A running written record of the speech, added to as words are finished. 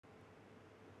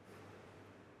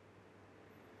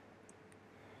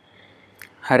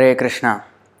Hare Krishna.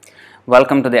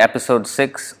 Welcome to the episode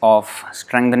 6 of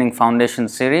Strengthening Foundation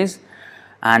series,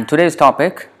 and today's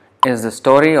topic is the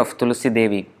story of Tulsi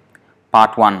Devi,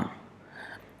 part 1.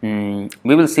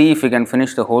 We will see if we can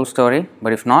finish the whole story,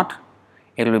 but if not,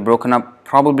 it will be broken up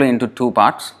probably into 2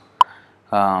 parts.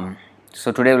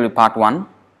 So today will be part 1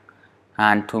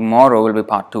 and tomorrow will be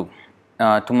part 2.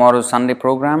 Tomorrow's Sunday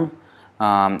program,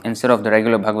 instead of the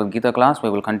regular Bhagavad Gita class, we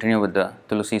will continue with the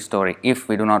Tulsi story if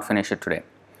we do not finish it today.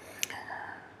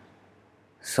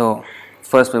 So,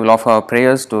 first we will offer our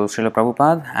prayers to Srila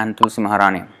Prabhupada and Tulsi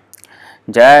Maharani.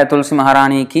 Jai Tulsi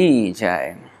Maharani ki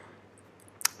Jai.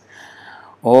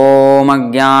 Om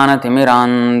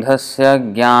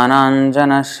Ajnanatimmirandhasya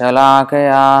Jnananjana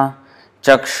Shalakaya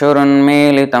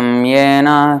Chakshurunmilitam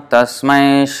Yena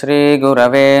Tasmai Shri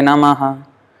Gurave Namaha.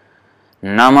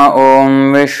 Nama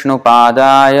Om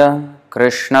Vishnupadaya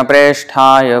Krishna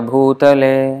Presthaya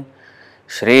Bhutale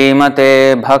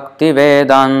Shrimate Bhakti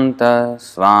Vedanta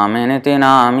Swaminiti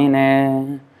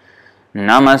Namine.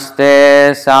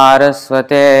 Namaste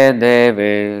Saraswate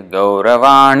Deve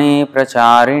Gauravani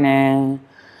Pracharine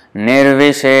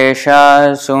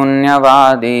Nirvishesha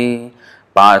Shunyavadi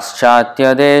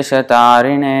Paschatya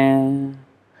Deshatarine.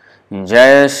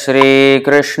 Jai Shri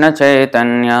Krishna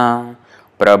Chaitanya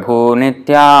Prabhu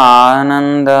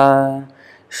Nityananda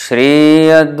Shri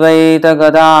Advaita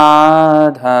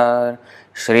Gadadhar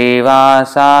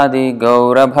Shrivasadi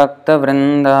Gaura Bhakta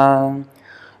Vrinda.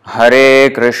 Hare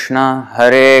Krishna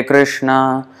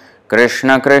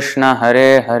Krishna Krishna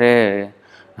Hare Hare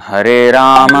Hare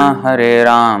Rama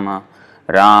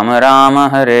Rama Rama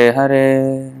Hare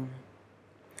Hare.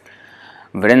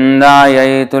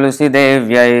 Vrindayai Tulsi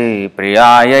Devyai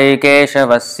Priyayai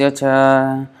Keshavasya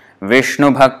Cha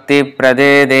Vishnu Bhakti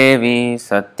Prade Devi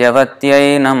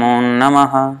Satyavatyai Namo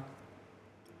Namaha.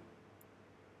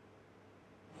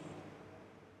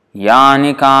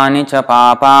 Yani Kani Cha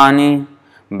Papani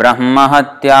Brahma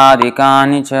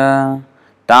Hatyadikani Cha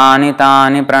Tani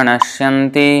Tani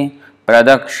Pranashyanti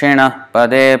Pradakshina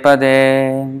Pade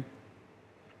Pade.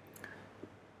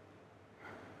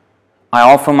 I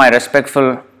offer my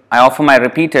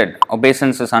repeated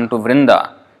obeisances unto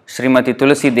Vrinda, Srimati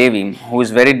Tulsi Devi, who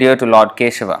is very dear to Lord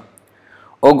Keshava.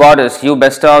 O Goddess, you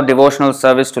bestow devotional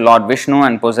service to Lord Vishnu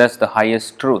and possess the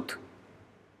highest truth.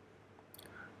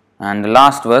 And the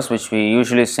last verse, which we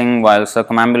usually sing while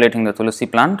circumambulating the Tulsi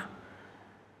plant,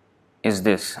 is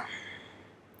this.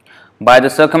 By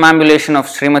the circumambulation of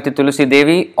Srimati Tulsi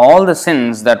Devi, all the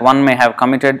sins that one may have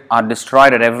committed are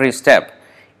destroyed at every step,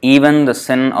 even the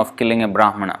sin of killing a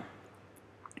Brahmana.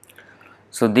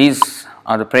 So these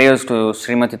are the prayers to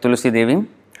Srimati Tulsi Devi.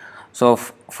 So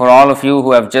for all of you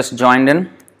who have just joined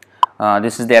in,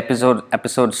 this is the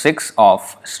episode 6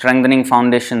 of Strengthening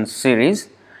Foundation series,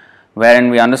 wherein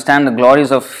we understand the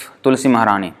glories of Tulsi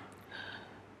Maharani.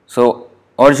 So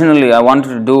originally I wanted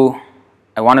to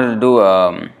do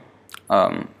a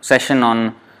session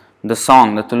on the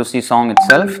song, the Tulsi song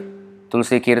itself,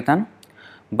 Tulsi Kirtan,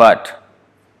 but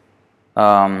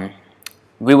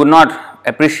we would not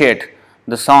appreciate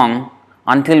the song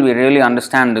until we really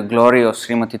understand the glory of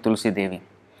Srimati Tulsi Devi.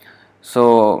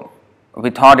 So we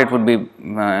thought it would be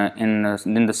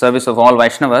in the service of all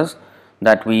Vaishnavas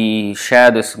that we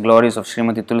share this glories of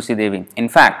Srimati Tulsi Devi. In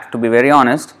fact, to be very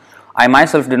honest, I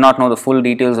myself did not know the full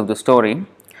details of the story.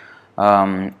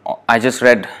 I just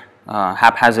read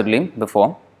haphazardly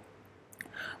before,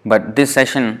 but this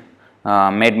session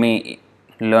made me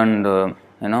learn the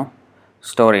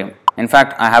story. In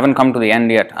fact, I haven't come to the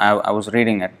end yet. I was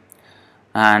reading it,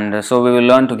 and so we will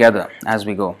learn together as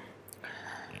we go.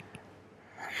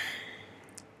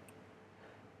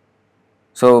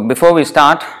 So before we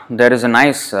start, there is a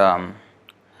nice prayer,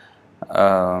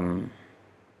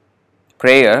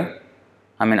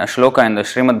 a shloka in the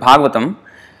Srimad Bhagavatam,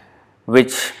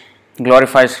 which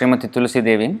glorifies Srimati Tulsi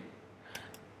Devi.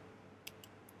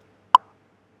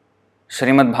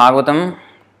 Srimad Bhagavatam,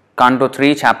 Canto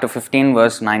 3, Chapter 15,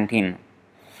 verse 19.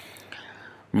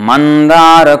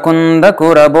 Mandara kunda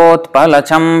kurabot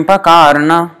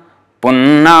palachampakarna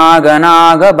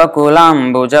Punnaganaga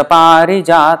bakulambuja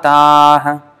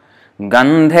parijatah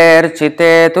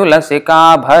Gandherchite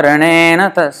tulasika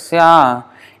bharanena tasya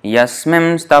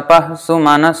Yasmim stapah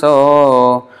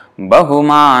sumanaso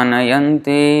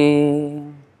bahumanayanti.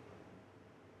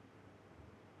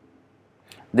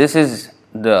 This is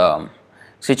the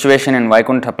situation in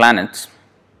Vaikuntha planets.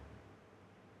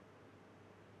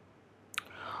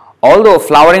 Although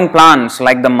flowering plants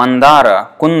like the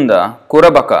Mandara, Kunda,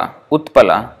 Kurabaka,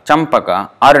 Utpala,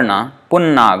 Champaka, Arna,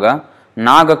 Punnaga,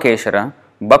 Nagakeshara,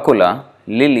 Bakula,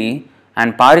 Lily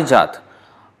and Parijat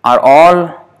are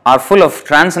all are full of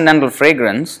transcendental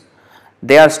fragrance,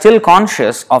 they are still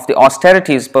conscious of the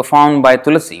austerities performed by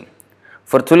Tulsi.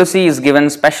 For Tulsi is given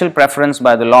special preference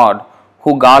by the Lord,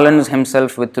 who garlands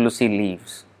himself with Tulsi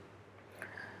leaves.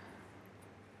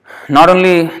 Not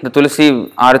only the Tulsi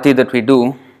Arati that we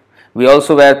do, we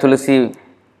also wear Tulsi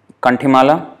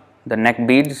Kanthimala, the neck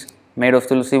beads made of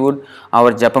Tulsi wood.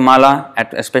 Our Japamala,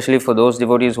 especially for those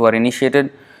devotees who are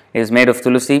initiated, is made of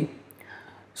Tulsi.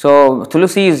 So,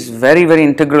 Tulsi is very, very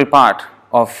integral part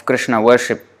of Krishna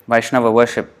worship, Vaishnava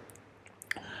worship.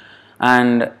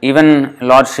 And even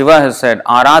Lord Shiva has said,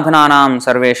 Aradhananam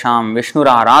sarvesham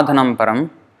Vishnura aradhanam param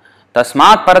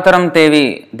tasmat parataram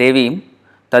devi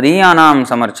tadiyanam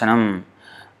samarchanam.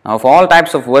 Of all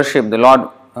types of worship, the Lord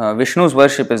Vishnu's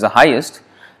worship is the highest,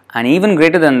 and even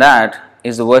greater than that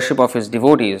is the worship of his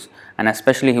devotees, and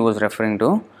especially he was referring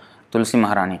to Tulsi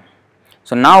Maharani.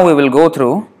 So now we will go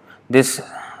through this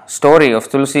story of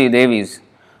Tulsi Devi's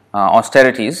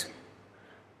austerities,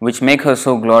 which make her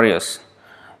so glorious.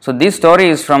 So this story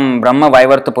is from Brahma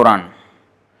Vaivarta Puran.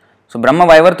 So Brahma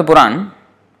Vaivarta Puran,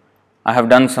 I have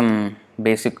done some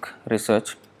basic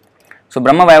research. So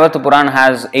Brahma Vaivarta Puran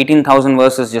has 18,000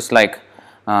 verses, just like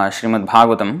Srimad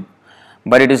Bhagavatam,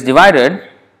 but it is divided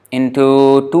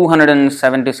into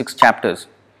 276 chapters.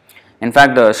 In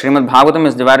fact, the Srimad Bhagavatam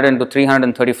is divided into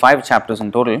 335 chapters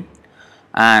in total,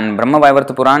 and Brahma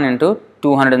Vaivarta Puran into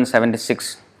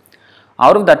 276.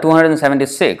 Out of that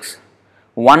 276,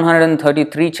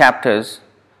 133 chapters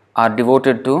are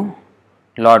devoted to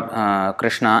Lord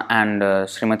Krishna and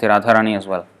Srimati Radharani as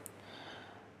well.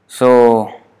 So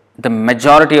the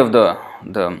majority of the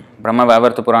Brahma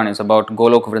Vaivarta Puran is about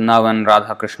Golok Vrindavan,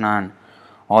 Radha Krishna and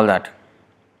all that.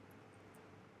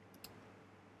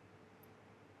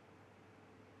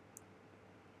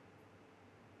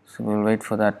 So we will wait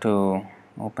for that to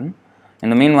open. In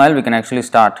the meanwhile, we can actually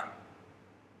start.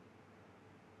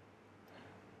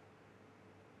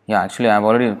 Yeah, actually I have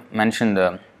already mentioned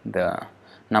the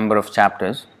number of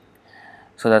chapters.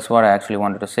 So that's what I actually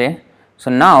wanted to say. So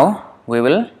now we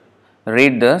will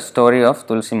read the story of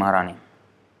Tulsi Maharani.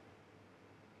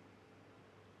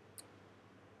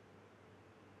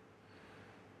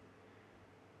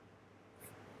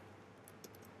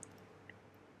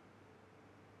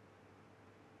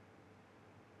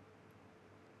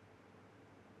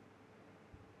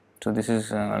 So this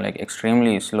is like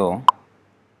extremely slow.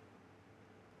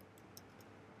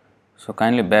 So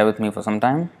kindly bear with me for some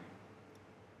time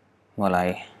while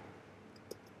I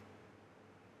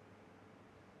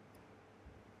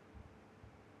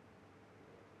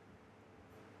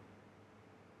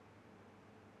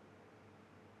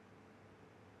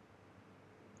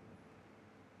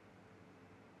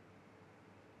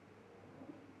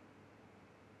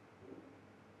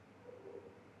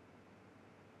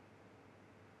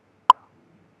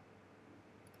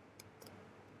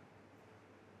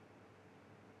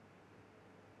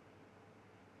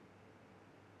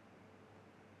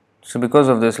So because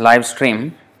of this live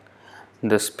stream,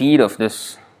 the speed of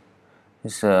this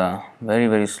is very,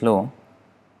 very slow.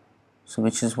 So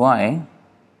which is why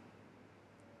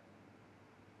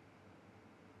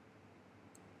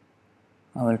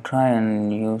I will try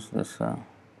and use this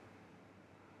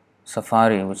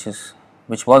Safari,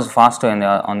 which was faster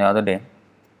on the other day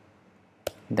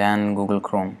than Google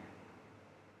Chrome.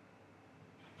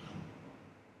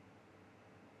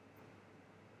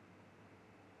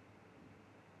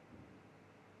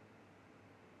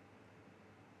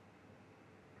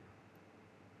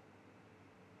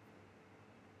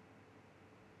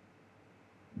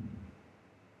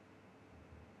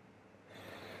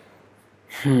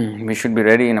 We should be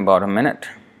ready in about a minute.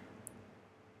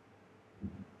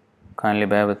 Kindly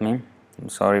bear with me. I'm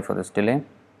sorry for this delay.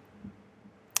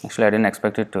 Actually, I didn't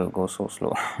expect it to go so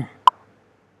slow.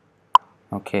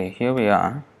 Okay, here we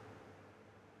are.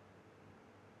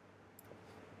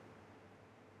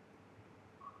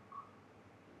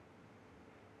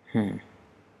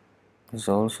 It's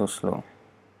also slow.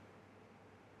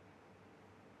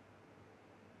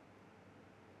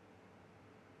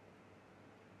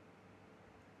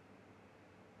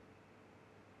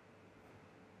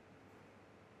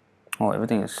 Oh,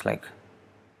 everything is like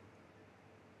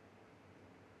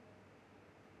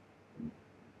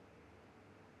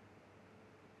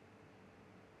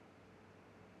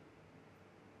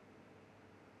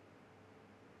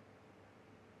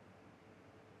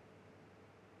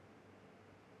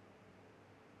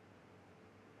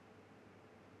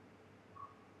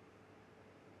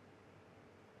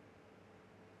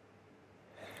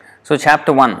So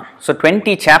chapter 1. So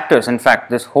 20 chapters, in fact,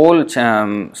 this whole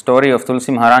story of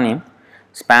Tulsi Maharani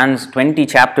spans 20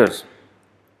 chapters.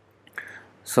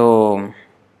 So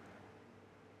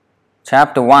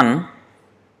chapter 1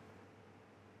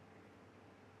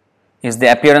 is the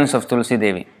appearance of Tulsi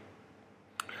Devi.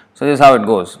 So this is how it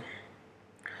goes.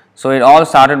 So it all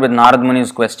started with Narad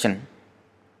Muni's question,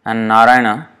 and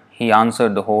Narayana, he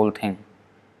answered the whole thing.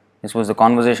 This was the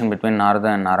conversation between Narada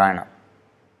and Narayana.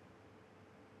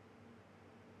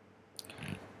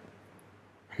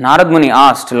 Narad Muni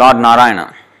asked Lord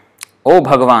Narayana, "O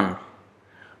Bhagavan,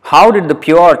 how did the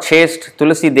pure, chaste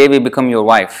Tulsi Devi become your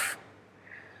wife?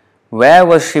 Where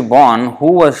was she born? Who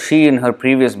was she in her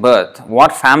previous birth?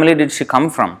 What family did she come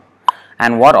from?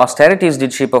 And what austerities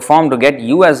did she perform to get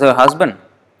you as her husband?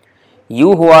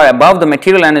 You who are above the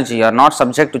material energy are not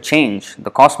subject to change.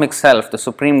 The cosmic self, the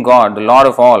supreme God, the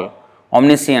Lord of all,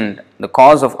 omniscient, the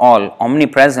cause of all,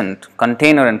 omnipresent,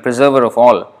 container and preserver of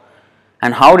all.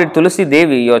 And how did Tulsi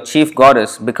Devi, your chief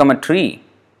goddess, become a tree?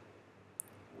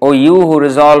 O you who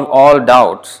resolve all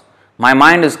doubts, my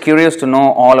mind is curious to know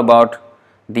all about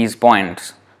these points.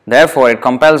 Therefore, it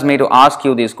compels me to ask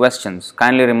you these questions.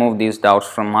 Kindly remove these doubts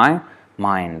from my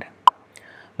mind."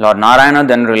 Lord Narayana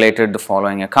then related the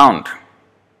following account.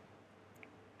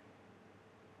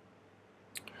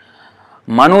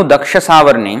 Manu Daksha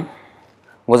Savarni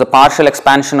was a partial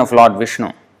expansion of Lord Vishnu.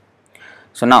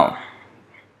 So now,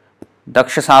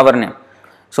 Daksha Savarni.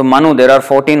 So Manu, there are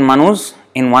 14 Manus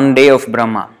in one day of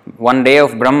Brahma. One day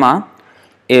of Brahma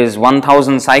is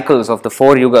 1000 cycles of the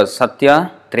 4 yugas, Satya,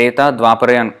 Treta,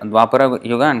 Dwapara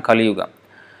Yuga and Kali Yuga.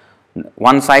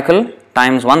 One cycle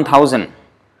times 1000.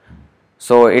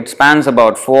 So it spans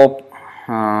about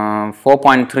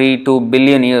 4.32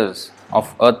 billion years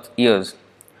of earth years.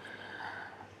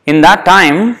 In that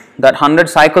time, that 100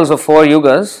 cycles of 4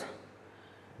 yugas,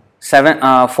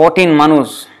 14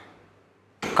 Manus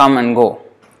come and go.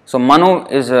 So Manu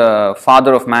is a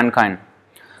father of mankind.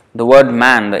 The word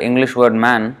man, the English word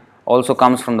man, also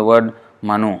comes from the word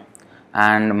Manu.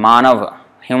 And Manav,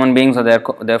 human beings are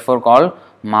therefore called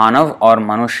Manav or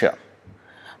Manushya,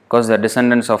 because they are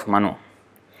descendants of Manu.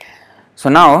 So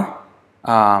now,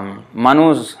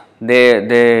 Manus,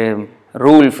 they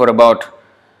rule for about,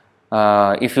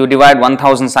 if you divide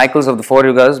 1000 cycles of the 4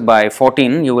 yugas by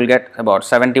 14, you will get about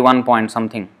 71 point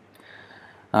something.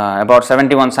 About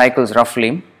 71 cycles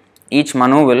roughly. Each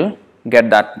Manu will get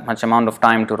that much amount of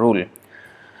time to rule.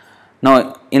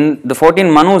 Now, in the 14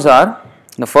 Manus are,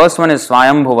 the first one is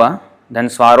Swayambhuva, then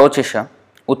Swarochisha,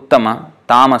 Uttama,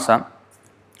 Tamasa,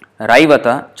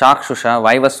 Raivata, Chakshusha,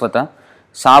 Vaivasvata,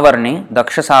 Savarni,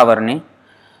 Daksha Savarni,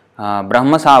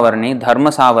 Brahma Savarni, Dharma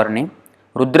Savarni,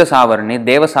 Rudra Savarni,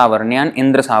 Deva Savarni and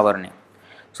Indra Savarni.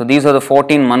 So these are the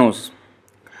 14 Manus.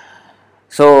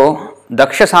 So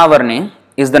Daksha Savarni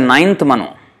is the 9th Manu,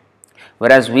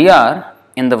 whereas we are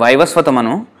in the Vaivasvata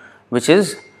Manu, which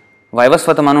is,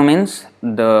 Vaivasvata Manu means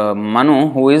the Manu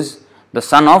who is the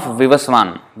son of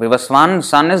Vivasvan. Vivasvan's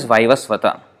son is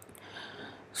Vaivasvata.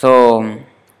 So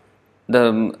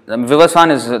the Vivasvan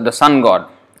is the sun god,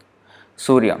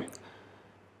 Surya.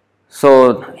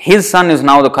 So his son is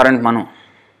now the current Manu.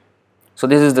 So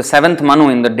this is the 7th Manu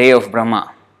in the day of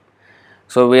Brahma.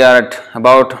 So we are at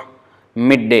about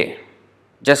midday,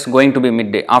 just going to be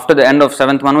midday. After the end of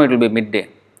 7th Manu, it will be midday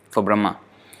for Brahma.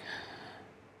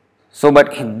 So,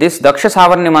 but this Daksha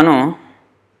Savarni Manu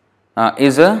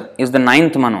is the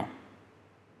 9th Manu.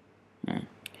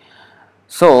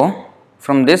 So,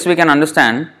 from this we can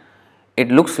understand, it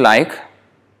looks like,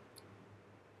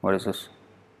 what is this?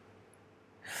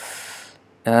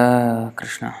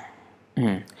 Krishna.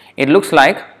 It looks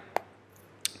like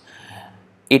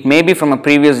it may be from a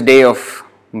previous day of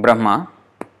Brahma,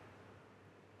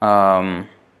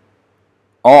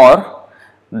 or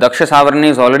Daksha Savarni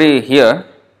is already here,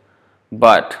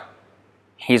 but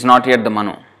he is not yet the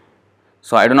Manu.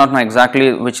 So I do not know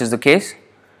exactly which is the case,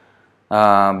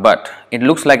 but it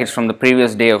looks like it's from the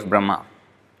previous day of Brahma.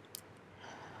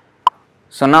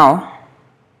 So now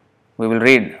we will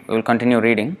continue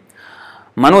reading.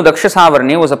 Manu Daksha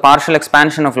Savarni was a partial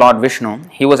expansion of Lord Vishnu.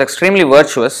 He was extremely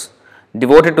virtuous,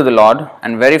 devoted to the Lord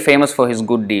and very famous for his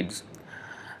good deeds.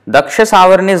 Daksha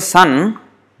Savarni's son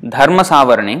Dharma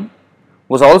Savarni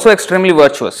was also extremely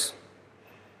virtuous.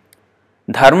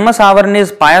 Dharma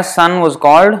Savarni's pious son was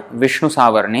called Vishnu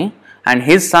Savarni, and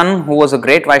his son, who was a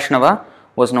great Vaishnava,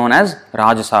 was known as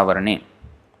Raja Savarni.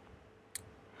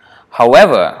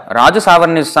 However, Raja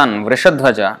Savarni's son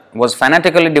Vrishadhvaja was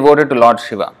fanatically devoted to Lord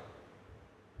Shiva.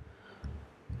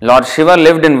 Lord Shiva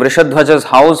lived in Vrishadhvaja's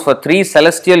house for 3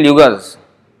 celestial yugas.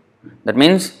 That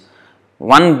means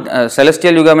one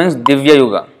celestial yuga means Divya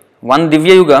Yuga. One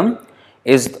Divya Yuga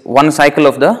is one cycle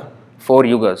of the 4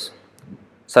 yugas,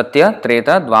 Satya,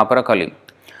 Treta, Dwapara, Kali.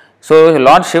 So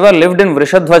Lord Shiva lived in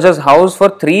Vrishadhvaja's house for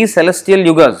 3 celestial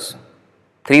yugas.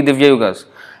 3 Divya Yugas,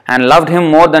 and loved him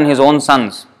more than his own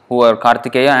sons, who were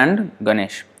Kartikeya and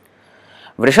Ganesh.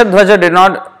 Vrishadhwaja did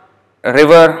not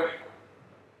revere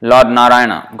Lord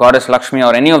Narayana, Goddess Lakshmi,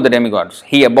 or any of the demigods.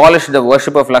 He abolished the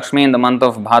worship of Lakshmi in the month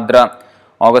of Bhadra,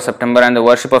 August, September, and the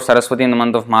worship of Saraswati in the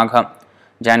month of Magha,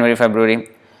 January, February.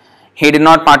 He did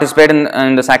not participate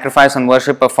in the sacrifice and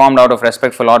worship performed out of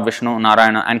respect for Lord Vishnu,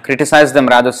 Narayana, and criticized them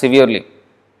rather severely,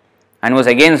 and was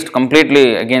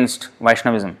completely against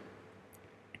Vaishnavism.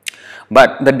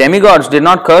 But the demigods did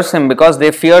not curse him because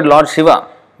they feared Lord Shiva,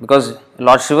 because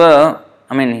Lord Shiva,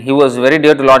 he was very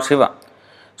dear to Lord Shiva.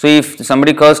 So if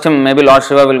somebody cursed him, maybe Lord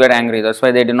Shiva will get angry. That's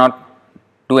why they did not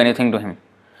do anything to him.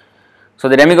 So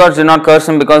the demigods did not curse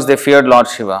him because they feared Lord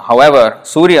Shiva. However,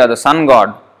 Surya, the sun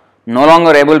god, no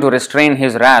longer able to restrain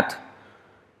his wrath,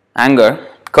 anger,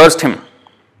 cursed him.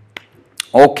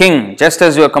 O king, just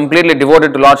as you are completely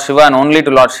devoted to Lord Shiva and only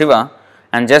to Lord Shiva,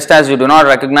 and just as you do not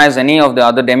recognize any of the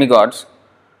other demigods,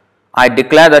 I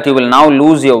declare that you will now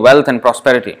lose your wealth and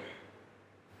prosperity.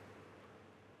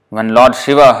 When Lord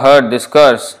Shiva heard this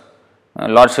curse,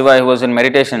 Lord Shiva, he was in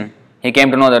meditation, he came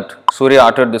to know that Surya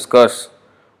uttered this curse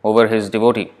over his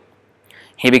devotee.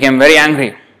 He became very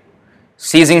angry.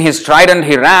 Seizing his trident,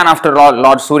 he ran after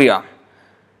Lord Surya.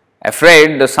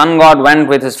 Afraid, the sun god went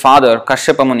with his father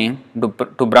Kashyapa Muni to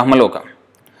Brahmaloka.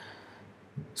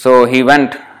 So he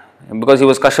went, because he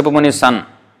was Kashyapa Muni's son,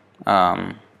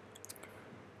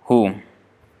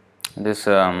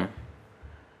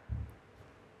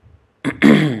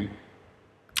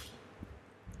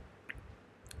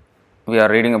 we are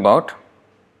reading about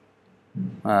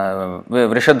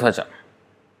Vrishadhwaja.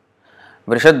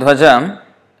 Vrishadhwaja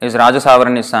is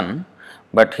Rajasavarani's son,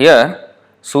 but here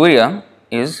Surya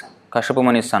is Kashyapa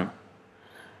Muni's son.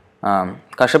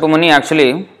 Kashyapa Muni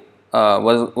actually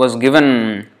was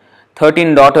given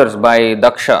 13 daughters by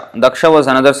Daksha. Daksha was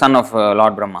another son of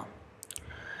Lord Brahma.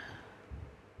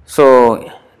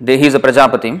 So he is a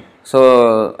Prajapati.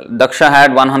 So Daksha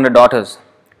had 100 daughters.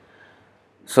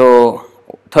 So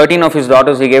 13 of his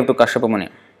daughters he gave to Kashyapa Muni.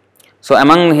 So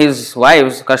among his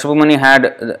wives, Kashyapa Muni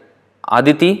had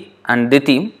Aditi and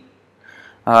Diti.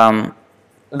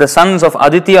 The sons of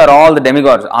Aditi are all the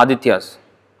demigods, Adityas.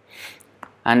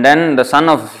 And then the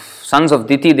sons of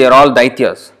Diti, they are all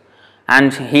Daityas.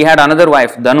 And he had another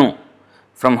wife, Danu.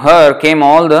 From her came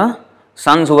all the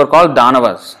sons who were called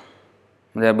Danavas.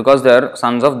 Because they are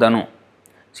sons of Danu.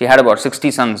 She had about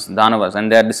 60 sons, Danavas, and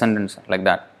their descendants like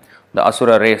that. The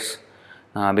Asura race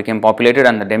became populated,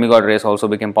 and the demigod race also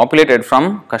became populated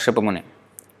from Kashyapa Muni.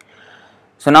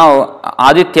 So now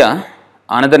Aditya,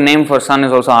 another name for sun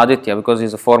is also Aditya, because he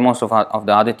is the foremost of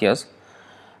the Adityas.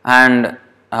 And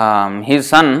his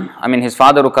son, his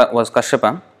father was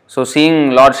Kashyapa. So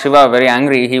seeing Lord Shiva very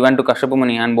angry, he went to Kashyapa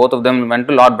Muni, and both of them went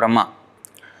to Lord Brahma.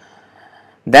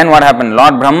 Then what happened?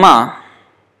 Lord Brahma,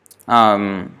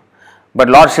 but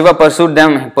Lord Shiva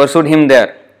pursued him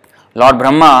there. Lord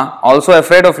Brahma, also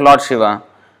afraid of Lord Shiva,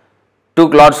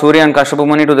 took Lord Surya and Kashyapa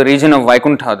Muni to the region of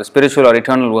Vaikuntha, the spiritual or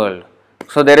eternal world.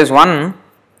 So there is one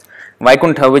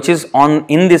Vaikuntha which is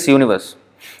in this universe.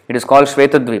 It is called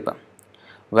Shvetadvipa,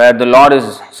 where the Lord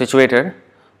is situated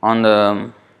on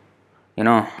the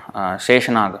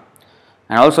Sheshanaga,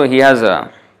 and also he has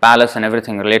a palace and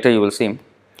everything. Later you will see.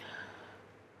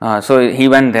 So he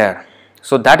went there.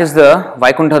 So that is the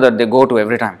Vaikuntha that they go to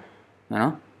every time.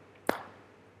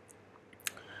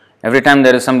 Every time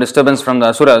there is some disturbance from the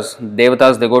Asuras,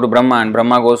 Devatas, they go to Brahma, and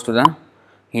Brahma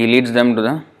he leads them to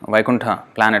the Vaikuntha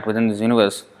planet within this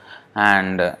universe,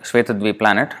 and Shvetadvipa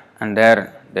planet, and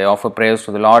there they offer prayers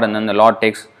to the Lord, and then the Lord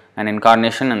takes an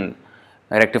incarnation and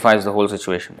rectifies the whole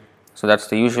situation. So that's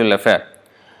the usual affair.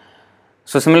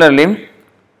 So similarly,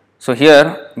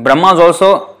 here Brahma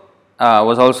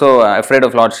was also afraid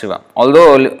of Lord Shiva.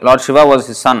 Although Lord Shiva was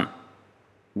his son,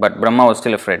 but Brahma was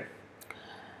still afraid.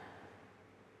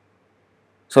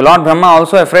 So Lord Brahma,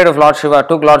 also afraid of Lord Shiva,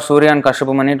 took Lord Surya and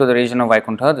Kashyapa Muni to the region of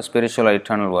Vaikuntha, the spiritual or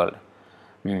eternal world.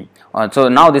 So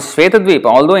now this Shvetadvipa,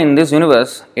 although in this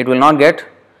universe it will not get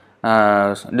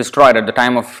destroyed at the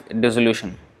time of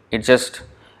dissolution, it just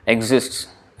exists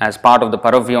as part of the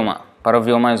Paravyoma.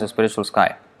 Paravyoma is a spiritual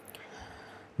sky.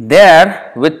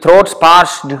 There, with throats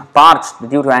parched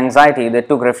due to anxiety, they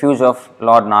took refuge of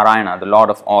Lord Narayana, the Lord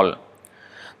of all.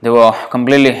 They were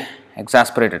completely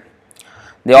exasperated.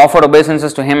 They offered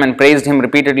obeisances to him and praised him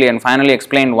repeatedly, and finally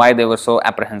explained why they were so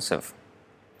apprehensive.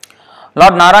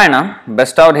 Lord Narayana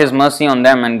bestowed his mercy on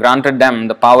them and granted them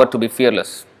the power to be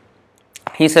fearless.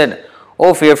 He said,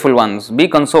 "O fearful ones, be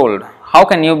consoled. How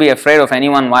can you be afraid of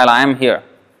anyone while I am here?"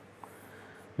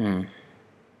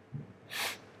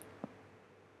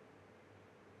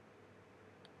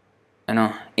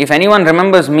 if anyone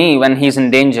remembers me when he is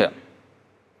in danger,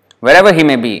 wherever he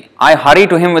may be, I hurry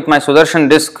to him with my Sudarshan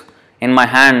disc in my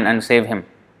hand and save him.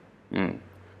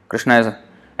 Krishna is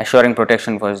assuring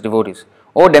protection for his devotees.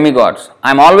 O demigods,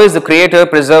 I am always the creator,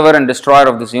 preserver and destroyer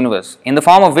of this universe. In the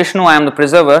form of Vishnu, I am the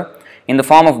preserver, in the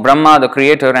form of Brahma, the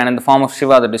creator, and in the form of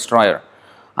Shiva, the destroyer.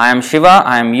 I am Shiva,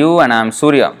 I am you, and I am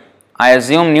Surya. I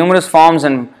assume numerous forms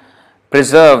and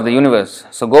preserve the universe.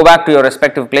 So go back to your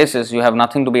respective places, you have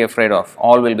nothing to be afraid of.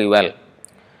 All will be well.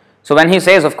 So when he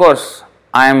says, of course,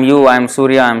 I am you, I am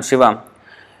Surya, I am Shiva,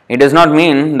 it does not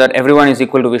mean that everyone is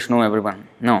equal to Vishnu, everyone.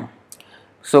 No.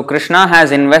 So Krishna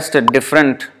has invested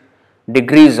different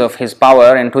degrees of his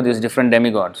power into these different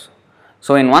demigods.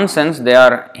 So in one sense, they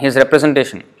are his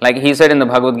representation. Like he said in the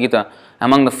Bhagavad Gita,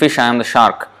 among the fish I am the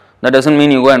shark. That doesn't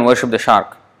mean you go and worship the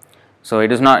shark. So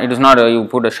it is not you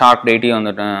put a shark deity on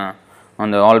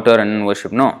the altar and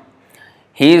worship. No.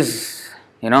 He is,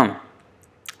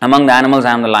 among the animals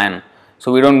I am the lion.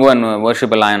 So we don't go and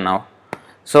worship a lion now.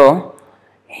 So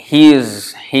he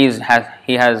has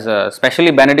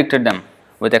specially benedicted them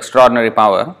with extraordinary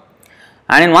power.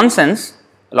 And in one sense,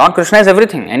 Lord Krishna is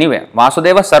everything anyway.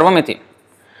 Vasudeva Sarvamiti.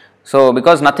 So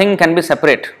because nothing can be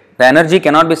separate. The energy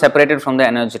cannot be separated from the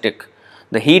energetic.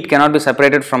 The heat cannot be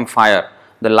separated from fire.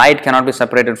 The light cannot be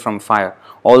separated from fire.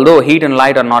 Although heat and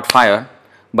light are not fire,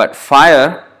 but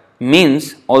fire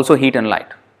means also heat and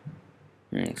light.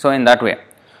 So in that way,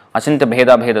 Achintya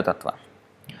Bheda Bheda Tattva.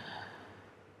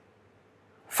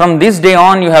 From this day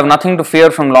on, you have nothing to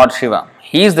fear from Lord Shiva.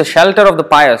 He is the shelter of the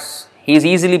pious. He is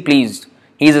easily pleased.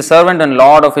 He is a servant and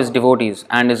lord of his devotees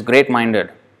and is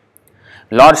great-minded.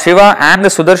 Lord Shiva and the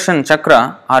Sudarshan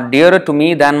Chakra are dearer to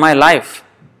me than my life.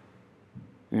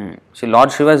 See,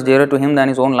 Lord Shiva is dearer to him than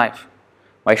his own life.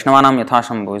 Vaishnavanam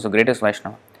Yathashambhu is the greatest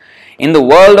Vaishnava. In the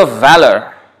world of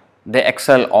valor, they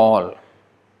excel all.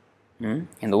 In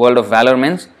the world of valor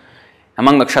means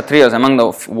among the Kshatriyas, among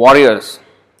the warriors,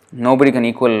 nobody can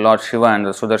equal Lord Shiva and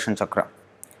the Sudarshan Chakra.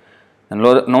 And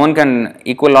no one can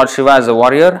equal Lord Shiva as a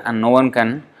warrior, and no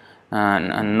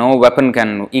weapon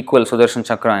can equal Sudarshan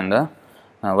Chakra in the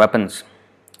weapons.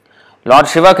 Lord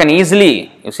Shiva can easily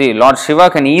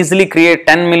create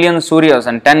 10 million Suryas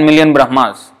and 10 million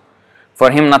Brahmas.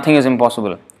 For him, nothing is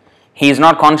impossible. He is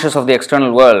not conscious of the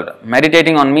external world.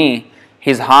 Meditating on me,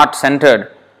 his heart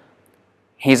centered,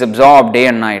 he is absorbed day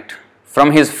and night.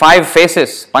 From his 5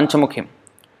 faces, Panchamukhim,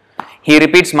 he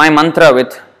repeats my mantra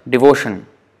with devotion.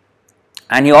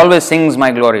 And he always sings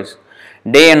my glories.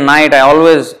 Day and night, I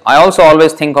also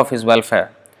always think of his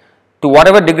welfare. To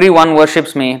whatever degree one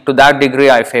worships me, to that degree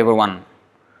I favor one.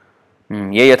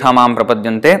 Ye yatha mam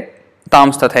prapadyante,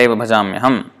 tam stathaiva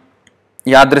bhajamyaham.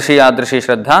 Yadrishi yadrishi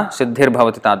shraddha, siddhir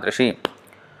bhavati tadrishi.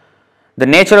 The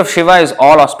nature of Shiva is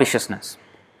all auspiciousness.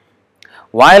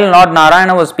 While Lord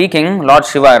Narayana was speaking, Lord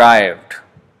Shiva arrived.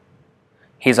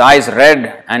 His eyes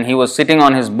red, and he was sitting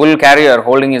on his bull carrier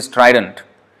holding his trident.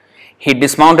 He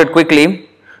dismounted quickly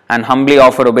and humbly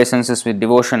offered obeisances with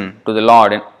devotion to the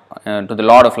Lord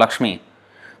of Lakshmi,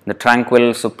 the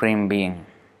tranquil supreme being.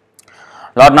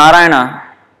 Lord Narayana,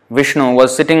 Vishnu,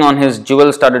 was sitting on his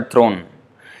jewel-studded throne.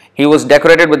 He was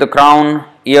decorated with a crown,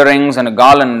 earrings and a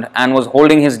garland and was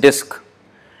holding his disc.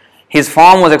 His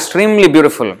form was extremely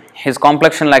beautiful, his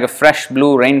complexion like a fresh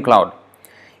blue rain cloud.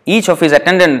 Each of his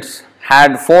attendants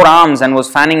had 4 arms and was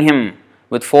fanning him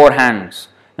with 4 hands.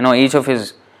 Each of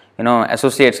his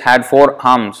associates had 4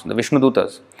 arms, the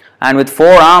Vishnudutas, and with 4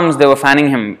 arms they were fanning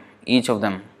him, each of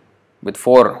them, with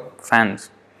 4 fans.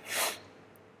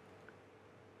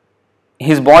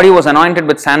 His body was anointed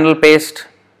with sandal paste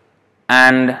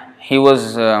and he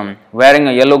was wearing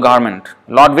a yellow garment.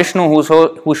 Lord Vishnu,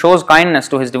 who shows kindness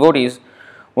to his devotees,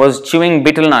 was chewing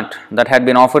betel nut that had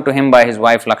been offered to him by his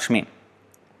wife Lakshmi.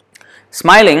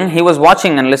 Smiling, he was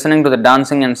watching and listening to the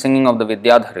dancing and singing of the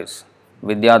Vidyadharas.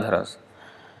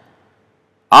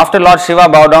 After Lord Shiva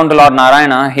bowed down to Lord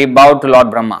Narayana, he bowed to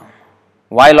Lord Brahma.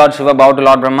 Why Lord Shiva bowed to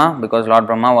Lord Brahma? Because Lord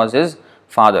Brahma was his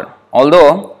father.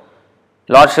 Although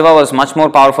Lord Shiva was much more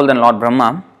powerful than Lord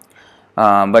Brahma,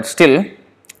 but still,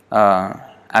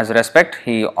 as respect,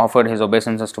 he offered his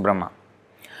obeisances to Brahma.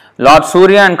 Lord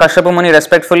Surya and Kashyapa Muni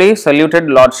respectfully saluted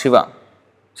Lord Shiva.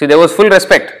 See, there was full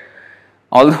respect.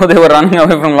 Although they were running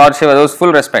away from Lord Shiva, there was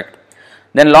full respect.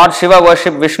 Then Lord Shiva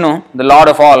worshipped Vishnu, the Lord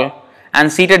of all,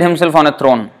 and seated himself on a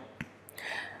throne.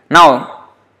 Now,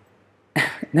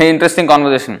 the interesting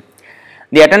conversation.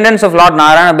 The attendants of Lord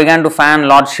Narayana began to fan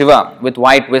Lord Shiva with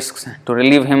white whisks to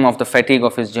relieve him of the fatigue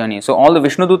of his journey. So all the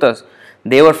Vishnudutas,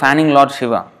 they were fanning Lord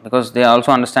Shiva because they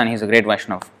also understand he is a great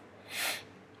Vaishnava.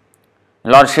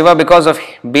 Lord Shiva, because of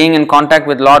being in contact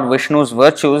with Lord Vishnu's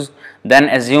virtues, then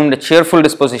assumed a cheerful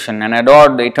disposition and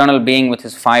adored the eternal being with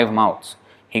his 5 mouths.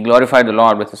 He glorified the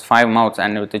Lord with his 5 mouths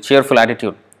and with a cheerful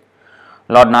attitude.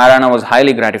 Lord Narayana was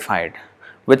highly gratified.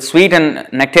 With sweet and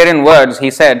nectarian words,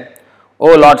 he said,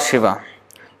 "O Lord Shiva,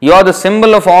 you are the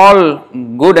symbol of all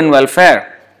good and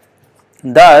welfare.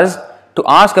 Thus, to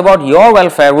ask about your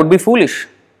welfare would be foolish.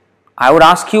 I would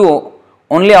ask you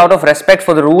only out of respect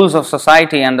for the rules of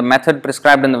society and the method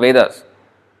prescribed in the Vedas.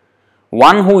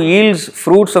 One who yields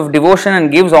fruits of devotion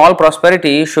and gives all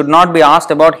prosperity should not be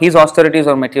asked about his austerities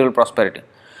or material prosperity."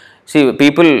 See,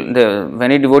 people, the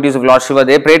many devotees of Lord Shiva,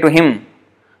 they pray to him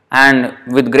and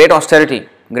with great austerity,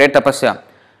 great tapasya,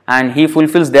 and he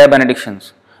fulfills their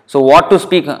benedictions. So what to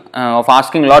speak of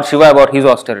asking Lord Shiva about his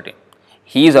austerity?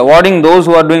 He is awarding those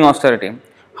who are doing austerity.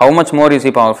 How much more is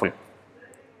he powerful?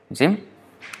 You see?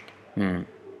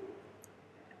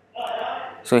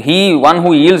 So one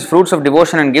who yields fruits of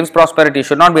devotion and gives prosperity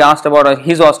should not be asked about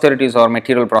his austerities or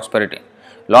material prosperity.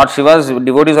 Lord Shiva's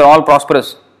devotees are all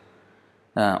prosperous.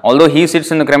 Although he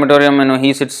sits in the crematorium,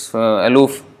 he sits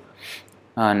aloof,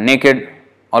 naked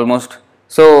almost.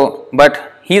 So,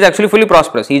 but he is actually fully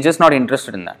prosperous. He is just not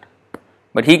interested in that.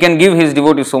 But he can give his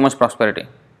devotees so much prosperity.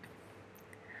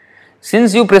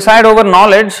 Since you preside over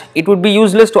knowledge, it would be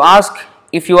useless to ask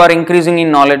if you are increasing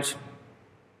in knowledge.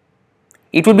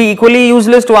 It would be equally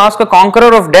useless to ask a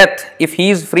conqueror of death if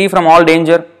he is free from all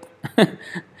danger.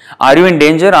 Are you in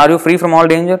danger? Are you free from all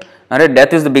danger?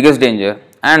 Death is the biggest danger.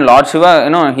 And Lord Shiva,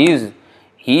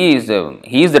 he is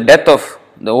the death of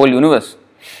the whole universe.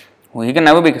 He can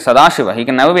never be Sadashiva. He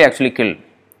can never be actually killed.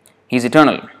 He is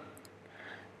eternal.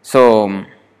 So,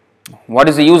 what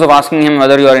is the use of asking him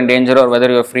whether you are in danger or whether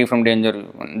you are free from danger?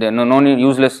 No need,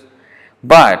 useless.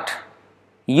 But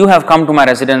you have come to my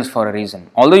residence for a reason.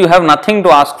 Although you have nothing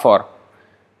to ask for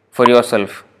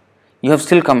yourself, you have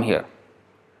still come here.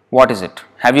 What is it?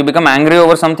 Have you become angry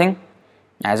over something?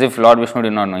 As if Lord Vishnu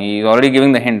did not know. He is already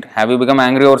giving the hint. Have you become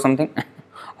angry over something?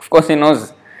 Of course he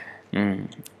knows.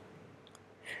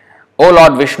 O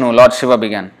Lord Vishnu, Lord Shiva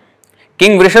began.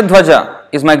 King Vrishadhwaja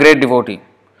is my great devotee.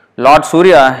 Lord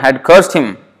Surya had cursed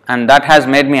him and that has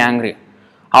made me angry.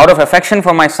 Out of affection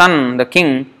for my son, the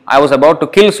king, I was about to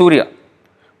kill Surya.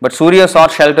 But Surya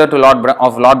sought shelter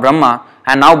of Lord Brahma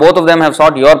and now both of them have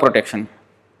sought your protection.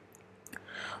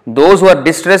 Those who are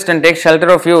distressed and take shelter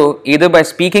of you, either by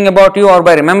speaking about you or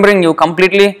by remembering you,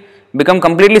 become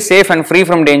completely safe and free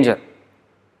from danger.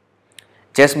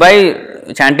 Just by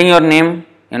chanting your name,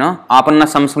 Apanna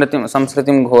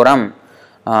Samsritim Ghoram,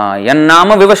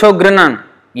 Yannama Vivasho Grinan,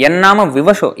 Yannama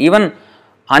Vivasho, even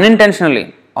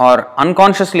unintentionally or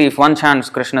unconsciously, if one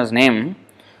chants Krishna's name,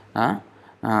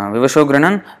 Vivasho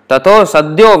Grinan, Tato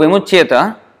Sadhyo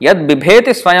Vimuchyeta, Yad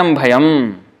Bibheti Swayam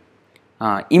Bhayam.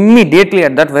 Immediately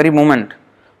at that very moment,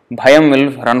 Bhayam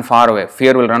will run far away,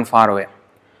 fear will run far away.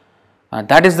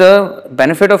 That is the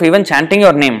benefit of even chanting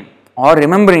your name or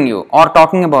remembering you or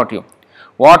talking about you.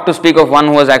 What to speak of one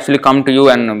who has actually come to you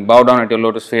and bowed down at your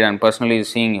lotus feet and personally is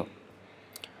seeing you.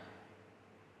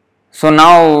 So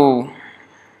now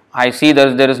I see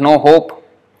there is no hope.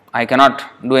 I cannot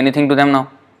do anything to them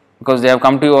now because they have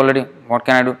come to you already. What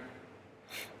can I do?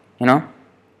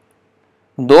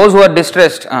 Those who are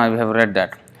distressed, we have read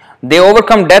that. They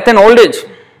overcome death and old age.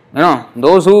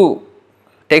 Those who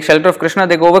take shelter of Krishna,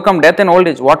 they overcome death and old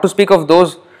age. What to speak of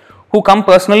those who come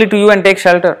personally to you and take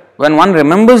shelter? When one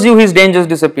remembers you, his dangers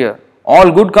disappear.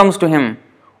 All good comes to him.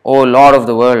 O Lord of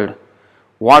the world,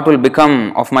 what will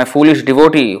become of my foolish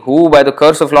devotee who by the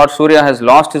curse of Lord Surya has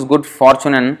lost his good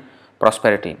fortune and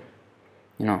prosperity?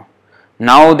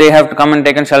 Now they have come and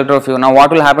taken shelter of you. Now what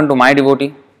will happen to my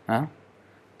devotee?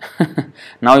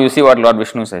 Now you see what Lord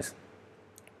Vishnu says.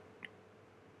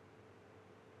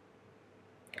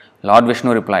 Lord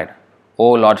Vishnu replied,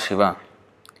 O Lord Shiva,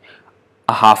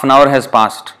 a half an hour has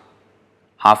passed.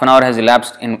 Half an hour has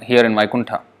elapsed here in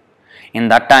Vaikuntha. In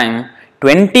that time,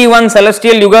 21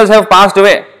 celestial yugas have passed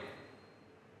away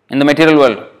in the material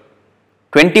world.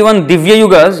 21 Divya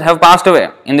yugas have passed away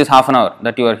in this half an hour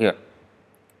that you are here.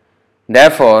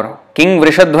 Therefore, King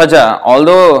Vrishadhwaja,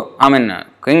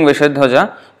 King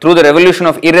Vrishadhwaja, through the revolution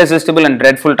of irresistible and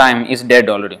dreadful time, is dead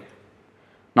already.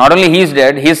 Not only he is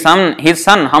dead, his son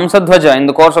Hamsadhwaja in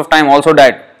the course of time also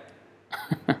died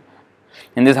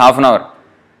in this half an hour.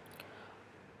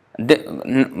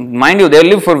 Mind you, they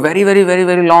live for very, very, very,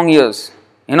 very long years.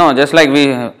 Just like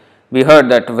we heard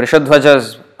that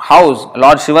Vrishadhwaja's house,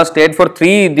 Lord Shiva stayed for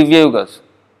 3 Divya Yugas.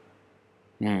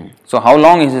 So how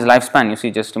long is his lifespan? You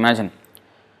see, just imagine.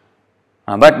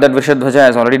 But that Vrishadhwaja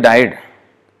has already died.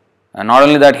 Not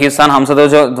only that, his son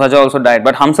Hamsadhwaja also died.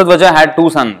 But Hamsadhwaja had 2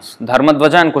 sons,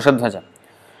 Dharmadhwaja and Kushadhwaja.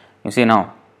 You see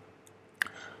now.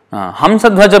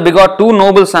 Hamsadhwaja begot two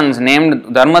noble sons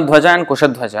named Dharmadhwaja and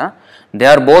Kushadhwaja. They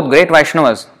are both great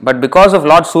Vaishnavas, but because of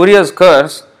Lord Surya's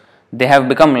curse, they have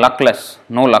become luckless,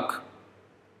 no luck.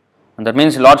 And that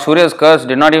means Lord Surya's curse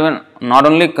did not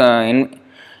only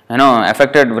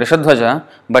affected Vrishadhwaja,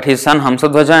 but his son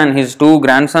Hamsadhwaja and his two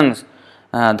grandsons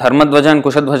Dharmadhwaja and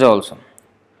Kushadhwaja also.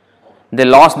 They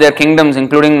lost their kingdoms,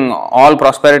 including all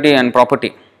prosperity and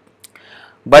property.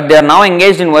 But they are now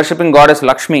engaged in worshipping goddess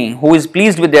Lakshmi, who is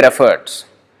pleased with their efforts.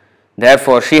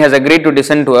 Therefore, she has agreed to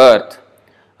descend to earth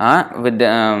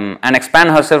and expand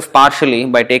herself partially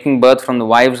by taking birth from the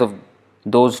wives of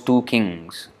those two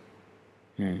kings.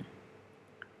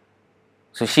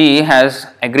 So she has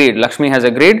agreed, Lakshmi has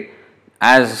agreed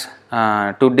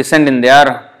to descend in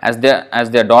as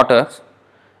their daughters,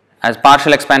 as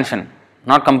partial expansion,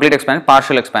 not complete expansion,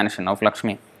 partial expansion of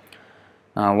Lakshmi.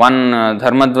 One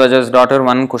Dharmadhwaja's daughter,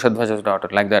 one Kushadhwaja's daughter,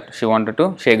 like that.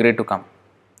 She agreed to come.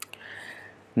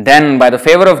 Then, by the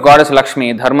favor of goddess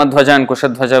Lakshmi, Dharmadhwaja and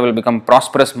Kushadhwaja will become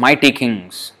prosperous, mighty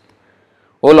kings.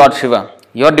 O Lord Shiva,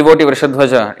 your devotee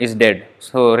Vrishadhwaja is dead,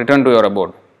 so return to your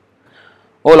abode.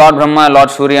 O Lord Brahma,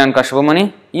 Lord Surya and Kashyapa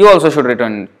Muni, you also should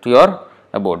return to your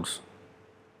abodes,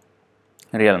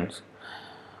 realms.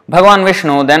 Bhagavan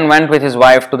Vishnu then went with his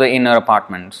wife to the inner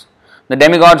apartments. The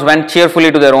demigods went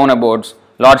cheerfully to their own abodes,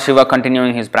 Lord Shiva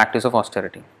continuing his practice of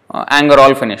austerity. Anger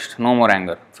all finished, no more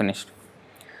anger, finished.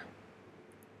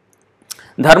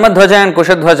 Dharmadhwaja and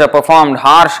Kushadhwaja performed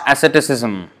harsh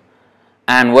asceticism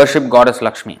and worshipped goddess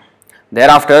Lakshmi.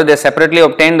 Thereafter, they separately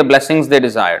obtained the blessings they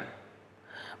desired.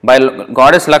 By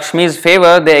goddess Lakshmi's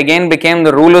favor, they again became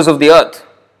the rulers of the earth.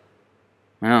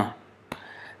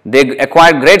 They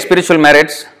acquired great spiritual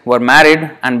merits, were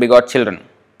married and begot children.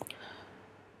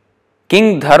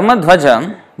 King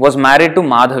Dharmadhwaja was married to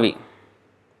Madhavi.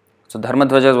 So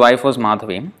Dharmadhwaja's wife was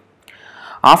Madhavi.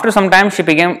 After some time,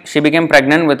 she became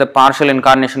pregnant with a partial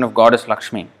incarnation of goddess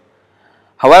Lakshmi.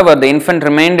 However, the infant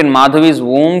remained in Madhavi's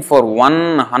womb for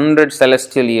 100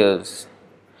 celestial years.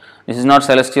 This is not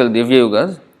celestial Divya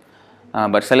Yugas,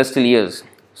 but celestial years.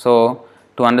 So,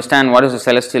 to understand what is a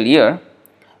celestial year,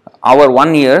 our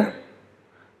 1 year,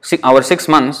 our 6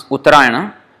 months,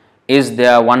 Uttarayana, is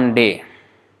their 1 day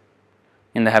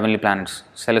in the heavenly planets,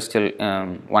 celestial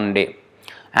 1 day.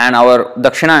 And our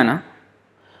Dakshinayana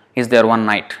is their 1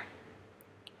 night.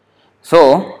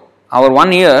 So, our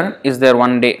 1 year is their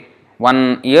 1 day.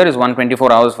 1 year is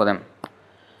 124 hours for them.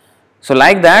 So,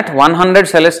 like that, 100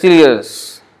 celestial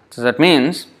years. So, that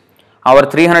means our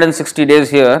 360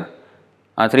 days here,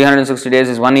 360 days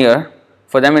is 1 year.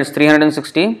 For them, it's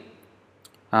 360.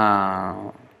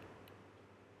 1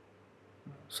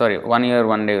 year,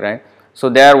 1 day, right? So,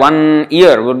 their 1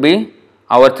 year would be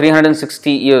our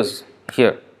 360 years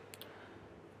here.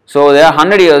 So, their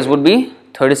 100 years would be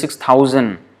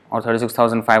 36,000 or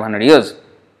 36,500 years,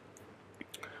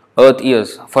 earth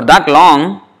years. For that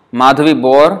long, Madhavi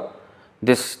bore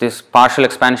this partial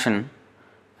expansion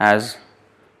as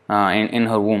in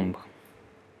her womb.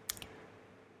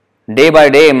 Day by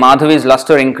day, Madhavi's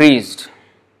luster increased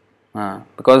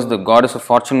because the goddess of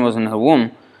fortune was in her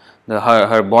womb.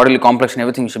 Her bodily complexion,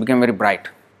 everything, she became very bright.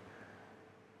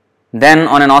 Then,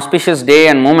 on an auspicious day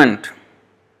and moment,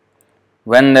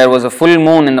 when there was a full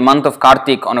moon in the month of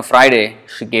Kartik on a Friday,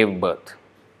 she gave birth.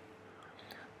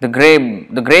 The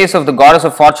grace of the goddess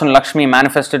of fortune Lakshmi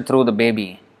manifested through the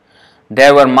baby.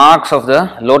 There were marks of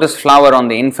the lotus flower on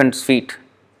the infant's feet.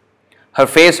 Her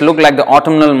face looked like the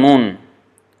autumnal moon.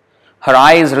 Her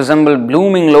eyes resembled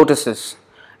blooming lotuses,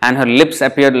 and her lips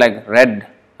appeared like red,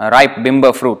 ripe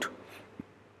bimba fruit.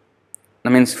 That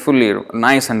means fully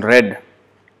nice and red.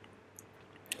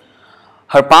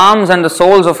 Her palms and the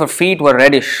soles of her feet were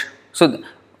reddish. So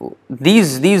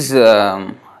these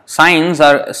signs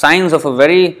are signs of a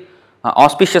very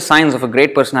auspicious signs of a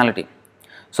great personality.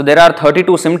 So there are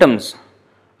 32 symptoms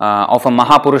of a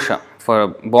Mahapurusha for a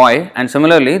boy, and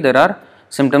similarly there are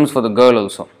symptoms for the girl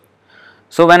also.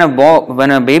 So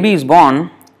when a baby is born,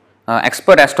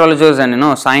 expert astrologers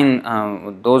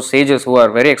and those sages who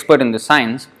are very expert in the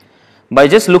science, by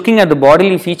just looking at the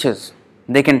bodily features,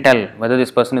 they can tell whether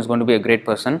this person is going to be a great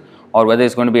person or whether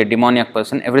it's going to be a demoniac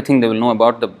person. Everything they will know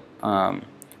about the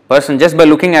person just by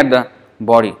looking at the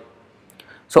body.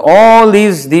 So all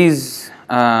these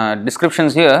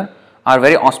descriptions here are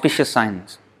very auspicious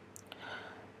signs.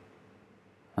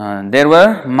 There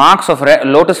were marks of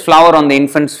lotus flower on the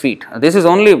infant's feet. This is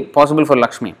only possible for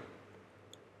Lakshmi.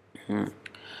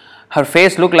 Her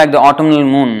face looked like the autumnal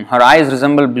moon. Her eyes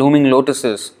resembled blooming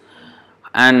lotuses,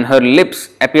 and her lips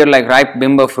appeared like ripe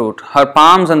bimba fruit. Her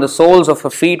palms and the soles of her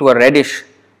feet were reddish.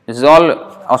 This is all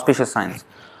auspicious signs.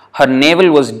 Her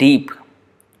navel was deep.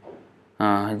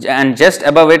 and just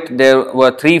above it there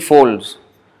were 3 folds.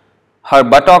 Her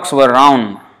buttocks were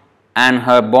round, and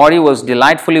her body was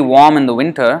delightfully warm in the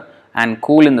winter and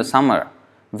cool in the summer,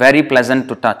 very pleasant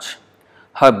to touch.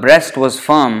 Her breast was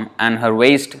firm and her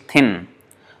waist thin,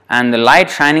 and the light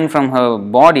shining from her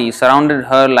body surrounded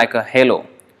her like a halo.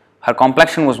 Her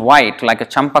complexion was white like a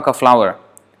champaka flower,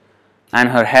 and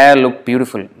her hair looked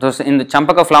beautiful. Thus, in the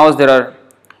champaka flowers there are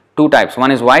 2 types.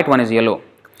 One is white, one is yellow.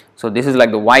 So this is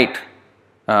like the white.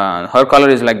 Her color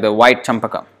is like the white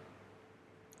champaka,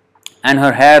 and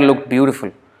her hair looked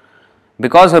beautiful.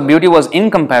 Because her beauty was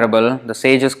incomparable, the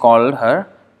sages called her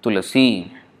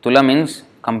Tulasi. Tula means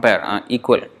compare,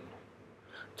 equal.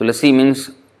 Tulasi means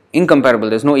incomparable,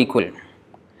 there is no equal.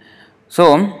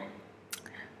 So,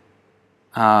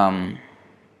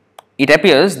 it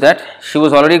appears that she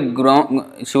was already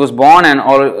grown, she was born and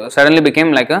suddenly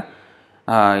became like a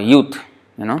youth,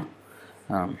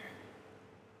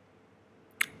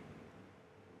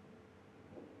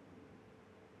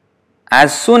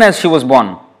 as soon as she was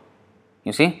born,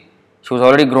 you see, she was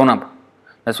already grown up.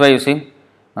 That's why you see,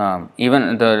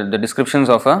 even the descriptions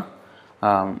of a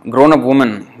grown up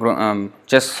woman,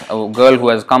 just a girl who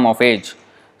has come of age,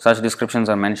 such descriptions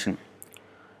are mentioned.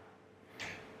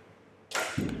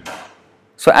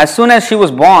 So, as soon as she was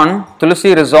born,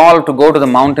 Tulasi resolved to go to the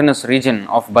mountainous region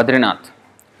of Badrinath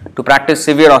to practice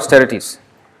severe austerities.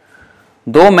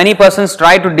 Though many persons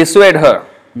tried to dissuade her,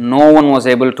 no one was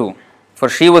able to, for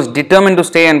she was determined to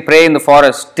stay and pray in the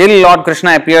forest till Lord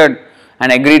Krishna appeared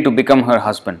and agreed to become her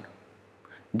husband.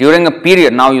 During a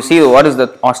period, now you see what is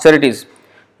the austerities,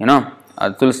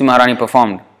 Tulasi Maharani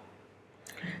performed.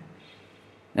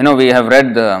 We have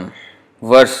read the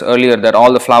verse earlier that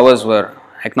all the flowers were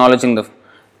acknowledging the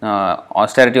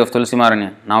austerity of Tulasi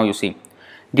Maharani. Now you see,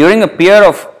 during a period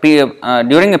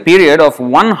of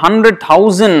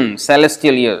 100,000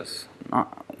 celestial years,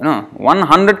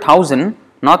 100,000,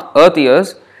 not earth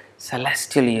years,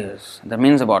 celestial years. That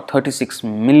means about 36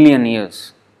 million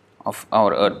years of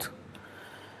our earth.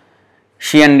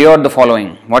 She endured the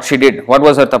following. What she did, what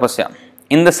was her tapasya?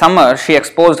 In the summer, she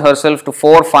exposed herself to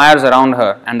 4 fires around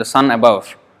her and the sun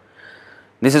above.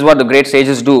 This is what the great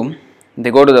sages do.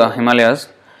 They go to the Himalayas,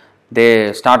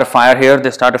 they start a fire here,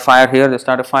 they start a fire here, they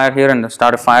start a fire here, and they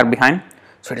start a fire behind.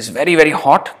 So it is very, very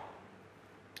hot.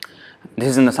 This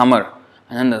is in the summer,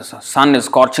 and then the sun is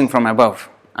scorching from above,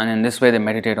 and in this way they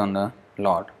meditate on the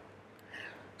Lord.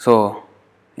 So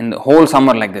in the whole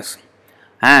summer like this.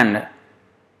 And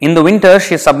in the winter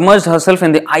she submerged herself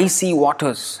in the icy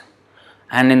waters,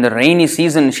 and in the rainy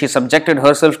season she subjected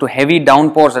herself to heavy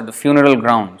downpours at the funeral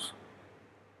grounds.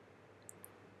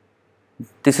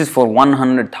 This is for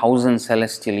 100,000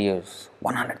 celestial years.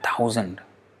 100,000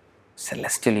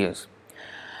 celestial years.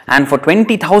 And for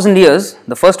 20,000 years,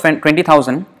 the first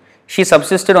 20,000, she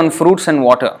subsisted on fruits and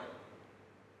water.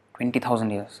 20,000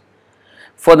 years.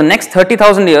 For the next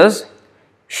 30,000 years,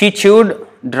 she chewed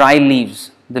dry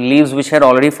leaves, the leaves which had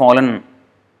already fallen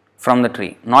from the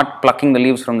tree, not plucking the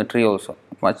leaves from the tree also,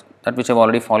 but that which have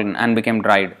already fallen and became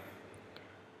dried.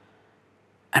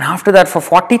 And after that, for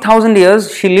 40,000 years,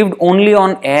 she lived only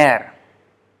on air.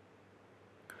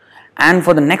 And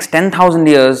for the next 10,000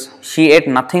 years, she ate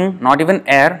nothing, not even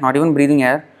air, not even breathing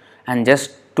air, and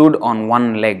just stood on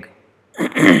one leg.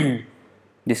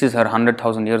 This is her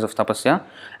 100,000 years of tapasya.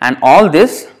 And all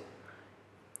this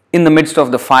in the midst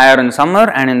of the fire in summer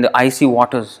and in the icy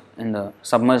waters,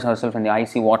 submerged herself in the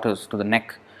icy waters to the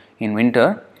neck in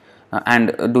winter,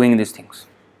 and doing these things.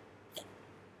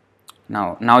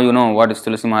 Now you know what is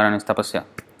Tulasi Maharani's tapasya.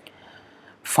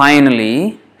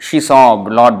 Finally, she saw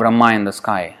Lord Brahma in the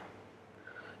sky,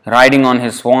 riding on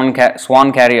his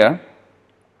swan carrier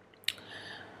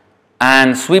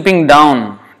and sweeping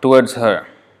down towards her.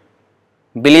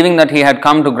 Believing that he had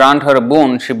come to grant her a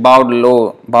boon, she bowed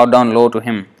down low to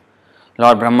him.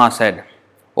 Lord Brahma said,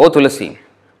 "O Tulasi,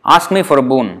 ask me for a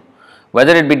boon,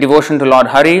 whether it be devotion to Lord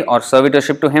Hari or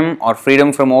servitorship to him or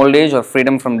freedom from old age or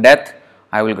freedom from death,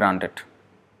 I will grant it."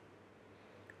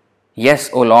 "Yes,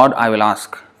 O Lord, I will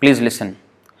ask. Please listen.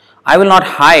 I will not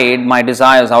hide my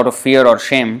desires out of fear or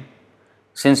shame,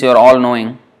 since you are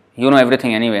all-knowing. You know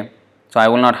everything anyway, so I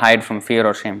will not hide from fear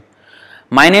or shame.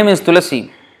 My name is Tulasi.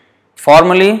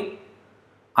 Formerly,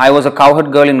 I was a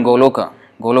cowherd girl in Goloka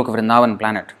Vrindavan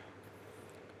planet.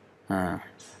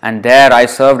 And there I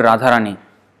served Radharani,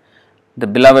 the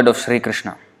beloved of Sri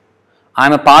Krishna. I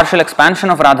am a partial expansion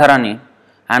of Radharani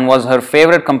and was her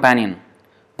favorite companion.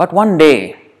 But one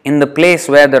day, in the place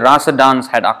where the Rasa dance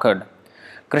had occurred,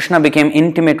 Krishna became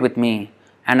intimate with me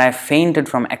and I fainted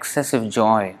from excessive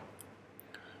joy.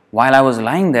 While I was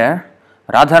lying there,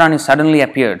 Radharani suddenly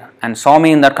appeared and saw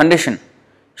me in that condition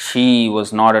She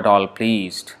was not at all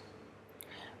pleased.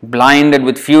 Blinded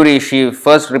with fury, she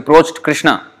first reproached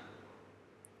Krishna.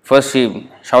 First she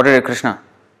shouted at Krishna,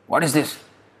 "What is this?"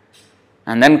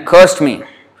 And then cursed me.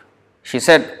 She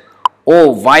said,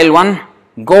 "Oh, vile one,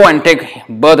 go and take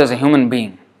birth as a human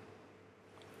being."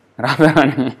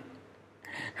 Radharani.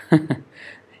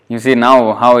 You see now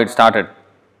how it started,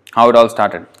 how it all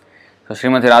started. So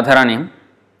Srimati Radharani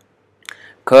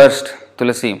cursed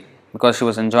Tulasi because she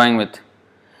was enjoying with.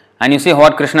 And you see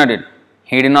what Krishna did.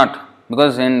 He did not.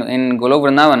 Because in Golok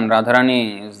Vrindavan, Radharani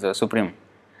is the supreme.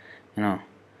 You know.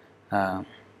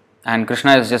 And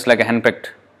Krishna is just like a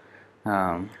henpecked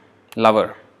lover.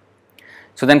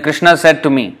 So then Krishna said to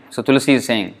me, so Tulasi is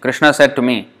saying, Krishna said to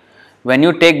me, when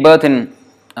you take birth in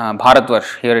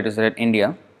Bharatvarsh, here it is at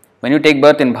India, when you take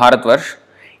birth in Bharatvarsh,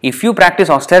 if you practice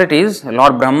austerities,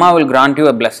 Lord Brahma will grant you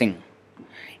a blessing.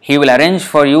 He will arrange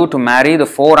for you to marry the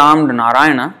four-armed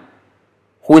Narayana,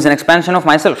 who is an expansion of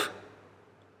myself.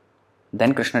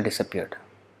 Then Krishna disappeared.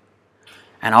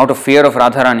 And out of fear of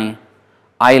Radharani,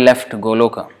 I left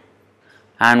Goloka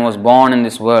and was born in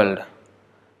this world.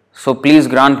 So please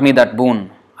grant me that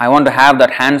boon. I want to have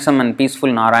that handsome and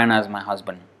peaceful Narayana as my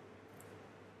husband.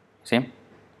 See?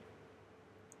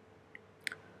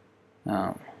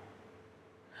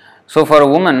 So for a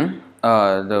woman,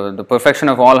 the perfection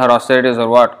of all her austerities or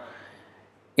what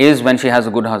is when she has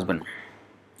a good husband.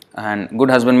 And good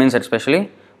husband means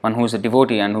especially one who is a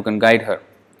devotee and who can guide her.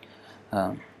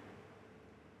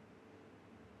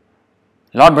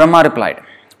 Lord Brahma replied,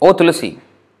 "O Tulasi,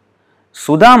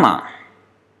 Sudama."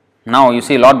 Now you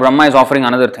see Lord Brahma is offering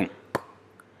another thing.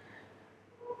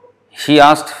 She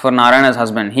asked for Narayana's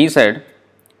husband. He said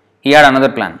he had another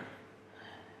plan.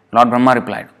 Lord Brahma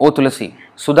replied, "O Tulasi,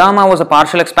 Sudama was a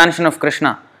partial expansion of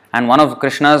Krishna and one of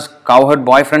Krishna's cowherd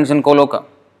boyfriends in Goloka.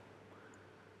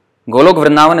 Golok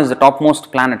Vrindavan is the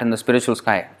topmost planet in the spiritual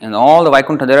sky. In all the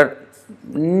Vaikuntha, there are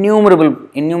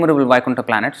innumerable Vaikuntha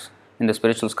planets in the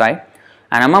spiritual sky.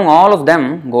 And among all of them,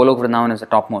 Golok Vrindavan is the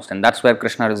topmost, and that's where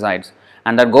Krishna resides.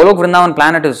 And that Golok Vrindavan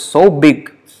planet is so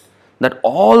big that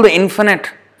all the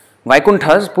infinite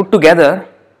Vaikunthas put together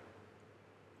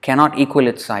cannot equal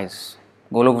its size.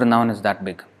 Golok Vrindavan is that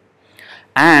big.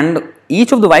 And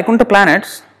each of the Vaikuntha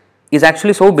planets is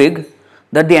actually so big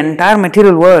that the entire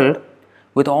material world,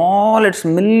 with all its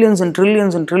millions and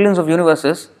trillions of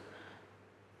universes,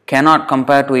 cannot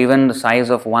compare to even the size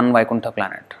of one Vaikuntha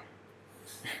planet.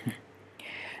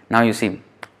 Now you see.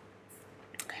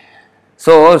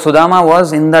 So Sudama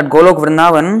was in that Golok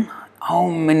Vrindavan. How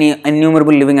many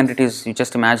innumerable living entities you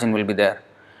just imagine will be there.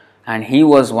 And he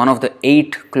was one of the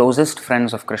 8 closest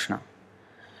friends of Krishna.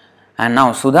 And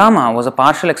now Sudama was a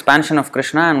partial expansion of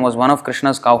Krishna and was one of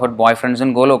Krishna's cowherd boyfriends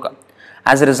in Goloka.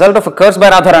 As a result of a curse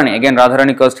by Radharani, again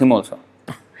Radharani cursed him also.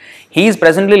 He is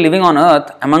presently living on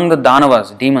earth among the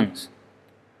Danavas, demons.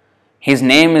 His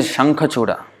name is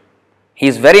Shankachuda. He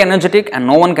is very energetic and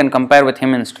no one can compare with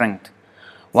him in strength.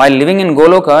 While living in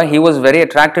Goloka, he was very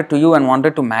attracted to you and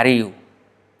wanted to marry you.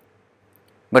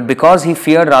 But because he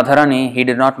feared Radharani, he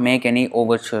did not make any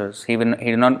overtures. He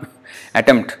did not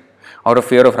attempt out of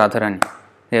fear of Radharani.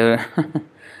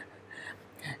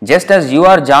 Just as you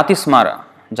are Jatismara.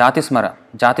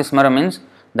 Jatismara means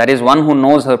that is one who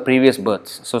knows her previous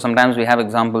births. So sometimes we have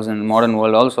examples in the modern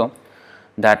world also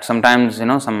that sometimes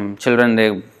some children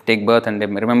they take birth and they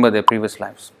remember their previous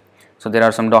lives. So there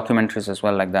are some documentaries as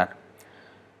well like that.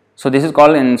 So this is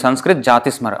called in Sanskrit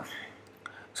Jatismara.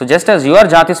 So just as you are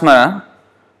Jatismara,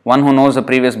 one who knows the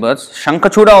previous births,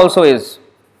 Shankachuda also is.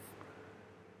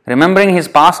 Remembering his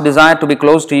past desire to be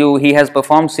close to you, he has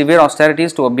performed severe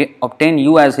austerities to obtain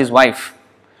you as his wife.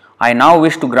 I now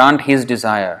wish to grant his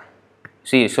desire.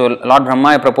 See, so Lord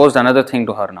Brahma proposed another thing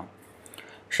to her now.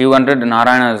 She wanted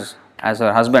Narayana as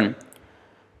her husband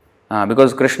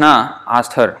because Krishna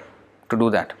asked her to do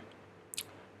that.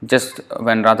 Just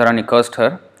when Radharani cursed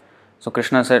her, so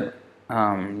Krishna said,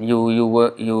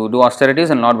 you do austerities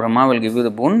and Lord Brahma will give you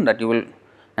the boon that you will,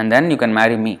 and then you can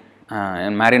marry me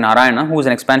and marry Narayana, who is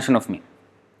an expansion of me.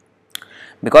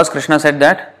 Because Krishna said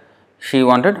that, she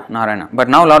wanted Narayana. But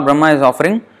now Lord Brahma is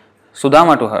offering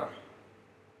Sudama to her,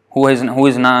 who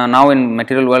is now in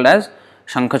material world as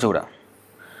Shankachuda.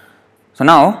 So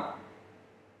now,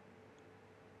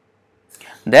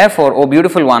 therefore, O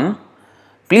beautiful one,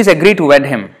 please agree to wed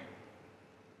him.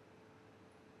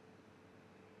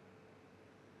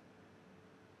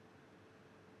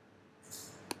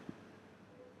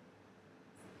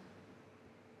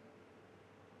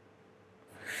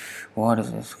 What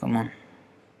is this? Come on.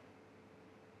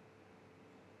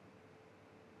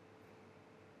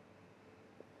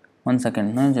 One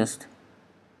second, no, just.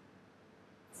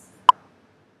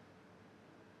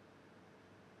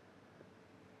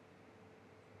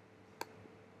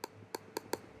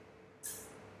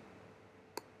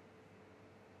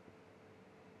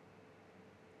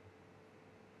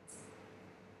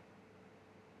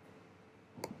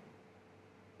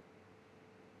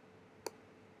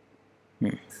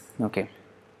 Okay.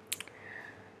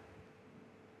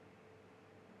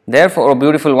 Therefore, O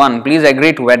beautiful one, please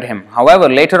agree to wed him. However,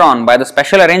 later on, by the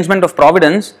special arrangement of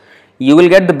providence, you will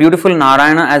get the beautiful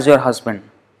Narayana as your husband.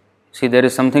 See, there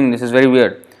is something, this is very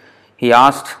weird. He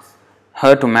asked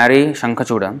her to marry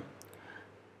Shankachuda,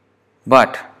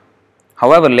 but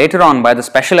however, later on, by the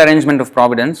special arrangement of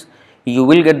providence, you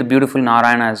will get the beautiful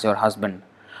Narayana as your husband.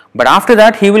 But after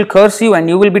that, he will curse you and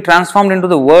you will be transformed into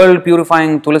the world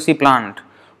purifying Tulasi plant,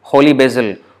 holy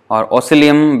basil, or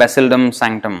Osilium basildum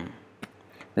sanctum.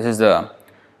 This is the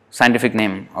scientific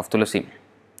name of Tulasi.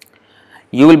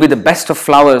 You will be the best of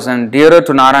flowers and dearer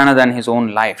to Narayana than his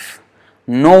own life.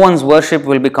 No one's worship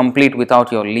will be complete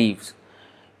without your leaves.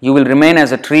 You will remain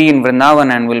as a tree in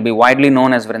Vrindavan and will be widely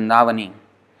known as Vrindavani.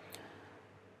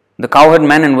 The cowherd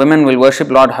men and women will worship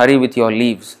Lord Hari with your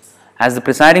leaves. As the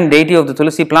presiding deity of the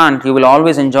Tulasi plant, you will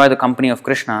always enjoy the company of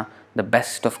Krishna, the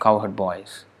best of cowherd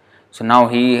boys. So now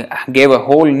he gave a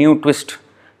whole new twist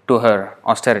to her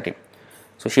austerity.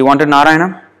 So she wanted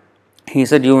Narayana. He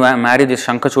said, you marry this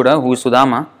Shankachuda, who is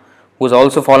Sudama, who is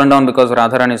also fallen down because of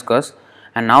Radharani's curse.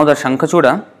 And now that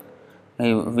Shankachuda,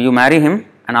 you marry him,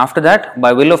 and after that,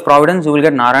 by will of providence, you will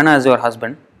get Narayana as your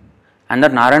husband. And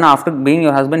that Narayana, after being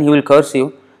your husband, he will curse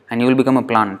you and you will become a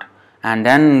plant. And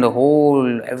then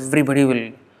everybody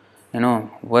will,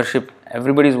 worship.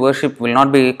 Everybody's worship will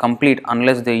not be complete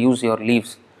unless they use your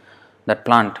leaves, that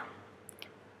plant.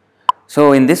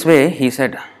 So in this way, he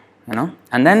said,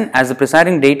 and then as the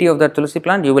presiding deity of that Tulasi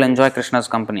plant, you will enjoy Krishna's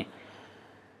company.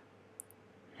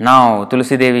 Now,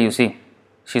 Tulasi Devi, you see,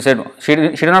 she said, she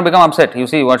did not become upset. You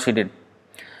see what she did.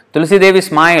 Tulasi Devi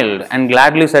smiled and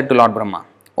gladly said to Lord Brahma,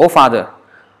 "O Father,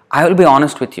 I will be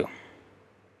honest with you.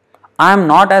 I am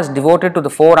not as devoted to the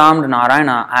four-armed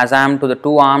Narayana as I am to the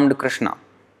two-armed Krishna."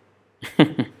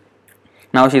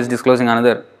 Now she is disclosing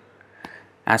another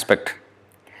aspect.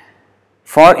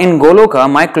 For in Goloka,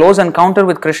 my close encounter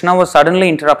with Krishna was suddenly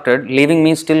interrupted, leaving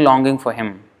me still longing for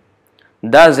him.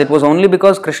 Thus, it was only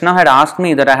because Krishna had asked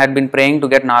me that I had been praying to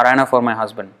get Narayana for my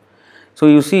husband. So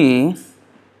you see,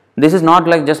 this is not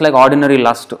just like ordinary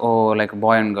lust or like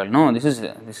boy and girl. No, this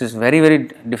is very, very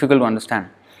difficult to understand.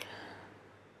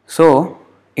 So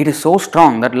it is so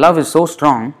strong, that love is so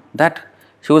strong that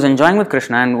she was enjoying with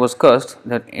Krishna and was cursed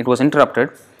that it was interrupted.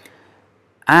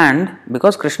 And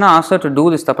because Krishna asked her to do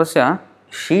this tapasya,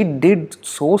 she did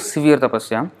so severe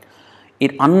tapasya,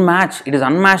 it is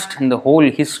unmatched in the whole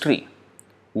history.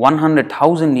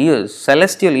 100,000 years,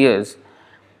 celestial years,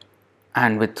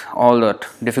 and with all that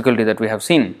difficulty that we have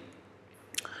seen.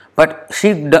 But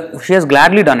she has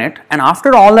gladly done it, and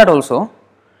after all that also,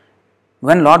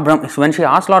 when she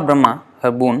asked Lord Brahma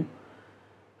her boon,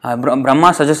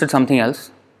 Brahma suggested something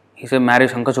else. He said, marry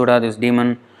Shankachuda, this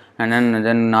demon, and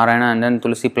then Narayana, and then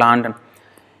Tulasi plant. And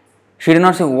she did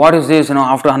not say, what is this,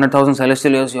 after 100,000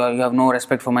 celestial years, you have no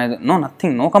respect for my... No,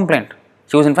 nothing, no complaint.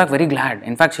 She was in fact very glad.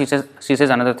 In fact, she says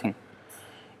another thing.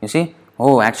 You see,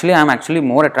 actually I am actually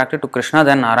more attracted to Krishna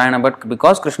than Narayana, but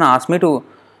because Krishna asked me to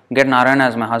get Narayana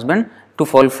as my husband, to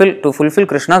fulfill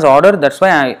Krishna's order, that's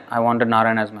why I wanted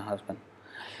Narayana as my husband.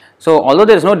 So, although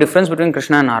there is no difference between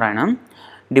Krishna and Narayana,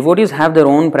 devotees have their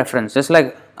own preference, just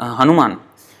like Hanuman.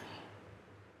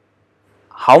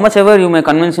 How much ever you may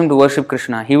convince him to worship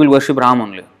Krishna, he will worship Ram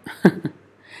only.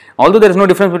 Although there is no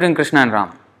difference between Krishna and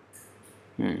Ram.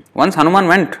 Once Hanuman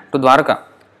went to Dwaraka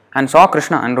and saw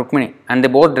Krishna and Rukmini, and they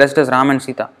both dressed as Ram and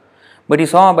Sita. But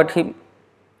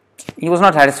he was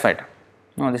not satisfied.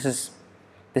 No, this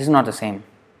is not the same.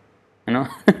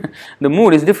 The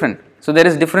mood is different. So there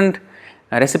is different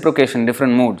reciprocation,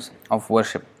 different moods of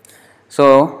worship.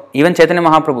 So even Chaitanya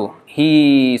Mahaprabhu,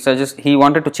 he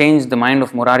wanted to change the mind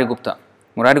of Murari Gupta.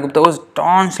 Murari Gupta was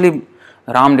staunchly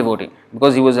Ram devotee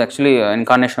because he was actually an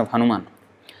incarnation of Hanuman.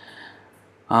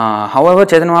 However,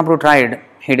 Chaitanya Mahaprabhu tried,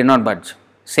 he did not budge.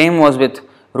 Same was with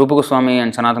Rupa Goswami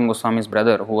and Sanatana Goswami's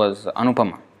brother, who was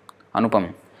Anupam.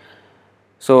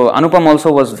 So Anupam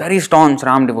also was very staunch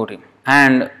Ram devotee,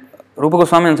 and Rupa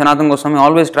Goswami and Sanatana Goswami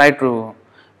always tried to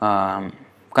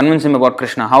convince him about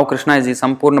Krishna, how Krishna is the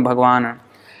Sampurna Bhagavan.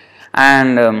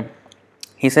 And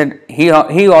he said he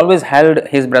always held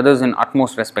his brothers in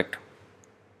utmost respect.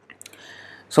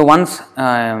 So once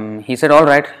he said, all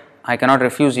right, I cannot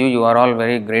refuse you, you are all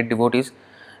very great devotees.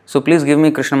 So please give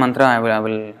me Krishna mantra, I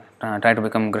will try to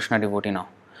become Krishna devotee now.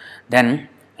 Then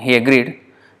he agreed.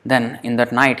 Then in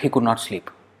that night he could not sleep.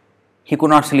 He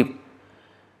could not sleep.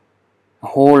 The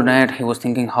whole night he was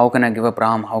thinking, how can I give up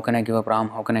Ram? How can I give up Ram?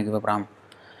 How can I give up Ram?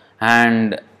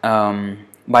 And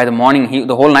by the morning,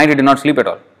 the whole night he did not sleep at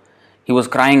all. He was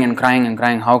crying and crying and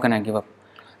crying, how can I give up?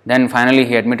 Then finally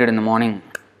he admitted in the morning,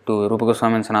 to Rupa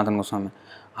Goswami and Sanatana Goswami,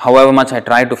 however much I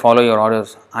try to follow your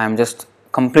orders, I am just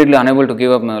completely unable to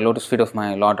give up the lotus feet of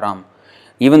my Lord Ram.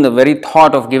 Even the very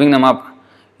thought of giving them up,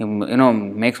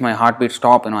 makes my heartbeat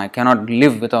stop. I cannot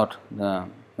live without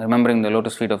remembering the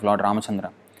lotus feet of Lord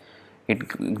Ramachandra.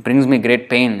 It brings me great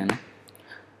pain.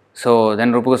 So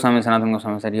then Rupa Goswami and Sanatana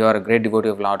Goswami said, you are a great devotee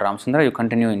of Lord Ramachandra, you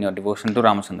continue in your devotion to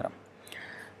Ramachandra.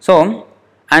 So,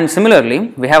 and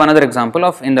similarly, we have another example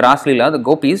of in the Ras Leela, the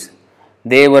gopis,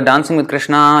 they were dancing with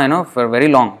Krishna, for very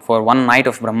long, for one night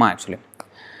of Brahma actually.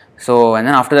 So, and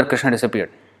then after that Krishna disappeared.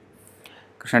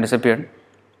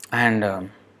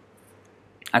 And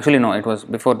actually no, it was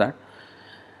before that.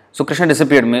 So Krishna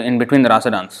disappeared in between the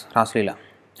Rasa dance, Ras Leela.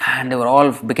 And they were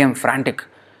all became frantic.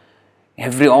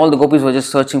 All the gopis were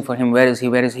just searching for him. Where is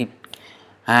he?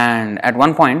 And at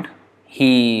one point,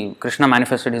 Krishna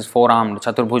manifested his four-armed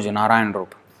Chaturbhuj Narayan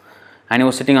Rup. And he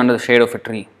was sitting under the shade of a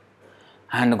tree.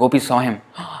 And the gopis saw him.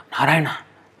 Oh, Narayana.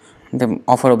 They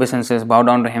offer obeisances, bow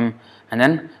down to him. And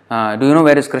then, do you know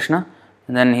where is Krishna?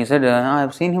 And then he said, I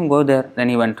have seen him go there. Then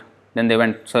they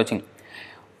went searching.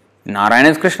 Narayana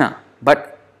is Krishna.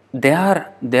 But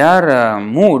their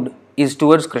mood is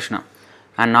towards Krishna.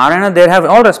 And Narayana, they have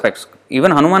all respects.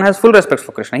 Even Hanuman has full respect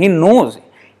for Krishna. He knows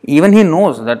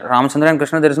that Ramachandra and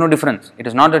Krishna, there is no difference. It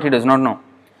is not that he does not know.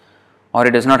 Or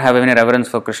he does not have any reverence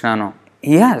for Krishna, no.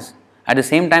 He has. At the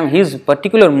same time, his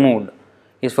particular mood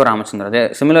is for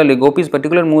Ramachandra. Similarly, Gopi's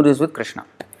particular mood is with Krishna.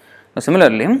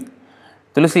 Similarly,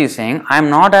 Tulsi is saying, I am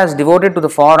not as devoted to the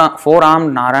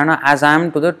four-armed Narayana as I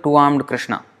am to the two-armed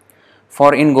Krishna.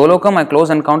 For in Goloka, my close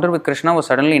encounter with Krishna was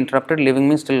suddenly interrupted, leaving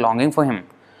me still longing for him.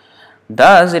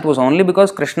 Thus, it was only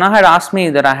because Krishna had asked me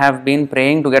that I have been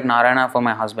praying to get Narayana for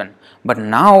my husband. But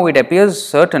now it appears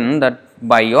certain that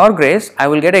by your grace, I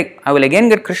will again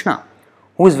get Krishna,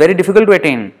 who is very difficult to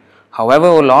attain. However,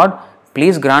 O Lord,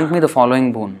 please grant me the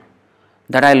following boon,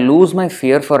 that I lose my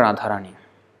fear for Radharani.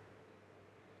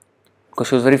 Because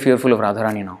she was very fearful of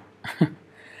Radharani now.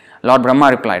 Lord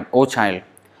Brahma replied, O child,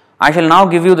 I shall now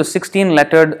give you the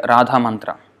 16-lettered Radha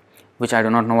mantra, which I do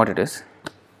not know what it is,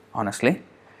 honestly.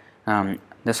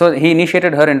 So he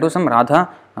initiated her into some Radha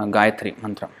Gayatri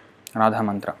mantra, Radha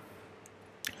mantra.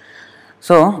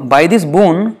 So by this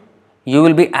boon, you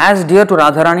will be as dear to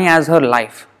Radharani as her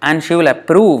life, and she will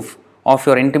approve of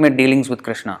your intimate dealings with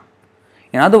Krishna.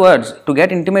 In other words, to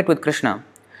get intimate with Krishna,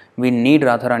 we need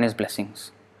Radharani's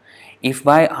blessings. If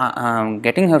by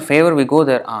getting her favor we go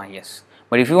there, yes.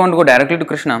 But if you want to go directly to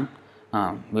Krishna,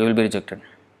 we will be rejected.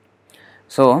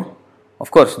 So, of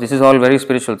course, this is all very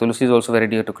spiritual. Tulsi is also very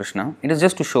dear to Krishna. It is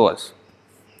just to show us.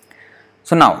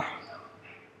 So now,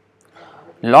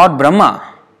 Lord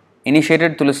Brahma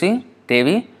initiated Tulsi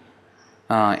Devi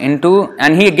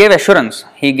and he gave assurance.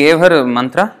 He gave her a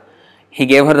mantra, he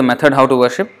gave her the method how to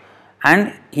worship,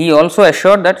 and he also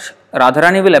assured that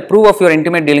Radharani will approve of your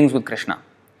intimate dealings with Krishna.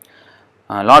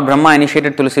 Lord Brahma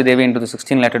initiated Tulsi Devi into the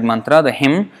 16-lettered mantra, the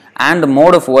hymn, and the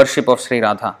mode of worship of Sri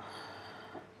Radha.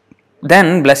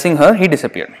 Then, blessing her, he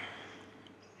disappeared.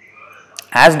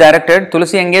 As directed,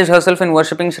 Tulsi engaged herself in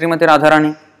worshipping Srimati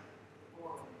Radharani.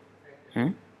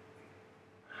 And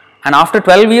after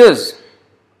 12 years,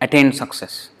 attained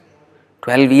success.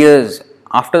 12 years,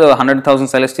 after the 100,000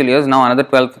 celestial years, now another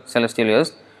 12 celestial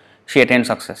years, she attained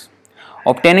success.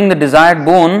 Obtaining the desired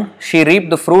boon, she reaped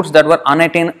the fruits that were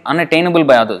unattainable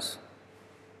by others.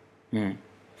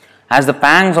 As the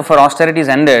pangs of her austerities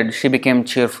ended, she became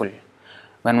cheerful.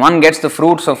 When one gets the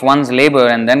fruits of one's labor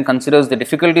and then considers the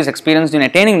difficulties experienced in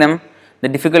attaining them, the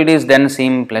difficulties then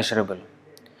seem pleasurable.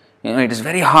 It is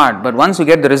very hard, but once you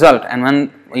get the result, and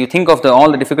when you think of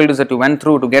all the difficulties that you went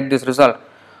through to get this result,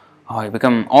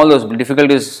 all those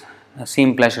difficulties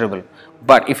seem pleasurable.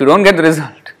 But if you don't get the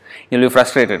result, you'll be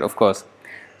frustrated, of course.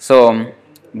 So,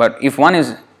 but if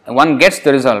one gets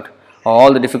the result,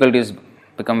 all the difficulties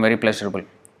become very pleasurable.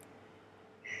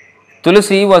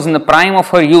 Tulsi was in the prime of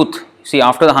her youth. See,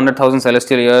 after the 100,000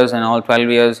 celestial years and all 12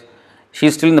 years, she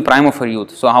is still in the prime of her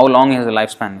youth. So, how long is her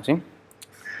lifespan? See?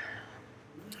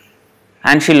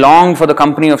 And she longed for the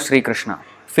company of Sri Krishna.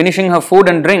 Finishing her food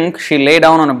and drink, she lay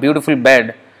down on a beautiful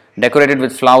bed decorated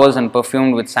with flowers and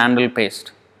perfumed with sandal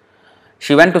paste.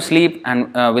 She went to sleep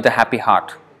and with a happy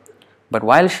heart. But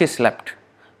while she slept,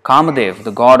 Kamadev,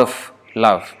 the god of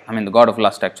love, the god of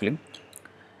lust actually,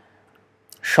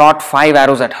 shot 5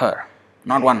 arrows at her.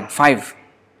 Not 1, 5.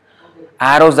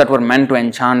 Arrows that were meant to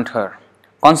enchant her.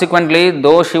 Consequently,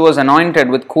 though she was anointed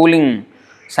with cooling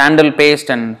sandal paste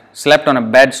and slept on a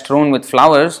bed strewn with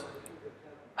flowers,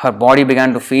 her body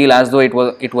began to feel as though it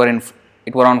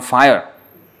were on fire.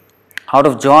 Out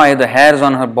of joy, the hairs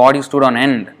on her body stood on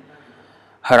end.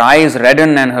 Her eyes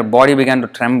reddened and her body began to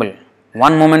tremble.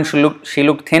 One moment she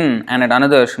looked thin, and at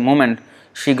another moment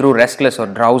she grew restless or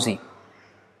drowsy.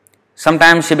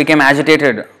 Sometimes she became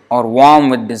agitated or warm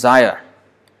with desire.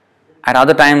 At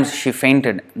other times she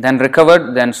fainted, then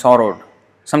recovered, then sorrowed.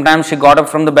 Sometimes she got up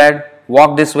from the bed,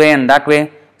 walked this way and that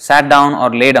way, sat down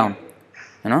or lay down.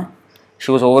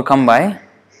 She was overcome by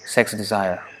sex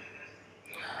desire.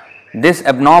 This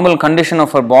abnormal condition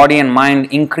of her body and mind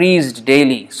increased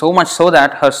daily, so much so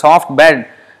that her soft bed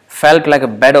felt like a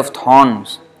bed of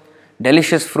thorns.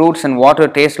 Delicious fruits and water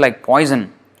tasted like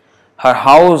poison. Her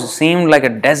house seemed like a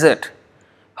desert.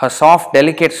 Her soft,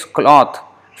 delicate cloth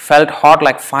felt hot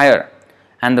like fire,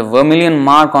 and the vermilion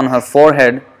mark on her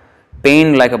forehead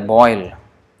pained like a boil.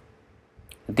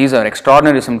 These are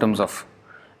extraordinary symptoms of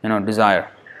desire.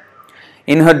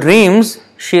 In her dreams,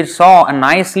 she saw a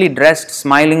nicely dressed,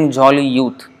 smiling, jolly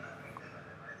youth.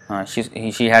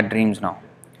 She had dreams now.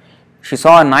 She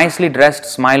saw a nicely dressed,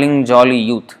 smiling, jolly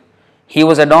youth. He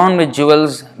was adorned with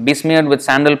jewels, besmeared with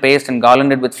sandal paste and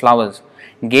garlanded with flowers.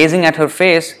 Gazing at her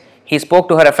face, he spoke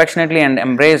to her affectionately and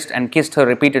embraced and kissed her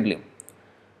repeatedly.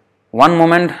 One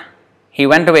moment he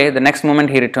went away, the next moment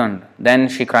he returned. Then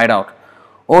she cried out,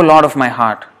 "O Lord of my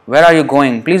heart, where are you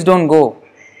going? Please don't go."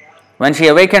 When she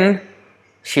awakened,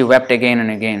 she wept again and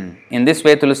again. In this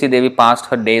way, Tulsi Devi passed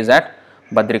her days at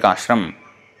Badrikashram.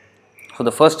 So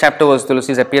the first chapter was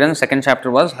Tulsi's appearance, second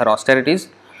chapter was her austerities.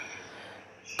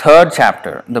 Third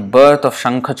chapter, the birth of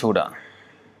Shankachuda.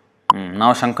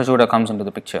 Now Shankachuda comes into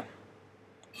the picture.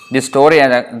 This story,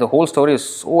 the whole story is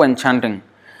so enchanting.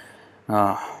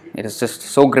 It is just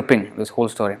so gripping, this whole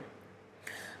story.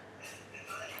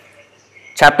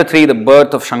 Chapter 3, the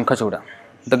birth of Shankachuda.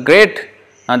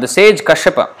 The sage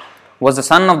Kashyapa was the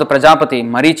son of the Prajapati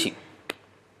Marichi.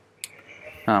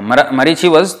 Marichi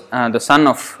was the son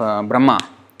of Brahma,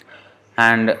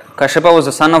 and Kashyapa was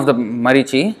the son of the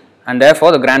Marichi and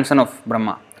therefore the grandson of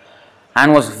Brahma,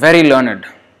 and was very learned.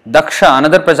 Daksha,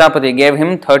 another Prajapati, gave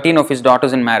him 13 of his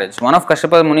daughters in marriage. One of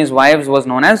Kashyapa Muni's wives was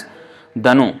known as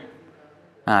Danu.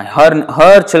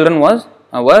 Her children were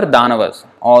Danavas,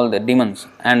 all the demons,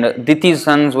 and Diti's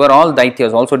sons were all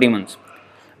Daityas, also demons,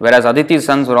 whereas Aditi's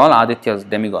sons were all Adityas,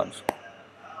 demigods.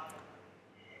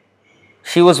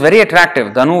 She was very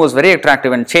attractive. Danu was very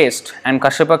attractive and chaste, and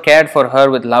Kashyapa cared for her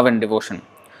with love and devotion.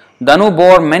 Danu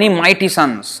bore many mighty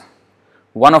sons,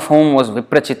 one of whom was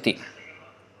Viprachitti.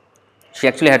 She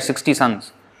actually had 60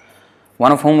 sons,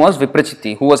 one of whom was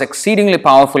Viprachitti, who was exceedingly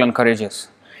powerful and courageous.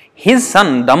 His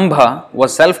son Dambha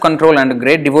was self-controlled and a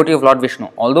great devotee of Lord Vishnu.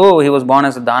 Although he was born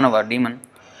as a Danava, demon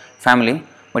family,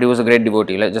 but he was a great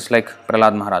devotee, just like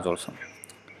Prahlad Maharaj also.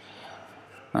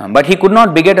 But he could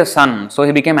not beget a son, so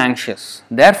he became anxious.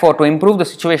 Therefore, to improve the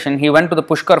situation, he went to the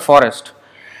Pushkar forest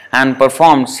and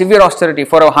performed severe austerity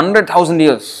for 100,000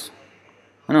 years.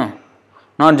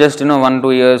 Not just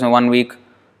 1-2 years or 1 week.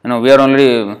 We are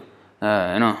already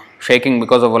shaking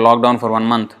because of a lockdown for 1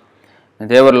 month.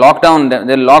 They were locked down.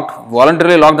 They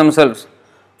voluntarily locked themselves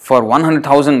for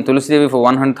 100,000 Tulsi Devi for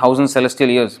 100,000 celestial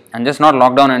years, and just not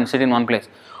lock down and sit in one place.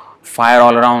 Fire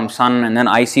all around, sun, and then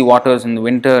icy waters in the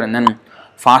winter, and then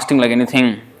fasting like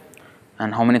anything,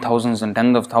 and how many thousands and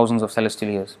tens of thousands of celestial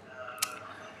years.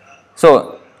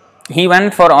 So he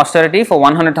went for austerity for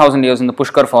 100,000 years in the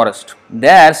Pushkar forest.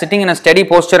 There, sitting in a steady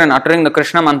posture and uttering the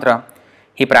Krishna mantra,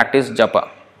 he practiced japa.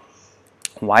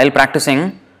 While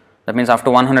practicing, that means after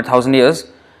 100,000 years,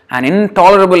 an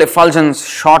intolerable effulgence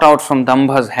shot out from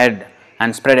Dambha's head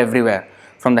and spread everywhere.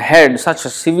 From the head, such a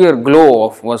severe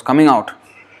glow was coming out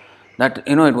that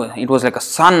it was like a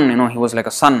sun. He was like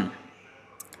a sun.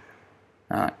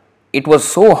 It was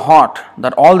so hot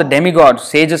that all the demigods,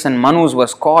 sages and manus were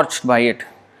scorched by it.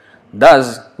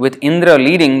 Thus, with Indra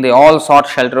leading, they all sought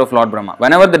shelter of Lord Brahma.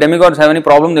 Whenever the demigods have any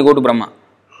problem, they go to Brahma,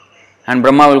 and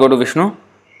Brahma will go to Vishnu,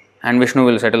 and Vishnu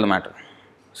will settle the matter.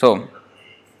 So,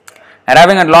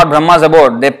 arriving at Lord Brahma's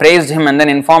abode, they praised him and then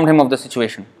informed him of the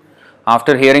situation.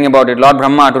 After hearing about it, Lord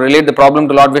Brahma, to relate the problem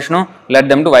to Lord Vishnu, led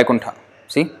them to Vaikuntha.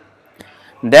 See?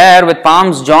 There, with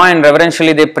palms joined,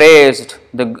 reverentially they praised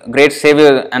the great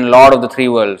Saviour and Lord of the three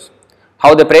worlds.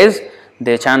 How they praise?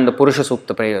 They chant the Purusha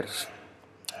Sukta prayers.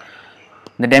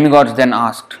 The demigods then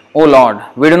asked, "O Lord,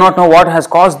 we do not know what has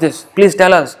caused this. Please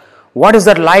tell us, what is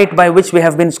that light by which we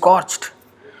have been scorched?"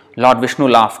 Lord Vishnu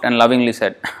laughed and lovingly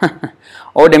said,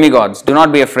 "O demigods, do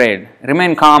not be afraid.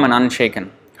 Remain calm and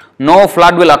unshaken. No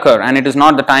flood will occur, and it is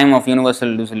not the time of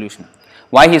universal dissolution."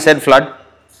 Why he said flood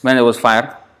when there was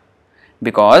fire?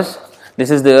 Because this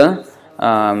is the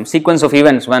sequence of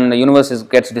events when the universe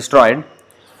gets destroyed.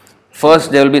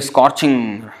 First there will be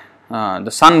scorching.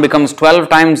 The sun becomes 12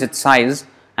 times its size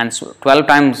and 12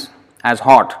 times as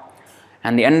hot,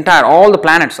 and all the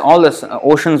planets, all the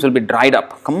oceans will be dried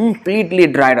up, completely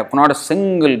dried up, not a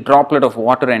single droplet of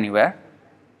water anywhere.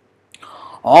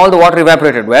 All the water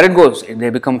evaporated. Where it goes, they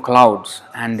become clouds,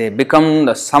 and they become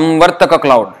the Samvartaka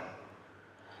cloud.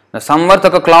 The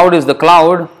Samvartaka cloud is the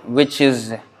cloud which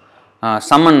is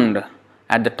summoned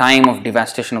at the time of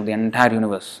devastation of the entire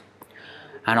universe.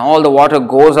 And all the water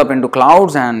goes up into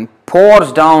clouds and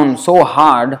pours down so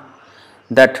hard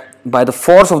that by the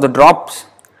force of the drops,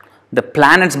 the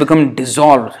planets become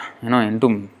dissolved,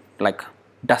 into like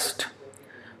dust.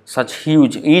 Such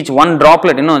huge, each one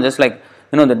droplet, just like,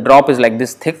 the drop is like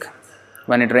this thick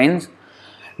when it rains.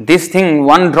 This thing,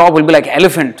 one drop will be like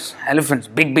elephants,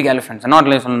 big elephants, not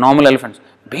like normal elephants,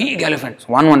 big elephants,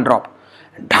 one drop.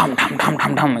 Dum, dum, dum,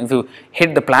 dum, dum. If you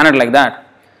hit the planet like that,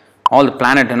 all the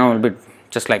planet, will be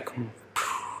just like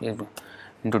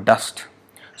into dust.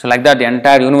 So like that, the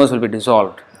entire universe will be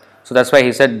dissolved. So that's why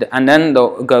he said, and then the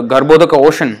Garbhodaka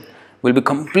ocean will be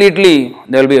completely,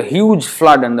 there will be a huge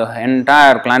flood and the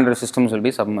entire planetary systems will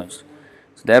be submerged.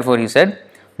 So therefore he said,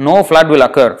 no flood will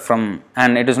occur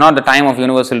and it is not the time of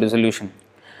universal dissolution.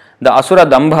 The Asura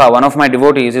Dambha, one of my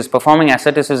devotees, is performing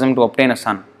asceticism to obtain a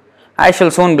son. I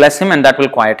shall soon bless him and that will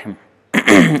quiet him.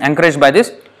 Encouraged by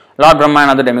this, Lord Brahma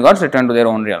and other demigods returned to their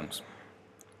own realms.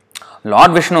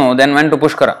 Lord Vishnu then went to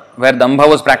Pushkara, where Dambha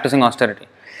was practicing austerity.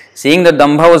 Seeing that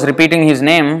Dambha was repeating his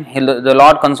name, the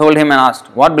Lord consoled him and asked,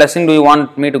 "What blessing do you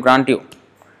want me to grant you?"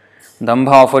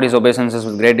 Dambha offered his obeisances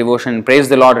with great devotion and praised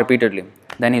the Lord repeatedly.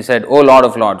 Then he said, "O Lord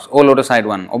of Lords, O Lotus-eyed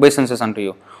One, obeisances unto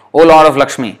you. O Lord of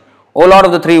Lakshmi, O Lord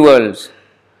of the three worlds,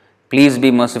 please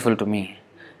be merciful to me.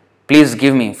 Please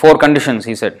give me 4 conditions,"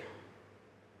 he said.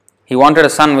 He wanted a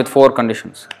son with 4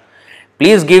 conditions.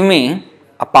 Please give me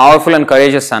a powerful and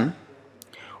courageous son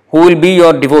who will be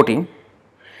your devotee,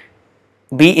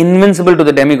 be invincible to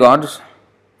the demigods,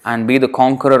 and be the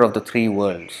conqueror of the 3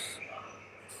 worlds.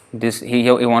 He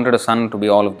wanted a son to be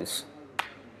all of this.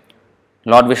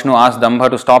 Lord Vishnu asked Dambha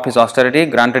to stop his austerity,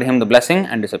 granted him the blessing,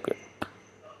 and disappeared.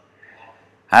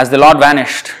 As the Lord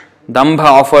vanished, Dambha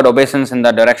offered obeisance in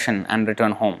that direction and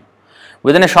returned home.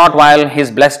 Within a short while,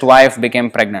 his blessed wife became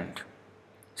pregnant.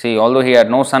 See, although he had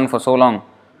no son for so long,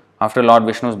 after Lord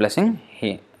Vishnu's blessing,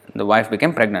 the wife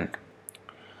became pregnant.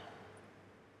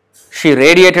 She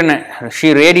radiated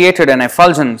an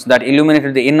effulgence that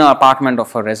illuminated the inner apartment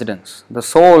of her residence. The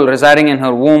soul residing in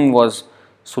her womb was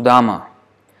Sudama,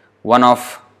 one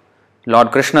of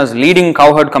Lord Krishna's leading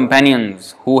cowherd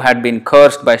companions who had been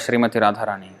cursed by Srimati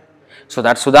Radharani. So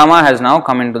that Sudama has now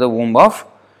come into the womb of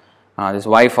this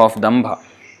wife of Dambha.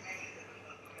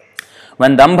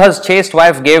 When Dambha's chaste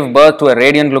wife gave birth to a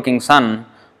radiant looking son,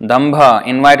 Dambha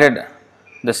invited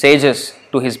the sages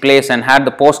to his place and had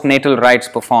the postnatal rites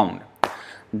performed.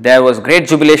 There was great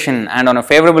jubilation, and on a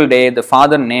favorable day the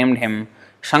father named him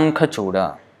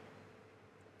Shankachuda.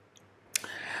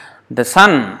 The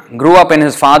son grew up in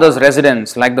his father's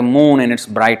residence like the moon in its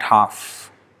bright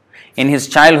half. In his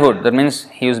childhood, that means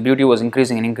his beauty was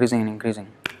increasing and increasing and increasing.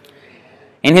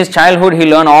 In his childhood, he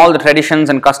learned all the traditions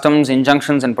and customs,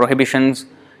 injunctions and prohibitions,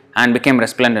 and became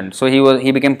resplendent. So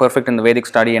he became perfect in the Vedic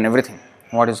study and everything.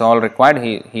 What is all required,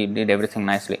 he did everything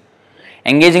nicely.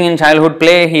 Engaging in childhood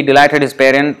play, he delighted his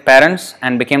parents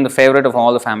and became the favorite of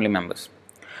all the family members.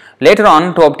 Later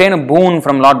on, to obtain a boon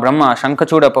from Lord Brahma,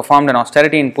 Shankachuda performed an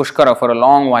austerity in Pushkara for a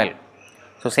long while.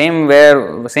 So same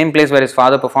place where his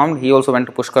father performed, he also went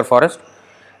to Pushkar forest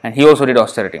and he also did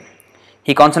austerity.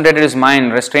 He concentrated his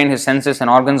mind, restrained his senses and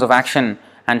organs of action,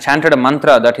 and chanted a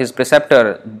mantra that his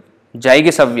preceptor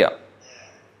Jaigisavya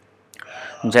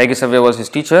was his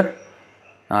teacher.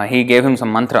 He gave him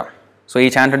some mantra. So he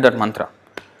chanted that mantra.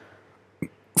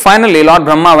 Finally, Lord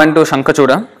Brahma went to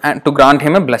Shankachuda and to grant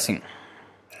him a blessing.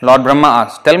 Lord Brahma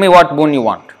asked, "Tell me what boon you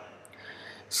want."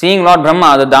 Seeing Lord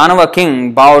Brahma, the Danava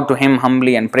king bowed to him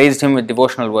humbly and praised him with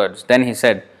devotional words. Then he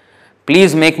said,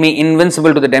 "Please make me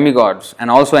invincible to the demigods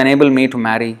and also enable me to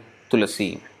marry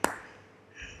Tulasi."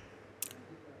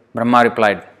 Brahma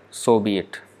replied, "So be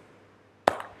it."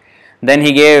 Then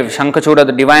he gave Shankachuda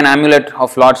the divine amulet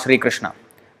of Lord Sri Krishna.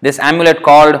 This amulet,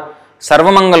 called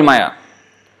Sarvamangalmaya,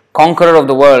 conqueror of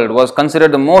the world, was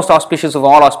considered the most auspicious of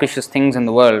all auspicious things in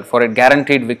the world, for it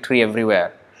guaranteed victory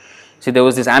everywhere. See, there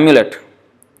was this amulet.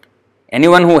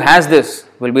 Anyone who has this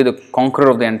will be the conqueror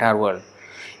of the entire world.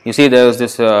 You see, there was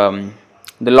this, the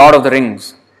Lord of the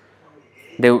Rings.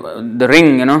 The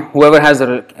ring, whoever has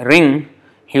the ring,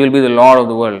 he will be the Lord of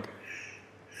the world.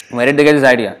 Where did they get this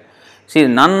idea? See,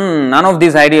 none of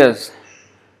these ideas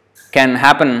can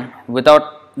happen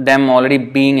without them already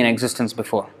being in existence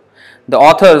before. the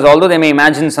authors, although they may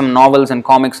imagine some novels and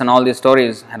comics and all these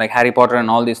stories, like Harry Potter and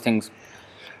all these things,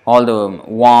 all the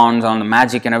wands, all the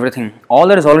magic and everything, all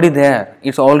that is already there.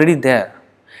 It's already there.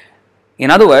 In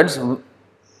other words,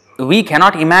 we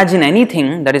cannot imagine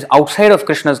anything that is outside of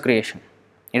Krishna's creation.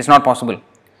 It is not possible.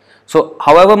 So,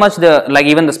 however much like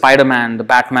even the Spider-Man, the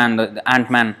Batman, the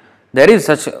Ant-Man, there is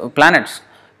such planets,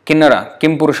 Kinnara,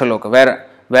 Kim Purushaloka,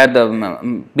 where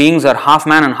the beings are half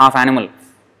man and half animal.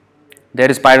 There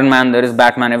is Spider-Man, there is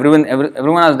Batman, everyone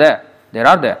is there. They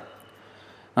are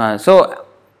there. So,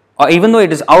 even though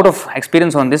it is out of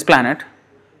experience on this planet,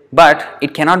 but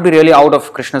it cannot be really out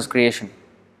of Krishna's creation.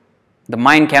 The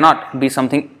mind cannot be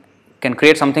something, can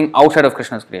create something outside of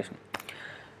Krishna's creation.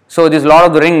 So, this Lord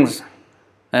of the Rings,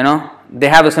 they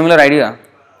have a similar idea.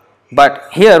 But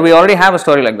here we already have a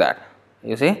story like that.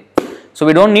 You see? So,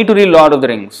 we don't need to read Lord of the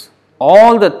Rings.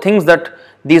 All the things that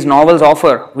these novels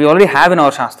offer, we already have in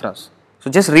our Shastras. So,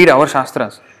 just read our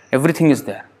Shastras. Everything is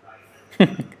there.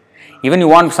 Even you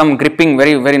want some gripping,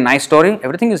 very, very nice story,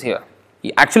 everything is here.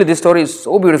 Actually, this story is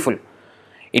so beautiful.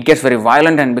 It gets very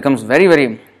violent and becomes very,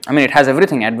 very, it has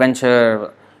everything,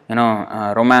 adventure,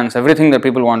 romance, everything that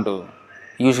people want to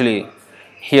usually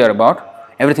hear about,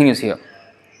 everything is here.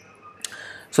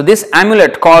 So, this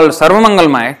amulet called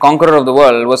Sarvamangalmai, conqueror of the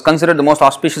world, was considered the most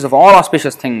auspicious of all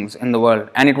auspicious things in the world,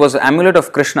 and it was the amulet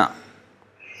of Krishna,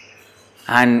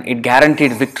 and it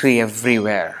guaranteed victory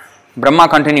everywhere. Brahma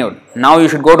continued, now you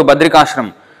should go to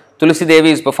Badrikashram. Tulsi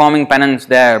Devi is performing penance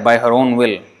there by her own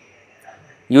will.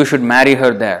 You should marry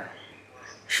her there.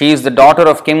 She is the daughter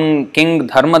of King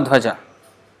Dharmadhvaja.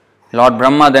 Lord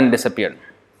Brahma then disappeared.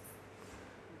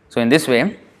 So in this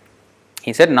way,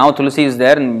 he said, now Tulsi is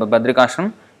there in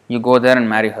Badrikashram, you go there and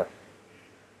marry her.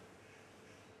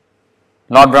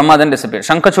 Lord Brahma then disappeared.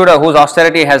 Shankachuda, whose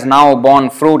austerity has now borne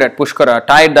fruit at Pushkara,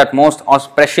 tied that most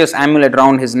precious amulet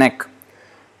round his neck.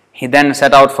 He then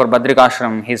set out for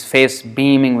Badrikashram, his face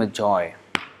beaming with joy.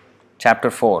 Chapter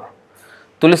 4.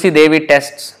 Tulsi Devi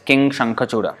tests King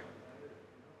Shankachuda.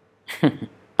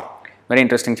 Very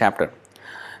interesting chapter.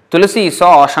 Tulsi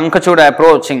saw Shankachuda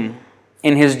approaching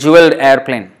in his jewelled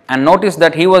airplane and noticed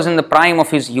that he was in the prime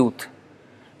of his youth.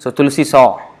 So Tulsi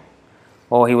saw,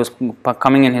 he was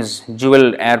coming in his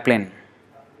jewelled airplane.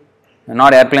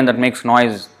 Not airplane that makes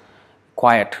noise,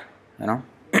 quiet,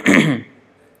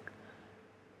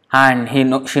 And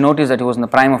she noticed that he was in the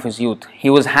prime of his youth. He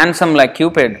was handsome like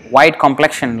Cupid, white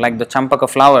complexion like the champaka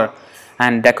flower,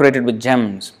 and decorated with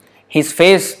gems. His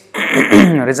face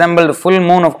resembled the full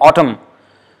moon of autumn.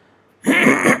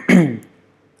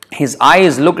 His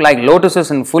eyes looked like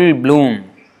lotuses in full bloom,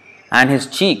 and his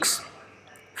cheeks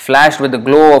flashed with the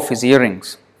glow of his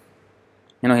earrings.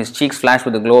 His cheeks flashed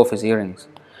with the glow of his earrings.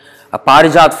 A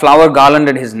parijat flower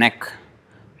garlanded his neck.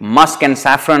 Musk and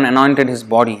saffron anointed his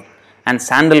body, and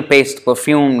sandal paste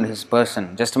perfumed his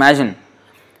person. Just imagine,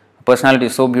 a personality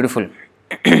is so beautiful.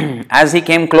 As he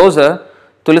came closer,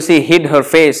 Tulsi hid her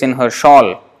face in her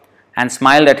shawl and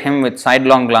smiled at him with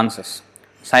sidelong glances.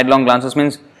 Sidelong glances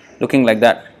means looking like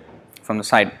that from the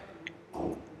side.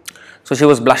 So she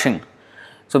was blushing.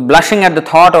 So blushing at the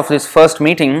thought of this first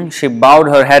meeting, she bowed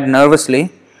her head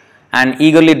nervously and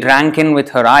eagerly drank in with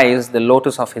her eyes the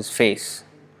lotus of his face.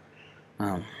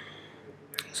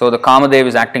 So the Kamadev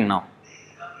is acting now.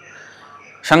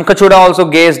 Shankachuda also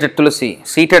gazed at Tulsi,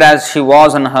 seated as she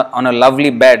was on a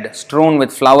lovely bed strewn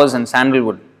with flowers and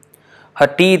sandalwood. Her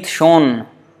teeth shone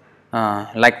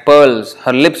like pearls,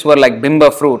 her lips were like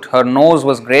bimba fruit, her nose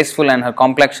was graceful and her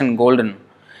complexion golden.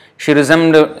 She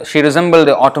resembled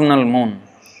the autumnal moon.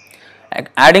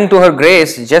 Adding to her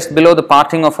grace, just below the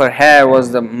parting of her hair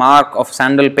was the mark of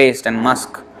sandal paste and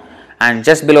musk, and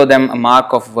just below them a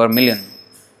mark of vermilion.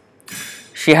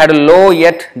 She had a low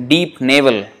yet deep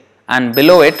navel, and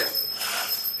below it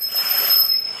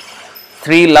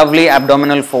 3 lovely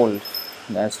abdominal folds.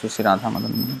 That's Sri Radha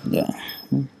Madan. Yeah.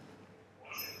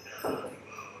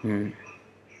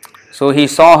 So he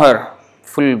saw her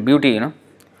full beauty,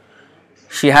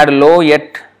 She had a low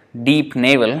yet deep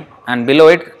navel, and below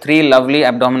it 3 lovely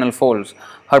abdominal folds.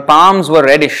 Her palms were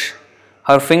reddish,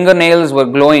 her fingernails were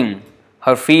glowing,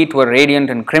 her feet were radiant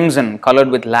and crimson, colored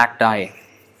with lac dye.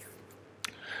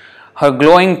 Her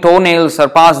glowing toenails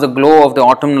surpassed the glow of the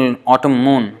autumn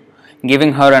moon,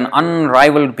 giving her an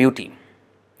unrivaled beauty.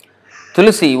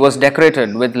 Tulsi was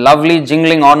decorated with lovely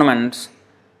jingling ornaments,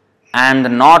 and the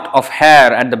knot of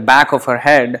hair at the back of her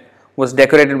head was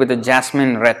decorated with a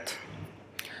jasmine wreath.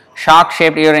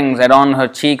 Shark-shaped earrings adorned her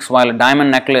cheeks, while a diamond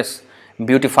necklace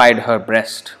beautified her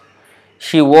breast.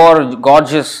 She wore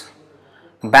gorgeous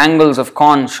bangles of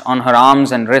conch on her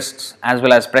arms and wrists, as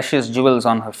well as precious jewels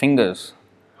on her fingers.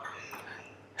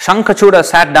 Shankachuda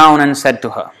sat down and said to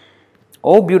her,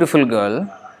 "O beautiful girl,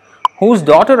 whose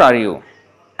daughter are you,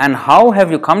 and how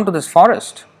have you come to this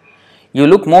forest? You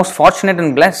look most fortunate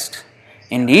and blessed.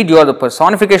 Indeed, you are the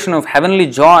personification of heavenly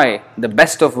joy, the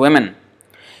best of women.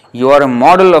 You are a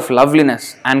model of loveliness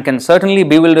and can certainly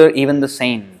bewilder even the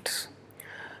saints."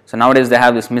 So nowadays they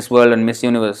have this Miss World and Miss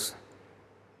Universe.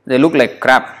 They look like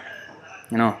crap,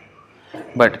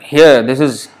 But here, this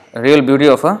is a real beauty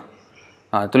of a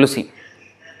Tulsi.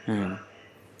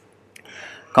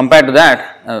 Compared to that,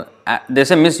 they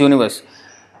say Miss Universe.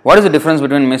 What is the difference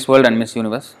between Miss World and Miss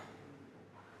Universe?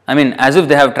 I mean, as if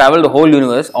they have traveled the whole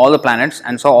universe, all the planets,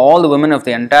 and saw all the women of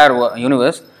the entire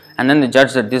universe, and then they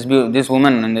judge that this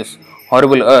woman in this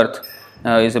horrible earth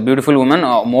is a beautiful woman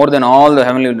more than all the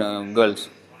heavenly girls.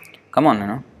 Come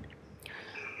on,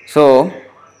 So,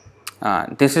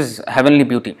 this is heavenly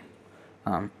beauty.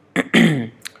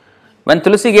 When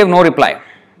Tulsi gave no reply,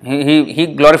 he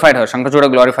glorified her. Shankachuda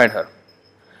glorified her.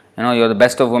 You are the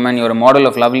best of women, you are a model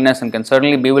of loveliness and can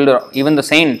certainly bewilder even the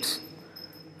saints.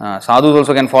 Sadhus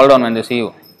also can fall down when they see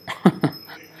you.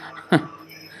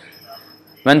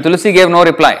 When Tulsi gave no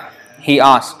reply, he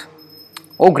asked,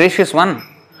 "O gracious one,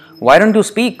 why don't you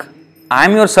speak? I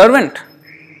am your servant."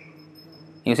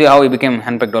 You see how he became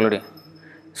handpicked already.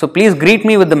 "So please greet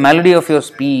me with the melody of your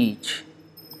speech."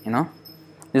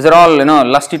 These are all,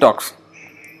 lusty talks.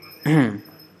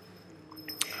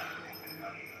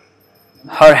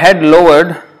 Her head lowered,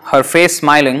 her face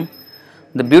smiling,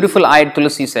 the beautiful-eyed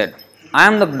Tulsi said, "I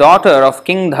am the daughter of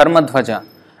King Dharmadhvaja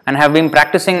and have been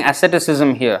practicing asceticism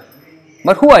here.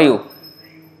 But who are you?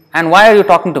 And why are you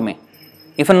talking to me?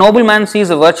 If a noble man sees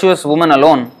a virtuous woman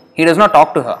alone, he does not talk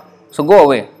to her. So go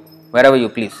away, wherever you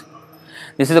please."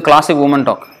 This is a classic woman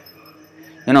talk.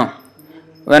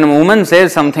 When a woman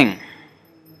says something,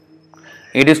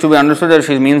 it is to be understood that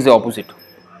she means the opposite.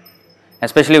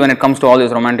 Especially when it comes to all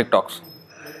these romantic talks.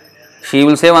 She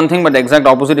will say one thing, but the exact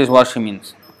opposite is what she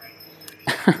means.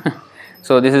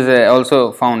 So this is also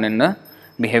found in the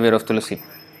behavior of Tulsi.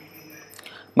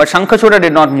 But Shankachuda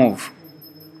did not move.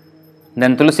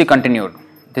 Then Tulsi continued.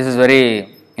 This is very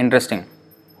interesting.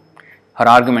 Her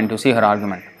argument, you see her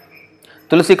argument.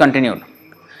 Tulsi continued.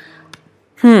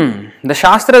 The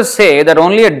Shastras say that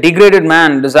only a degraded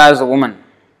man desires a woman.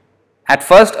 At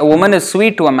first, a woman is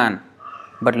sweet to a man,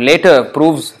 but later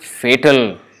proves fatal.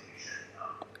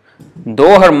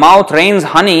 Though her mouth rains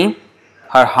honey,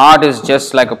 her heart is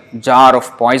just like a jar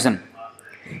of poison.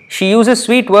 She uses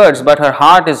sweet words, but her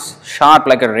heart is sharp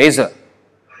like a razor.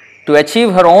 To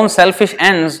achieve her own selfish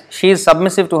ends, she is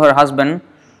submissive to her husband,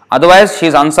 otherwise she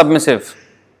is unsubmissive.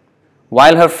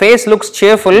 While her face looks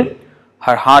cheerful,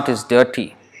 her heart is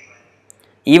dirty.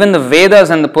 Even the Vedas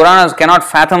and the Puranas cannot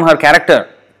fathom her character.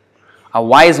 A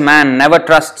wise man never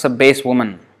trusts a base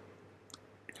woman.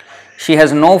 She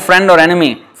has no friend or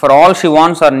enemy, for all she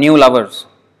wants are new lovers.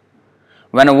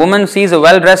 When a woman sees a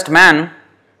well-dressed man,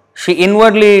 she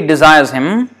inwardly desires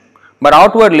him, but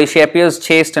outwardly she appears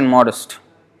chaste and modest.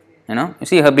 You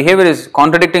see, her behavior is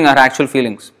contradicting her actual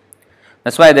feelings.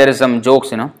 That's why there is some jokes,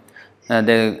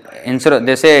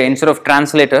 they say instead of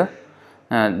translator,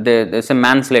 they say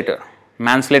manslator.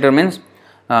 Manslator means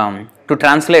to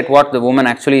translate what the woman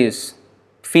actually is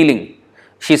feeling.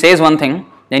 She says one thing,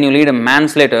 then you need a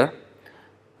manslator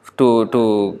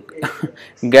to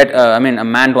get a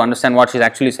man to understand what she's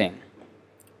actually saying.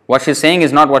 What she's saying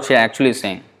is not what she actually is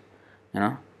saying.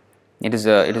 It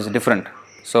is different.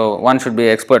 So one should be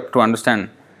expert to understand.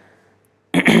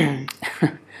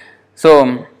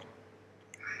 So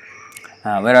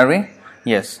where are we?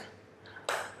 Yes.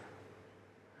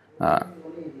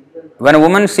 When a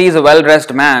woman sees a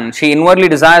well-dressed man, she inwardly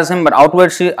desires him, but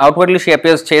outwardly she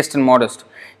appears chaste and modest.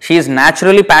 She is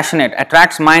naturally passionate,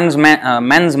 attracts men's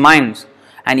minds,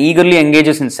 and eagerly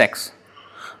engages in sex.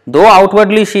 Though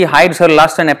outwardly she hides her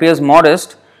lust and appears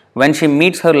modest, when she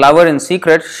meets her lover in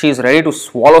secret, she is ready to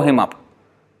swallow him up.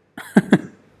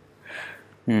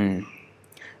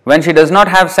 When she does not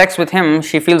have sex with him,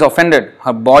 she feels offended.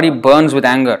 Her body burns with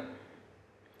anger,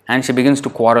 and she begins to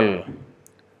quarrel.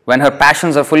 When her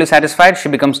passions are fully satisfied, she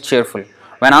becomes cheerful.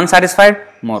 When unsatisfied,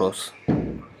 morose.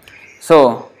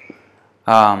 So,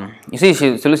 you see,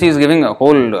 Tulsi is giving a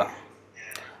whole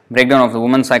breakdown of the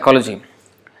woman's psychology.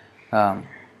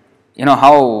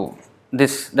 How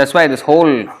this, that's why this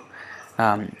whole,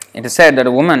 it is said that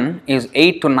a woman is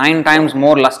 8 to 9 times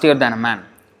more lustier than a man.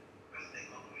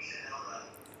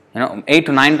 8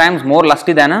 to 9 times more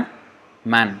lusty than a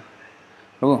man.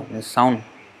 Oh, this sound.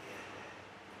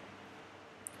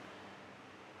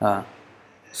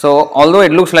 So, although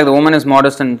it looks like the woman is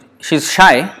modest and she's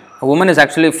shy, a woman is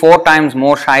actually 4 times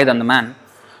more shy than the man.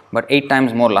 but 8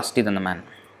 times more lusty than the man.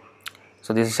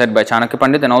 So this is said by Chanakya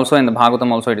Pandit, and also in the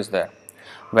Bhagavatam also it is there,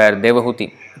 where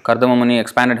Devahuti, Kardama Muni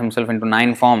expanded himself into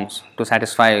 9 forms to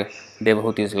satisfy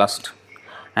Devahuti's lust.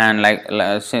 And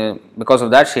because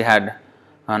of that she had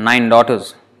 9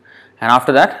 daughters. And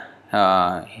after that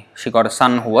she got a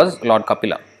son who was Lord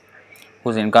Kapila, who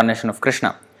is the incarnation of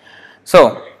Krishna.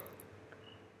 So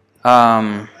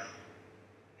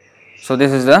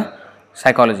this is the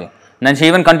psychology. And then she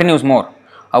even continues more.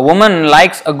 A woman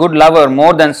likes a good lover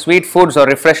more than sweet foods or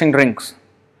refreshing drinks.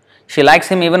 She likes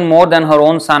him even more than her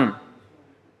own son.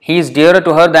 He is dearer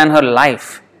to her than her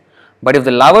life. But if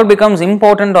the lover becomes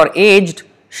impotent or aged,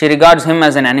 she regards him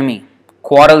as an enemy.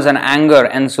 Quarrels and anger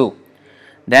ensue.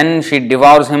 Then she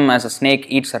devours him as a snake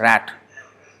eats a rat.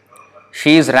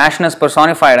 She is rashness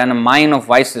personified and a mine of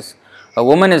vices. A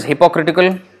woman is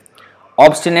hypocritical,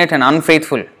 obstinate and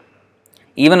unfaithful.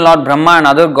 Even Lord Brahma and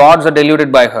other gods are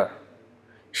deluded by her.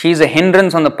 She is a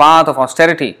hindrance on the path of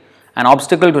austerity, an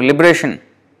obstacle to liberation,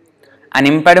 an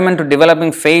impediment to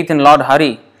developing faith in Lord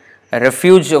Hari, a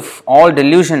refuge of all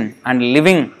delusion and a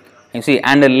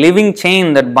living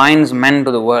chain that binds men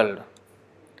to the world.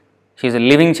 She is a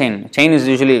living chain. Chain is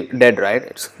usually dead,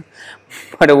 right?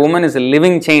 But a woman is a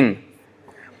living chain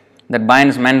that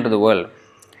binds men to the world.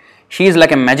 She is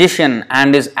like a magician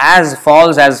and is as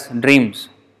false as dreams.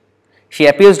 She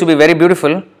appears to be very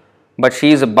beautiful, but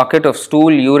she is a bucket of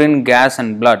stool, urine, gas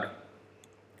and blood.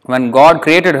 When God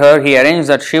created her, He arranged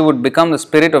that she would become the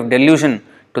spirit of delusion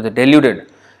to the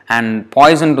deluded and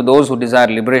poison to those who desire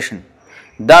liberation.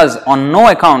 Thus, on no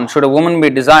account should a woman be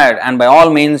desired, and by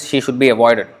all means she should be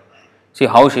avoided. See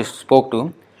how she spoke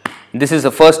to. This is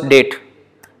the first date.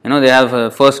 They have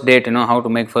a first date, how to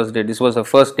make first date. This was the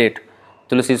first date,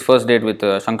 Tulsi's first date with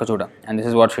Shankachuda, and this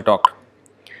is what she talked.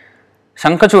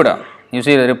 Shankachuda, you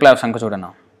see the reply of Shankachuda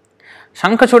now.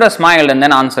 Shankachuda smiled and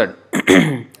then answered,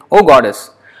 O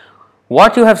goddess,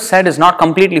 what you have said is not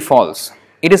completely false.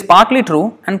 It is partly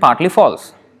true and partly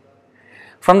false.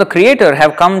 From the Creator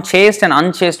have come chaste and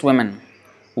unchaste women.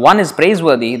 One is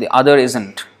praiseworthy, the other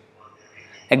isn't.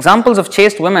 Examples of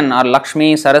chaste women are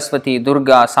Lakshmi, Saraswati,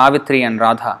 Durga, Savitri and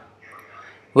Radha.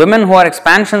 Women who are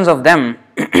expansions of them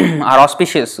are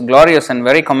auspicious, glorious and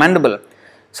very commendable,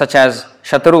 such as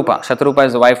Shatarupa. Shatarupa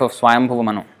is the wife of Swayambhuva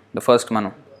Manu, the first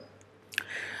Manu.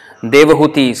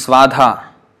 Devahuti, Svadha,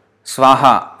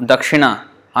 Swaha, Dakshina,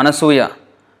 Anasuya,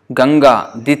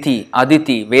 Ganga, Diti,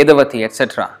 Aditi, Vedavati,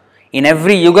 etc. In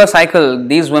every Yuga cycle,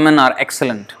 these women are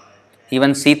excellent.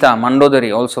 Even Sita,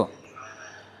 Mandodari also.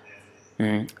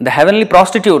 The heavenly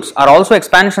prostitutes are also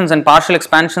expansions and partial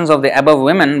expansions of the above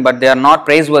women, but they are not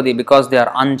praiseworthy because they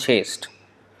are unchaste.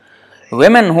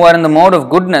 Women who are in the mode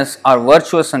of goodness are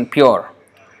virtuous and pure.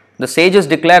 The sages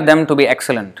declare them to be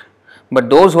excellent. But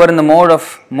those who are in the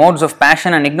modes of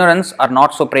passion and ignorance are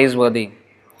not so praiseworthy.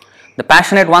 The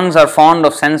passionate ones are fond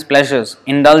of sense pleasures,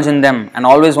 indulge in them, and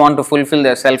always want to fulfill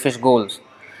their selfish goals.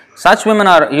 Such women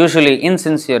are usually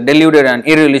insincere, deluded, and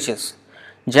irreligious.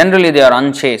 Generally, they are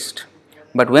unchaste.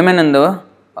 But women in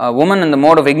the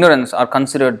mode of ignorance are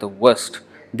considered the worst.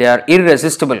 They are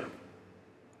irresistible.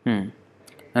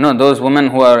 Those women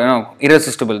who are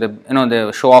irresistible.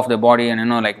 They show off their body, and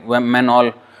like men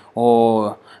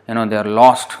all they are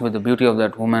lost with the beauty of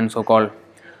that woman, so-called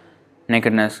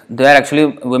nakedness. They are actually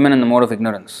women in the mode of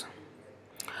ignorance.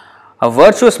 A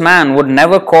virtuous man would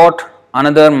never court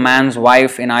another man's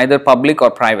wife in either public or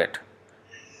private.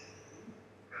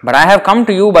 But I have come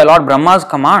to you by Lord Brahma's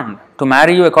command to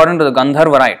marry you according to the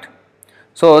Gandharva rite.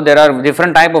 So there are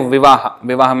different type of vivaha.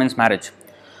 Vivaha means marriage.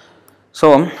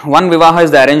 So one vivaha is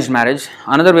the arranged marriage.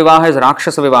 Another vivaha is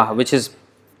Rakshasa vivaha, which is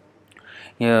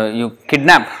you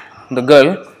kidnap the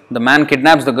girl. The man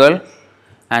kidnaps the girl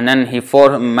and then he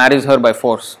marries her by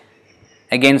force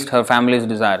against her family's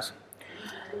desires.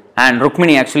 And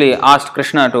Rukmini actually asked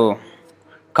Krishna to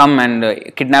come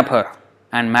and kidnap her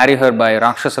and marry her by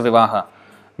Rakshasa vivaha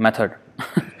method.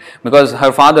 Because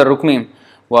her father Rukmi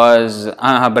was,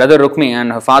 her brother Rukmi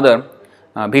and her father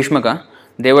Bhishmaka,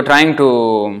 they were trying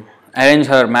to arrange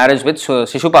her marriage with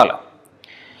Shishupala.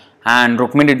 And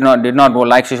Rukmi did not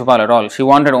like Shishupala at all. She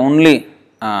wanted only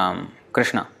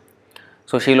Krishna.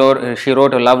 So she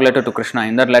wrote a love letter to Krishna.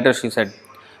 In that letter she said,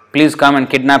 please come and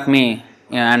kidnap me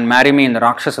and marry me in the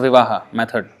Rakshasa vivaha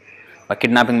method by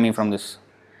kidnapping me from this.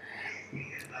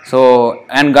 So,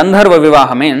 and Gandharva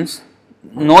vivaha means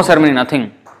no ceremony,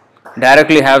 nothing.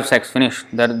 Directly have sex, finish.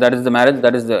 That is the marriage,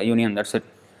 that is the union, that's it.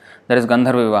 That is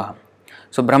Gandharva vivaha.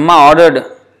 So Brahma ordered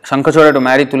Shankachuda to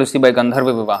marry Tulsi by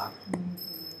Gandharva vivaha.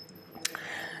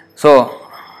 So,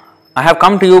 I have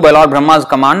come to you by Lord Brahma's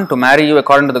command to marry you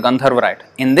according to the Gandharva rite.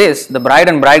 In this, the bride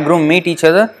and bridegroom meet each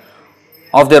other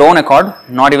of their own accord,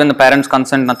 not even the parents'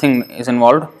 consent, nothing is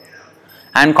involved,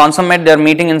 and consummate their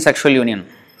meeting in sexual union.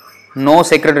 No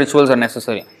sacred rituals are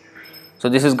necessary. So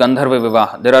this is Gandharva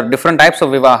Vivaha. There are different types of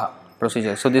Vivaha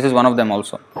procedures. So this is one of them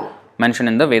also mentioned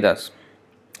in the Vedas.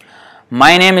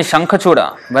 My name is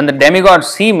Shankachuda. When the demigods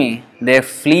see me, they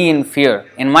flee in fear.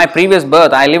 In my previous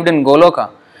birth, I lived in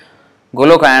Goloka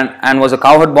and was a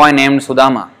cowherd boy named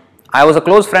Sudama. I was a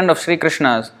close friend of Sri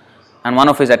Krishna's and one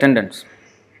of his attendants.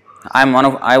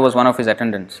 I was one of his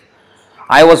attendants.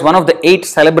 I was one of the 8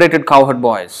 celebrated cowherd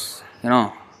boys.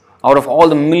 Out of all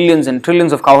the millions and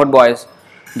trillions of cowherd boys,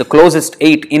 the closest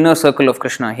 8 inner circle of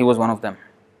Krishna, he was one of them.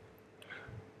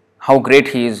 How great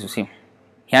he is, you see.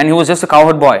 And he was just a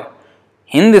cowherd boy.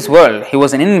 In this world, he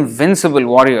was an invincible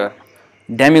warrior.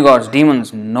 Demigods,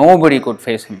 demons, nobody could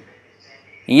face him.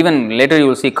 Even later you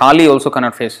will see Kali also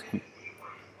cannot face him.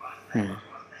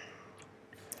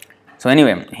 So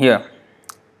anyway, here,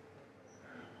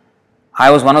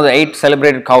 I was one of the 8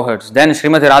 celebrated cowherds. Then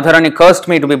Srimati Radharani cursed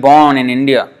me to be born in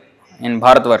India, in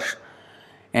Bharatvarsh,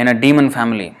 in a demon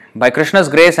family. By Krishna's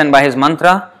grace and by his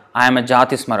mantra, I am a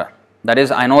Jatismara. That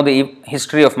is, I know the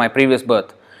history of my previous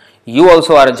birth. You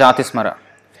also are a Jatismara.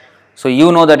 So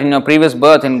you know that in your previous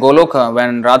birth in Goloka,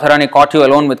 when Radharani caught you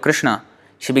alone with Krishna,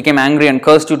 she became angry and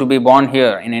cursed you to be born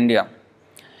here in India.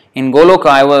 In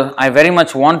Goloka, I very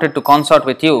much wanted to consort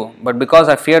with you, but because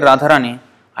I feared Radharani,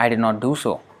 I did not do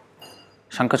so.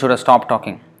 Shankachuda stopped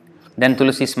talking. Then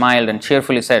Tulasi smiled and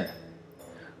cheerfully said,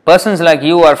 persons like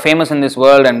you are famous in this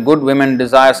world and good women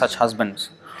desire such husbands.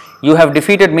 You have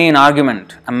defeated me in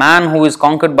argument. A man who is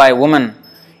conquered by a woman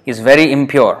is very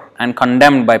impure and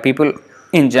condemned by people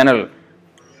in general.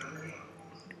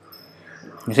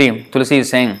 You see, Tulasi is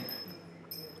saying,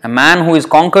 a man who is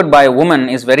conquered by a woman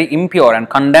is very impure and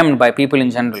condemned by people in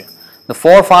general. The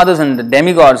forefathers and the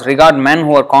demigods regard men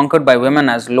who are conquered by women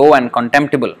as low and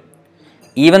contemptible.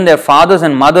 Even their fathers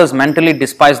and mothers mentally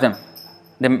despise them.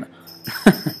 The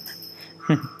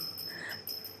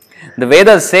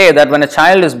Vedas say that when a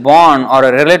child is born or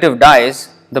a relative dies,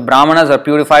 the Brahmanas are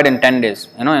purified in 10 days.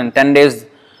 In 10 days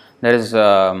there is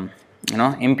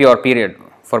impure period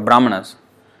for Brahmanas.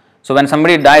 So when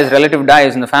somebody dies, relative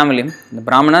dies in the family, the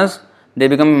Brahmanas, they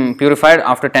become purified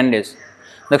after 10 days.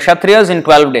 The Kshatriyas in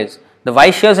 12 days, the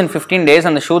Vaishyas in 15 days,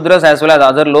 and the Shudras as well as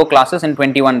other low classes in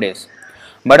 21 days.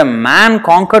 But a man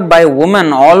conquered by a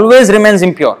woman always remains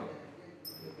impure.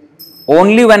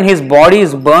 Only when his body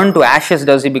is burned to ashes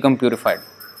does he become purified.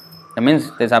 That means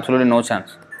there is absolutely no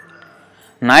chance.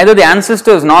 Neither the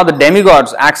ancestors nor the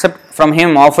demigods accept from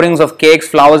him offerings of cakes,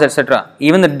 flowers, etc.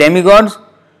 Even the demigods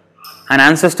and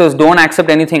ancestors don't accept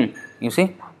anything, you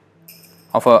see,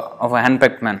 of a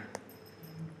handpicked man.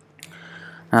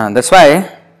 That's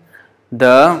why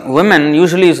the women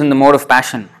usually is in the mode of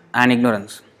passion and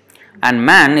ignorance, and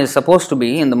man is supposed to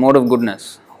be in the mode of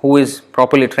goodness, who is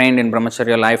properly trained in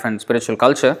brahmacharya life and spiritual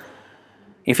culture.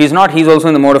 If he is not, he is also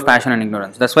in the mode of passion and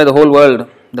ignorance. That's why the whole world,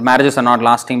 the marriages are not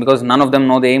lasting, because none of them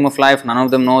know the aim of life, none of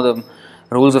them know the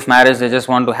rules of marriage. They just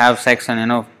want to have sex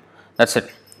and that's it.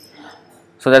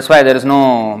 So that's why there is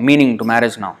no meaning to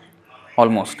marriage now,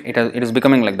 almost. It is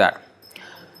becoming like that.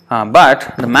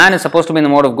 But the man is supposed to be in the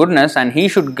mode of goodness, and he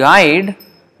should guide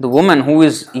the woman who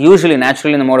is usually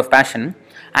naturally in the mode of passion.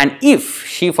 And if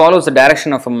she follows the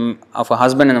direction of a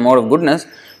husband in the mode of goodness,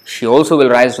 she also will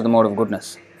rise to the mode of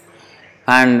goodness.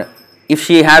 And if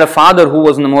she had a father who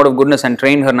was in the mode of goodness and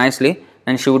trained her nicely,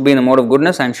 then she would be in the mode of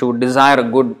goodness and she would desire a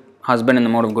good husband in the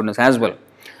mode of goodness as well.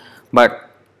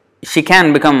 But she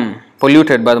can become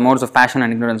polluted by the modes of passion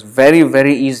and ignorance very,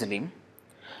 very easily.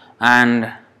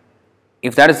 And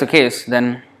if that is the case,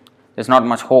 then there's not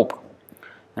much hope.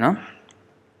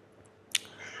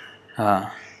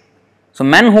 So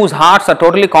men whose hearts are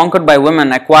totally conquered by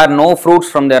women acquire no fruits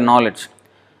from their knowledge,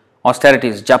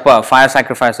 austerities, japa, fire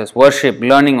sacrifices, worship,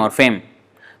 learning or fame.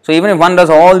 So even if one does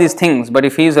all these things, but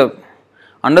if he is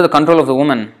under the control of the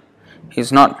woman,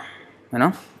 he's not,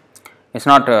 it's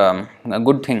not a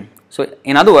good thing. So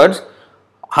in other words,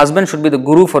 husband should be the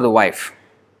guru for the wife,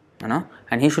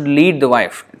 and he should lead the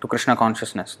wife to Krishna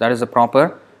consciousness. That is the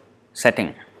proper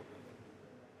setting.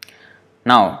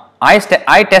 Now,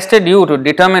 I tested you to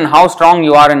determine how strong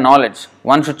you are in knowledge.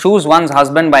 One should choose one's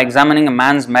husband by examining a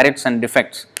man's merits and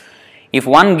defects. If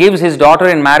one gives his daughter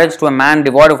in marriage to a man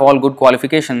devoid of all good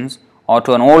qualifications, or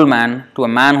to an old man, to a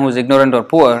man who is ignorant or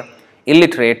poor,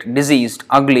 illiterate, diseased,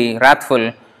 ugly,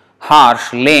 wrathful,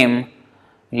 harsh, lame,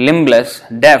 limbless,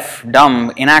 deaf,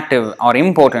 dumb, inactive or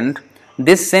impotent,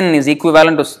 this sin is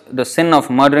equivalent to the sin of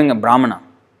murdering a Brahmana.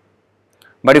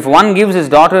 But if one gives his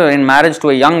daughter in marriage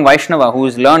to a young Vaishnava who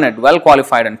is learned, well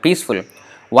qualified and peaceful,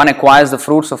 one acquires the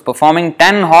fruits of performing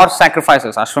 10 horse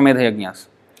sacrifices, Ashwamedha Yajnas.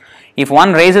 If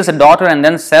one raises a daughter and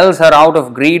then sells her out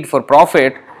of greed for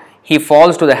profit, he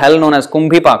falls to the hell known as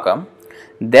Kumbhipaka.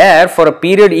 There, for a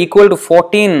period equal to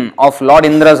 14 of Lord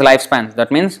Indra's lifespan,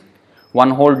 that means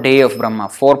one whole day of Brahma,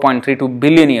 4.32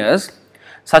 billion years,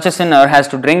 such a sinner has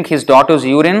to drink his daughter's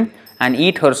urine and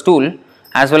eat her stool,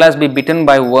 as well as be bitten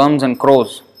by worms and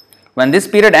crows. When this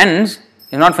period ends,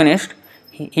 is not finished,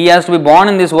 he has to be born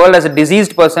in this world as a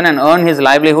diseased person and earn his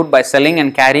livelihood by selling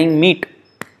and carrying meat.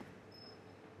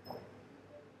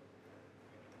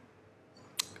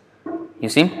 You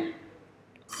see,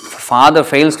 if a father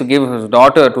fails to give his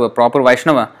daughter to a proper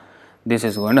Vaishnava, this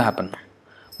is going to happen.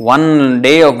 One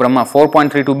day of Brahma,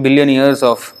 4.32 billion years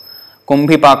of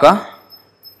Kumbhipaka,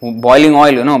 boiling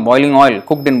oil,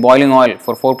 cooked in boiling oil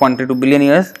for 4.32 billion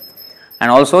years,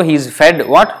 and also he is fed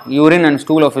what? Urine and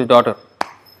stool of his daughter,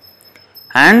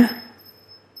 and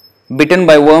bitten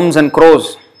by worms and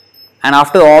crows, and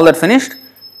after all that finished,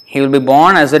 he will be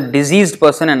born as a diseased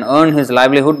person and earn his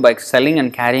livelihood by selling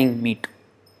and carrying meat.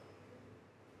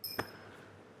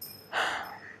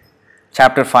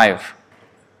 Chapter 5.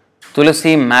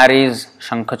 Tulasi marries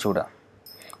Shankachuda.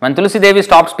 When Tulasi Devi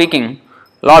stopped speaking,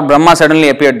 Lord Brahma suddenly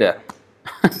appeared there.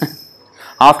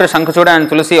 After Shankachuda and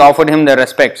Tulasi offered him their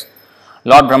respects,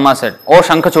 Lord Brahma said, "O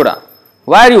Shankachuda,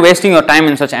 why are you wasting your time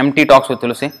in such empty talks with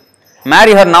Tulasi?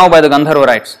 Marry her now by the Gandharva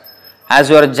rites. As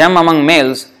you are a gem among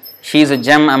males, she is a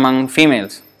gem among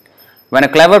females. When a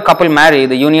clever couple marry,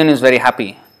 the union is very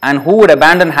happy. And who would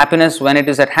abandon happiness when it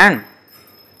is at hand?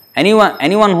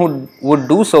 Anyone who would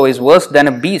do so is worse than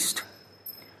a beast.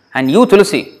 And you,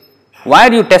 Tulasi, why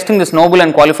are you testing this noble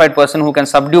and qualified person who can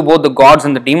subdue both the gods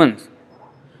and the demons?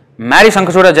 Marry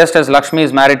Shankachuda just as Lakshmi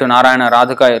is married to Narayana,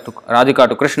 Radhika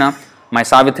to Krishna, my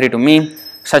Savitri to me,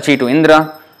 Sachi to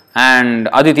Indra, and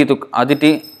Aditi to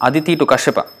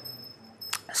Kashyapa.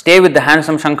 Stay with the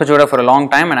handsome Shankachuda for a long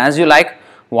time, and as you like,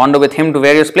 wander with him to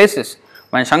various places.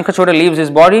 When Shankachuda leaves his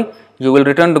body, you will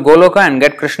return to Goloka and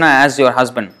get Krishna as your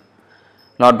husband."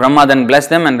 Lord Brahma then blessed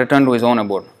them and returned to his own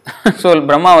abode. So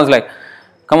Brahma was like,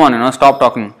 "Come on, stop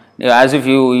talking. As if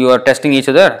you are testing each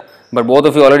other, but both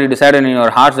of you already decided in your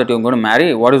hearts that you are going to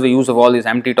marry. What is the use of all these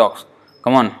empty talks?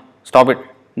 Come on, stop it."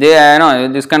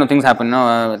 This kind of things happen,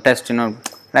 test,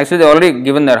 Actually, they already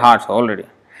given their hearts already.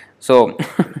 So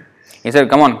he said,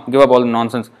 "Come on, give up all the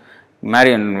nonsense,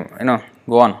 marry and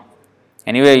go on.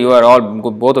 Anyway,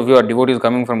 both of you are devotees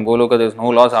coming from Goloka. There is no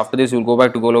loss. After this, you will go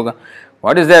back to Goloka.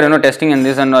 What is there, testing and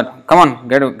this and that? Come on,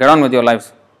 get on with your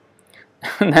lives."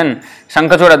 Then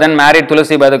Shankachuda then married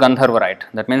Tulasi by the Gandharva rite.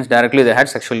 That means directly they had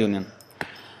sexual union,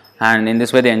 and in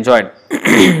this way they enjoyed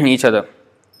each other.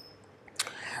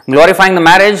 Glorifying the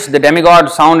marriage, the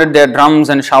demigods sounded their drums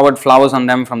and showered flowers on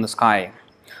them from the sky.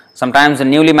 Sometimes a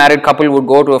newly married couple would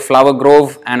go to a flower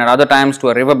grove, and at other times to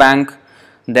a river bank.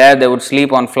 There they would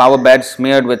sleep on flower beds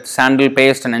smeared with sandal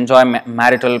paste and enjoy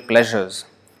marital pleasures.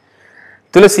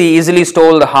 Tulasi easily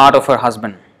stole the heart of her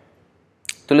husband.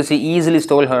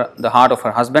 The heart of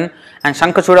her husband, and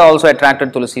Shankachuda also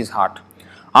attracted Tulasi's heart.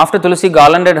 After Tulasi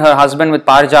garlanded her husband with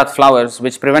parijat flowers,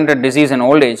 which prevented disease and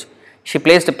old age, she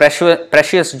placed a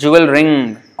precious jewel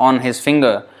ring on his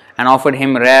finger and offered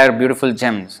him rare, beautiful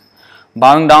gems.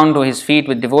 Bowing down to his feet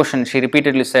with devotion, she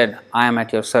repeatedly said, "I am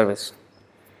at your service."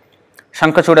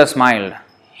 Shankachuda smiled.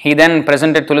 He then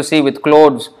presented Tulasi with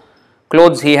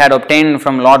clothes he had obtained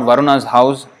from Lord Varuna's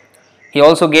house. He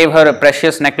also gave her a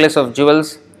precious necklace of jewels,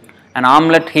 an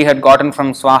armlet he had gotten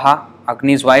from Swaha,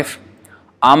 Agni's wife,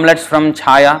 armlets from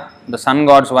Chaya, the sun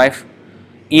god's wife,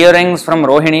 earrings from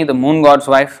Rohini, the moon god's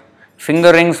wife,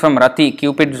 finger rings from Rati,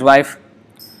 Cupid's wife,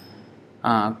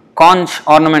 conch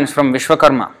ornaments from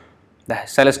Vishwakarma, the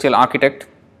celestial architect,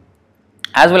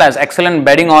 as well as excellent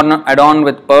bedding adorned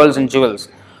with pearls and jewels.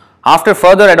 After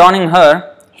further adorning her,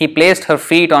 he placed her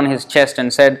feet on his chest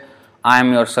and said, "I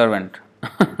am your servant."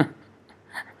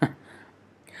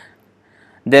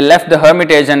 They left the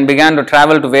hermitage and began to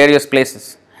travel to various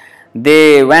places.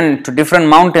 They went to different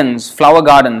mountains, flower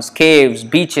gardens, caves,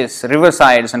 beaches,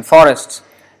 riversides and forests.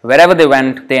 Wherever they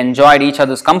went, they enjoyed each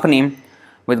other's company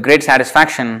with great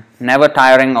satisfaction, never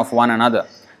tiring of one another.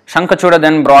 Shankachuda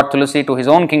then brought Tulasi to his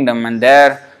own kingdom, and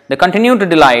there they continued to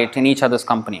delight in each other's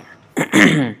company.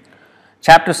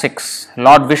 Chapter 6.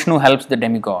 Lord Vishnu helps the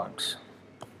demigods.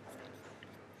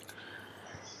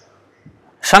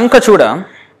 Shankachuda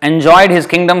enjoyed his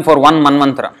kingdom for one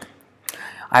Manvantara.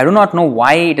 I do not know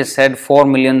why it is said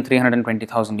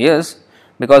 4,320,000 years,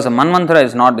 because a Manvantara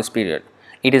is not this period.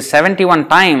 It is 71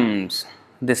 times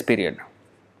this period.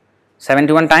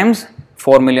 71 times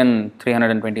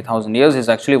 4,320,000 years is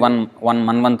actually one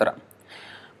Manvantara.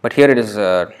 But here it is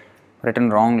written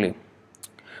wrongly.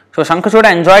 So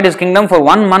Shankachuda enjoyed his kingdom for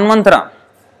one Manvantara.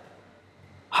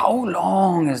 How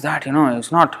long is that?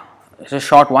 It's a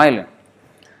short while.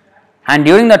 And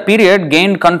during that period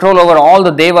gained control over all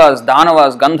the Devas,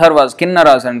 Danavas, Gandharvas,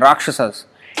 Kinnaras and Rakshasas.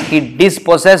 He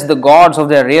dispossessed the gods of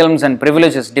their realms and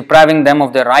privileges, depriving them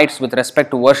of their rights with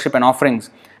respect to worship and offerings,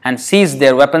 and seized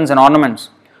their weapons and ornaments.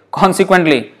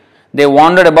 Consequently, they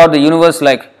wandered about the universe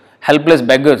like helpless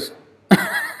beggars.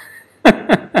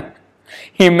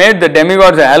 He made the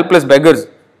demigods a helpless beggars.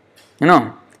 He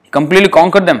completely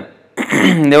conquered them.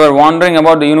 They were wandering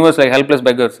about the universe like helpless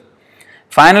beggars.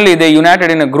 Finally, they united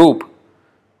in a group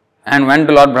and went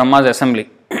to Lord Brahma's assembly.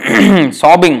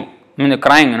 Sobbing,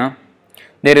 crying,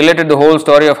 They related the whole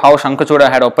story of how Shankachuda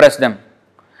had oppressed them.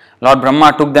 Lord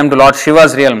Brahma took them to Lord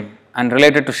Shiva's realm and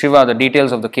related to Shiva the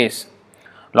details of the case.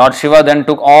 Lord Shiva then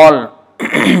took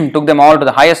them all to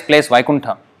the highest place,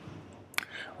 Vaikuntha,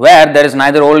 where there is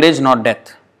neither old age nor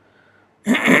death.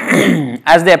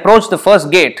 As they approached the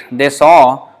first gate, they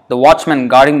saw the watchmen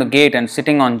guarding the gate and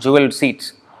sitting on jewelled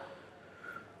seats.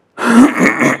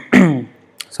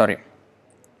 Sorry.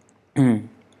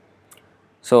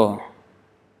 So,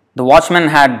 the watchmen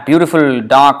had beautiful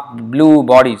dark blue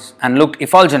bodies and looked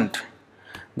effulgent.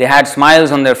 They had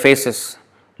smiles on their faces,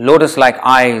 lotus-like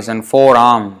eyes and 4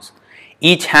 arms,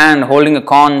 each hand holding a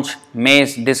conch,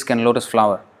 mace, disc and lotus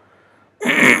flower.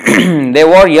 They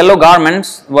wore yellow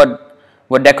garments, were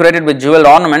decorated with jewelled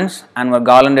ornaments and were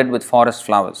garlanded with forest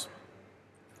flowers.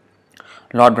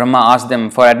 Lord Brahma asked them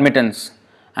for admittance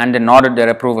and they nodded their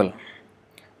approval.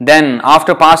 Then,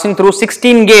 after passing through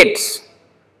 16 gates,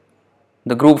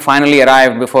 the group finally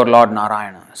arrived before Lord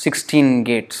Narayana. 16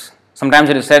 gates. Sometimes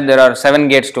it is said there are 7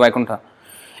 gates to Vaikuntha.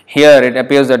 Here it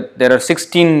appears that there are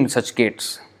 16 such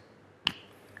gates.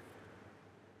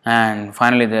 And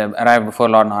finally they arrived before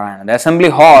Lord Narayana. The assembly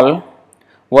hall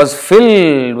was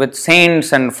filled with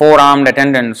saints and 4-armed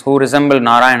attendants who resembled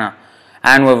Narayana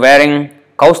and were wearing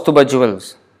Kaustubha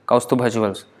jewels.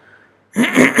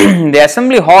 The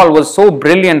assembly hall was so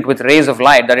brilliant with rays of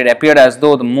light that it appeared as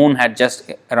though the moon had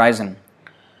just arisen.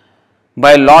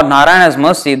 By Lord Narayana's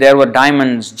mercy, there were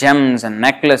diamonds, gems and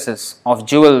necklaces of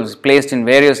jewels placed in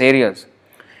various areas.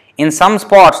 In some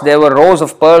spots, there were rows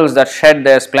of pearls that shed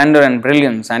their splendor and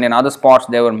brilliance, and in other spots,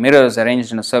 there were mirrors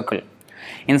arranged in a circle.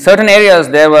 In certain areas,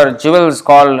 there were jewels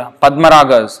called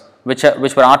Padmaragas, which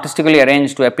were artistically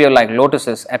arranged to appear like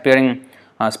lotuses,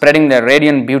 spreading their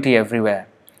radiant beauty everywhere.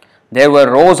 There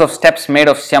were rows of steps made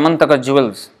of Syamantaka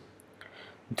jewels.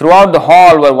 Throughout the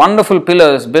hall were wonderful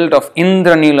pillars built of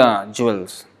Indranila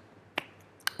jewels.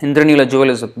 Indranila jewel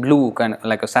is a blue, kind of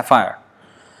like a sapphire.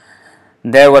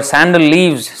 There were sandal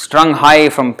leaves strung high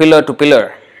from pillar to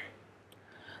pillar.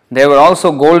 There were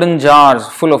also golden jars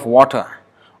full of water.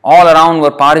 All around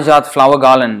were parijat flower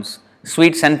garlands,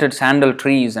 sweet-scented sandal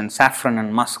trees and saffron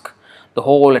and musk. The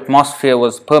whole atmosphere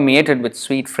was permeated with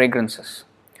sweet fragrances.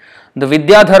 The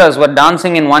Vidyadharas were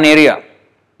dancing in one area.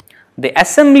 The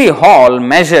assembly hall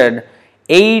measured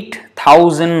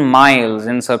 8,000 miles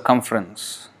in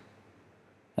circumference.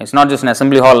 It's not just an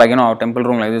assembly hall like, a temple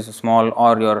room like this, small,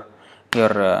 or your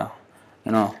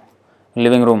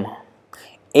living room.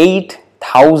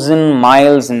 8,000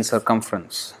 miles in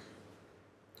circumference.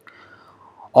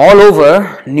 All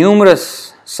over,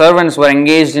 numerous servants were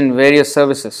engaged in various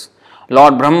services.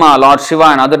 Lord Brahma, Lord Shiva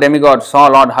and other demigods saw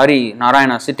Lord Hari,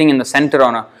 Narayana, sitting in the center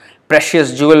on a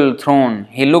precious jewel throne.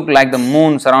 He looked like the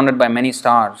moon surrounded by many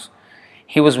stars.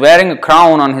 He was wearing a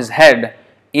crown on his head,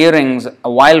 earrings, a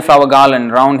wildflower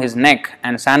garland round his neck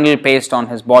and sandal paste on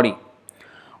his body.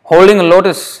 Holding a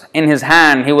lotus in his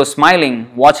hand, he was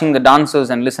smiling, watching the dancers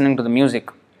and listening to the music.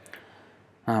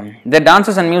 Their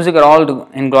dances and music are all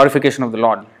in glorification of the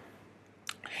Lord.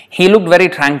 He looked very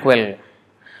tranquil.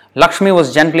 Lakshmi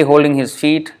was gently holding his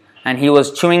feet and he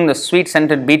was chewing the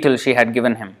sweet-scented beetle she had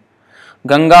given him.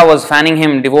 Ganga was fanning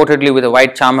him devotedly with a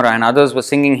white chamara and others were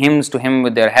singing hymns to him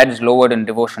with their heads lowered in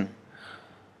devotion.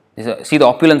 See the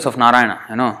opulence of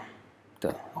Narayana,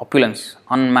 the opulence,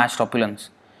 unmatched opulence.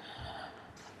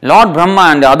 Lord Brahma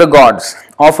and the other gods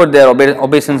offered their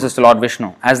obeisances to Lord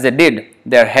Vishnu. As they did,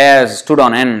 their hairs stood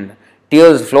on end,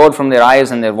 tears flowed from their eyes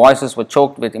and their voices were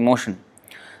choked with emotion.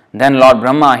 Then Lord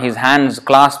Brahma, his hands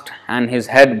clasped and his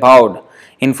head bowed,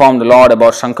 informed the Lord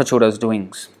about Shankachuda's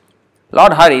doings.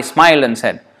 Lord Hari smiled and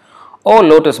said, "O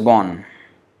lotus born,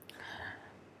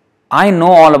 I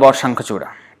know all about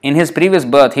Shankachuda. In his previous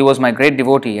birth, he was my great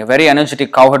devotee, a very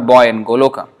energetic cowherd boy in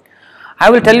Goloka. I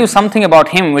will tell you something about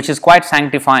him which is quite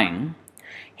sanctifying.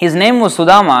 His name was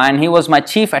Sudama and he was my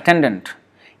chief attendant.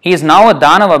 He is now a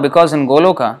Danava because in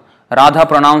Goloka, Radha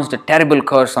pronounced a terrible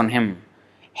curse on him.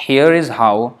 Here is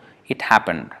how it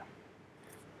happened.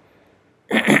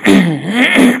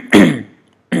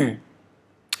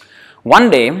 One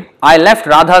day, I left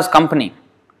Radha's company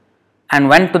and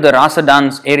went to the Rasa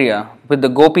dance area with the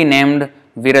gopi named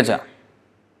Viraja.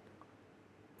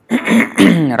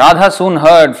 Radha soon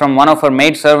heard from one of her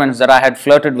maid servants that I had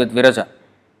flirted with Viraja.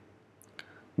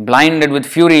 Blinded with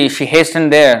fury, she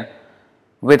hastened there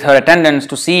with her attendants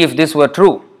to see if this were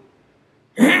true.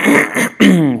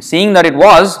 Seeing that it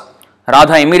was,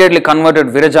 Radha immediately converted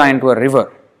Viraja into a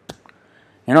river.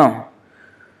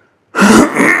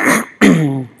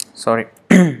 Sorry.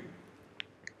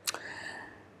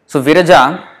 So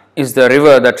Viraja is the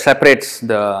river that separates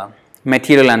the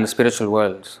material and the spiritual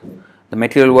worlds. The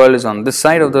material world is on this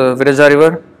side of the Viraja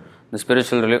river, the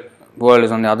spiritual world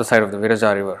is on the other side of the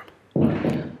Viraja river.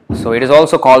 So it is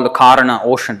also called the Karana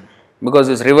ocean, because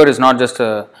this river is not just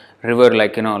a river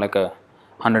like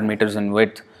 100 meters in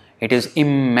width, it is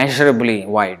immeasurably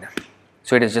wide.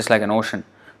 So it is just like an ocean.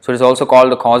 So it is also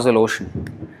called the causal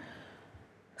ocean.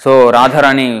 So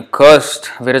Radharani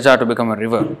cursed Viraja to become a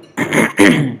river.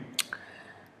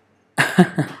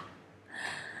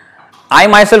 I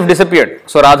myself disappeared.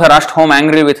 So Radha rushed home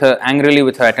angrily with her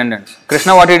attendants.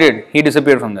 Krishna, what he did? He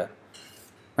disappeared from there.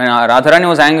 When Radharani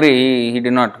was angry, he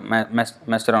did not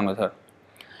mess around with her.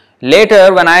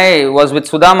 Later, when I was with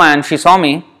Sudama and she saw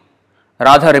me,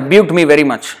 Radha rebuked me very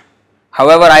much.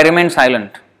 However, I remained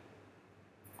silent.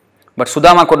 But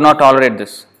Sudama could not tolerate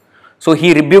this. So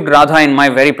he rebuked Radha in my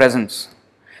very presence.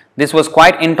 This was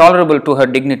quite intolerable to her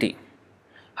dignity.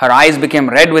 Her eyes became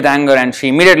red with anger and she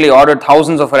immediately ordered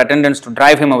thousands of her attendants to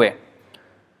drive him away.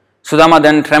 Sudama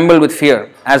then trembled with fear.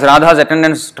 As Radha's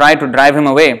attendants tried to drive him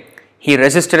away, he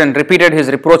resisted and repeated his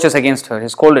reproaches against her. He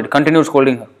continued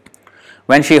scolding her.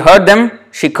 When she heard them,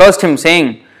 she cursed him,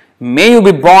 saying, "May you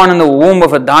be born in the womb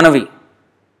of a Danavi,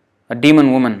 a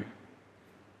demon woman."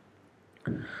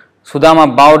 Sudama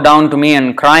bowed down to me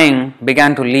and crying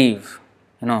began to leave.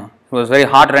 It was very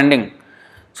heart-rending.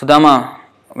 Sudama,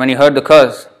 when he heard the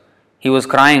curse, he was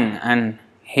crying and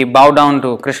he bowed down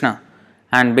to Krishna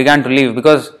and began to leave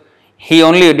because he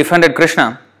only defended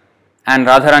Krishna and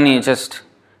Radharani just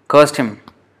cursed him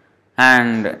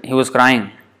and he was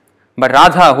crying. But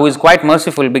Radha, who is quite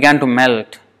merciful, began to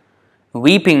melt.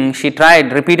 Weeping, she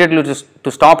tried repeatedly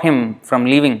to stop him from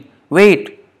leaving.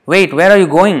 Wait, where are you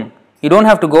going? You don't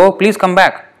have to go, please come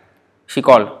back, she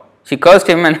called. She cursed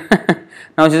him and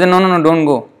now she said, no, don't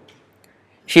go.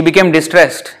 She became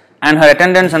distressed and her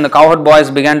attendants and the cowherd boys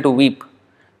began to weep.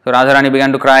 So Radharani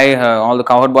began to cry, all the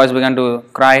cowherd boys began to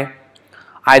cry.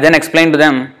 I then explained to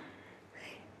them,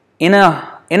 in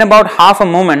about half a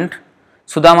moment,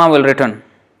 Sudama will return,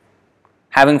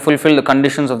 having fulfilled the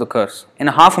conditions of the curse. In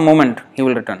a half a moment, he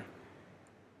will return.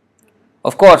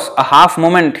 Of course, a half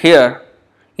moment here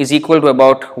is equal to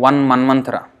about one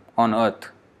manvantara on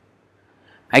earth.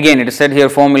 Again, it is said here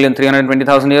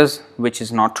 4,320,000 years, which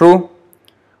is not true.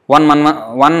 One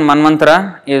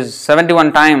manvantara is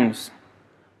 71 times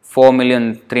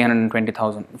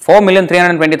 4,320,000.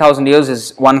 4,320,000 years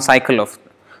is one cycle of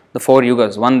the 4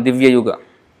 yugas, one Divya Yuga.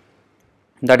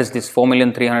 That is this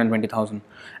 4,320,000.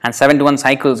 And 71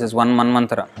 cycles is one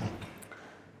manvantara.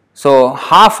 So,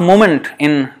 half moment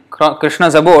in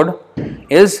Krishna's abode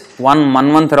is one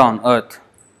manvantara on earth.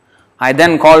 I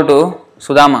then called to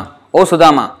Sudama, "O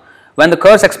Sudama, when the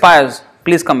curse expires,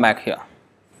 please come back here."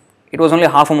 It was only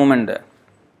half a moment there.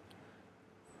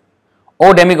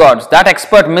 "O demigods, that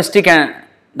expert mystic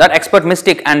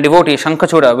and devotee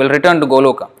Shankachuda will return to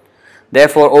Goloka.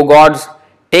 Therefore, O gods,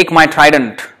 take my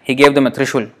trident." He gave them a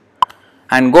trishul.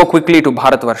 "And go quickly to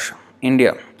Bharatvarsha,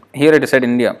 India." Here it is said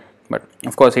India, but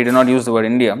of course he did not use the word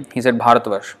India. He said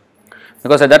Bharatvarsha.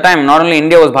 Because at that time, not only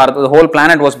India was Bharat, the whole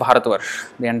planet was Bharatvarsh,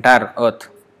 the entire earth.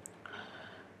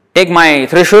 "Take my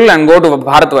trishul and go to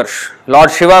Bharatvarsh. Lord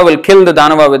Shiva will kill the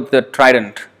Danava with the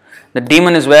trident. The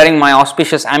demon is wearing my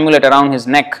auspicious amulet around his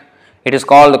neck. It is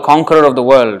called the conqueror of the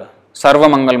world, Sarva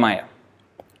Mangalmaya.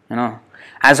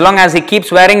 As long as he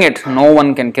keeps wearing it, no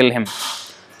one can kill him.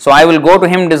 So I will go to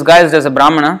him disguised as a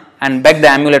Brahmana and beg the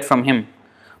amulet from him.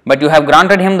 But you have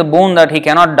granted him the boon that he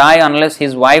cannot die unless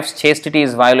his wife's chastity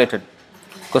is violated."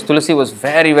 Because Tulasi was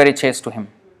very, very chaste to him.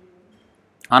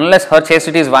 Unless her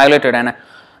chastity is violated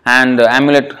and the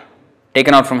amulet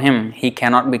taken out from him, he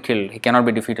cannot be killed, he cannot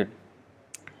be defeated.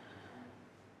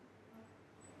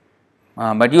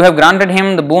 But you have granted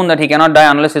him the boon that he cannot die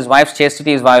unless his wife's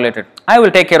chastity is violated. I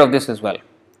will take care of this as well.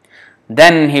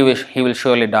 Then he will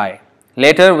surely die.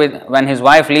 Later, when his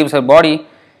wife leaves her body,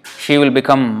 she will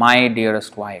become my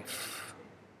dearest wife.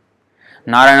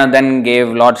 Narayana then gave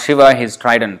Lord Shiva his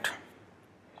trident.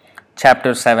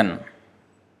 Chapter 7.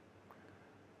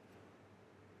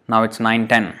 Now it's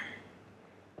 9:10.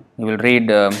 You will read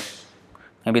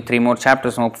maybe 3 more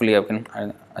chapters, hopefully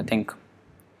I think.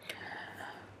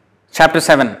 Chapter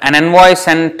 7. An envoy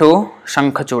sent to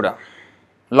Shankachuda.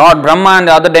 Lord Brahma and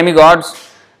the other demigods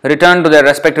returned to their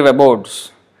respective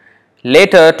abodes.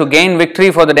 Later, to gain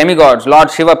victory for the demigods, Lord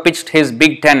Shiva pitched his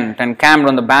big tent and camped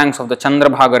on the banks of the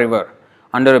Chandrabhaga river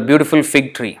under a beautiful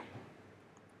fig tree.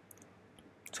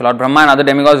 So Lord Brahma and other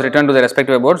demigods returned to their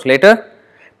respective abodes. Later,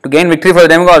 to gain victory for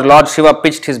the demigods, Lord Shiva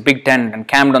pitched his big tent and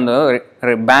camped on the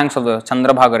banks of the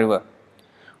Chandrabhaga river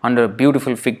under a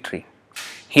beautiful fig tree.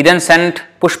 He then sent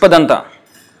Pushpadanta,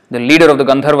 the leader of the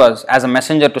Gandharvas, as a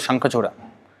messenger to Shankachuda.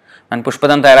 When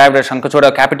Pushpadanta arrived at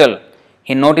Shankachuda capital,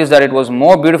 he noticed that it was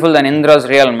more beautiful than Indra's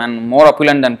realm and more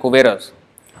opulent than Kuvera's.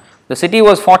 The city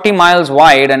was 40 miles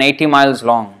wide and 80 miles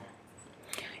long.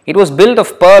 It was built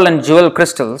of pearl and jewel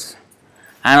crystals,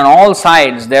 and on all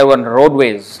sides there were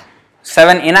roadways.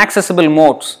 7 inaccessible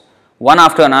moats, one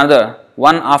after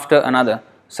another,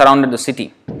 surrounded the city.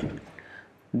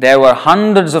 There were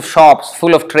hundreds of shops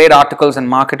full of trade articles and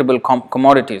marketable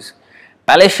commodities.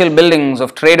 Palatial buildings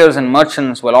of traders and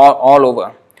merchants were all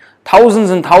over. Thousands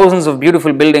and thousands of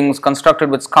beautiful buildings constructed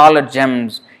with scarlet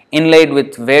gems, inlaid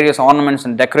with various ornaments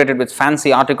and decorated with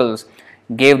fancy articles,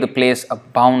 gave the place a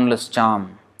boundless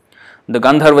charm. The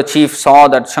Gandharva chief saw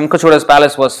that Shankachuda's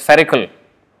palace was spherical,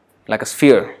 like a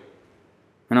sphere.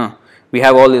 We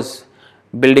have all these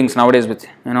buildings nowadays with,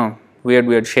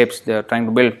 weird shapes they are trying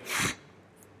to build.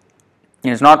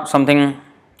 It's not something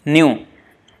new.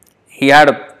 He had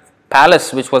a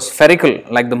palace which was spherical,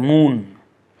 like the moon.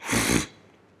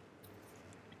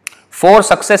 4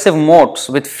 successive moats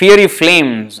with fiery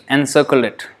flames encircled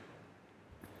it.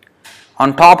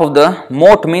 On top of the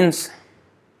moat means,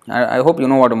 I hope you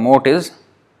know what a moat is.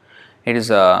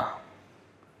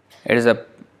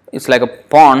 It's like a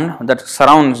pond that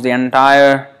surrounds the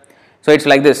entire. So it's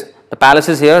like this. The palace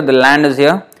is here, the land is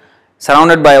here,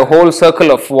 surrounded by a whole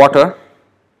circle of water.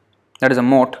 That is a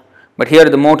moat. But here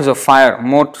the moat is of fire.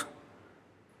 Moat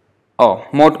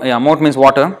means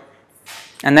water.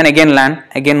 And then again land,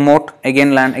 again moat,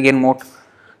 again land, again moat.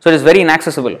 So it is very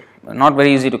inaccessible, not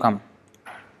very easy to come.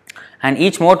 And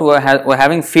each moat were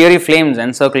having fiery flames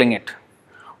encircling it.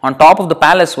 On top of the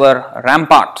palace were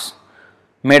ramparts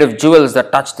made of jewels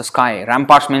that touched the sky.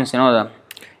 Ramparts means a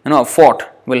fort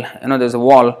will there's a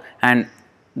wall and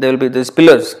there will be these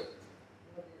pillars.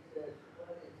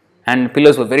 And the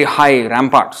pillars were very high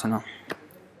ramparts.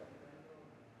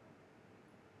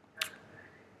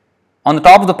 On the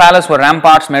top of the palace were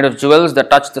ramparts made of jewels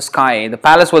that touched the sky. The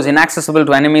palace was inaccessible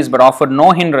to enemies but offered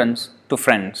no hindrance to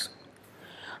friends.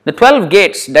 The 12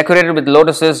 gates, decorated with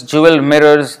lotuses, jeweled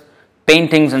mirrors,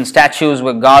 paintings and statues,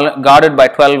 were guarded by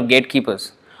 12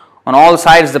 gatekeepers. On all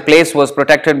sides the place was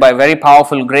protected by very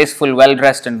powerful, graceful,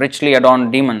 well-dressed and richly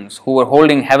adorned demons who were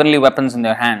holding heavenly weapons in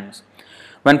their hands.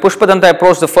 When Pushpadanta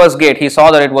approached the first gate, he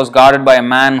saw that it was guarded by a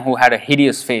man who had a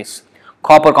hideous face,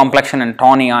 copper complexion and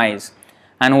tawny eyes,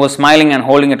 and who was smiling and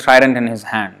holding a trident in his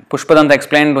hand. Pushpadanta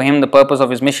explained to him the purpose of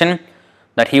his mission,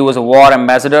 that he was a war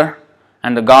ambassador,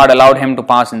 and the guard allowed him to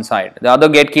pass inside. The other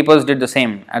gatekeepers did the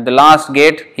same. At the last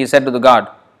gate, he said to the guard,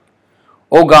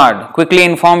 "O guard, quickly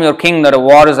inform your king that a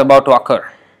war is about to occur."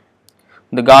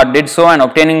 The guard did so, and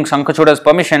obtaining Shankachuda's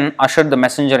permission, ushered the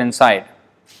messenger inside.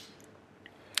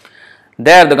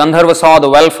 There the Gandharva saw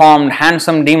the well-formed,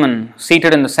 handsome demon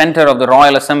seated in the center of the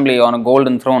royal assembly on a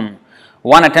golden throne.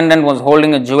 One attendant was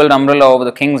holding a jeweled umbrella over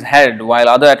the king's head, while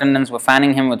other attendants were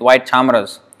fanning him with white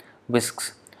chamaras,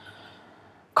 whisks.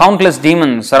 Countless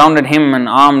demons surrounded him and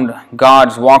armed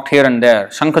guards walked here and there.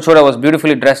 Shankachuda was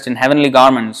beautifully dressed in heavenly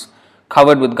garments,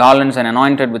 covered with garlands and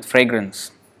anointed with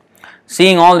fragrance.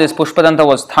 Seeing all this, Pushpadanta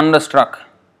was thunderstruck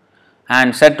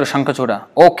and said to Shankachuda,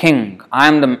 "O king, I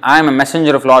am a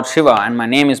messenger of Lord Shiva and my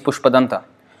name is Pushpadanta.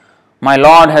 My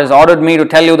Lord has ordered me to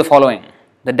tell you the following.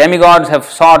 The demigods have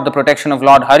sought the protection of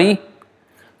Lord Hari,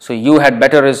 so you had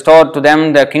better restore to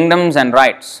them their kingdoms and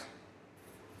rights.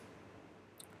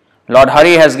 Lord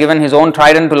Hari has given his own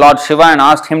trident to Lord Shiva and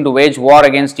asked him to wage war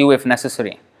against you if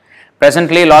necessary.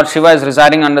 Presently, Lord Shiva is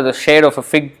residing under the shade of a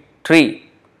fig tree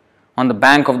on the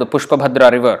bank of the Pushpabhadra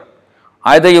river.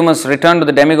 Either you must return to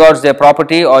the demigods their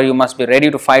property or you must be ready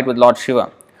to fight with Lord Shiva.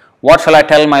 What shall I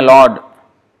tell my Lord?"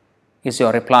 is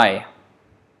your reply.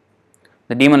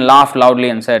 The demon laughed loudly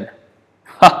and said,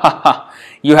 "Ha ha ha,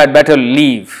 you had better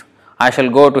leave. I shall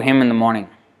go to him in the morning."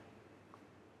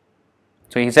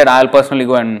 So he said, "I'll personally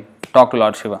go and talk to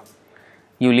Lord Shiva.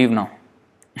 You leave now."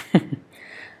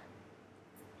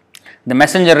 The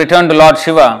messenger returned to Lord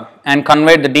Shiva and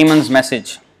conveyed the demon's message.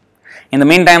 In the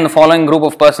meantime, the following group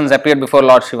of persons appeared before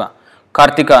Lord Shiva: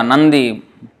 Kartika, Nandi,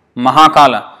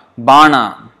 Mahakala,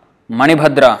 Bana,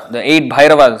 Manibhadra, the 8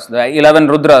 Bhairavas, the 11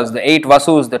 Rudras, the 8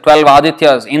 Vasus, the 12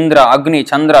 Adityas, Indra, Agni,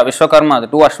 Chandra, Vishwakarma, the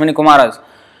 2 Ashwini Kumaras,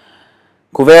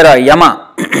 Kuvera,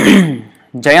 Yama,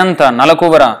 Jayanta,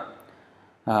 Nalakuvara,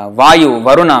 Vayu,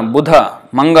 Varuna, Buddha,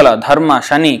 Mangala, Dharma,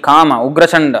 Shani, Kama,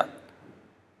 Ugrachanda,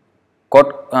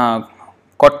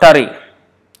 Kottari,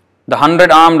 the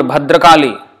 100-armed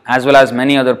Bhadrakali, as well as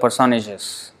many other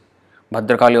personages.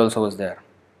 Bhadrakali also was there,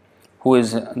 who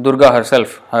is Durga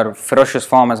herself, her ferocious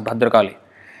form as Bhadrakali.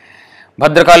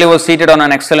 Bhadrakali was seated on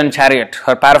an excellent chariot.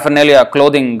 Her paraphernalia,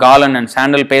 clothing, garland and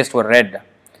sandal paste were red.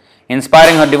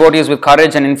 Inspiring her devotees with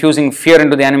courage and infusing fear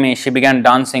into the enemy, she began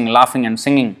dancing, laughing and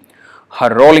singing.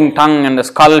 Her rolling tongue and the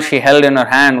skull she held in her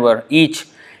hand were each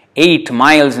 8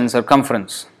 miles in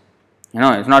circumference.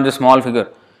 It's not just small figure.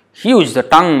 Huge. The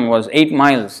tongue was 8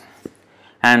 miles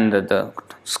and the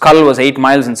skull was 8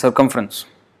 miles in circumference.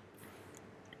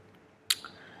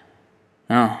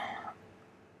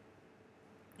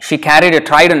 She carried a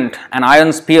trident, an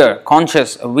iron spear,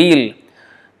 conchs, a wheel,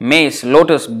 mace,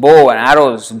 lotus, bow and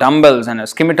arrows, dumbbells and a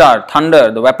scimitar, thunder,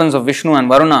 the weapons of Vishnu and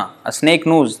Varuna, a snake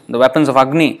noose, the weapons of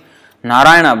Agni,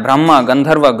 Narayana, Brahma,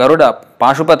 Gandharva, Garuda,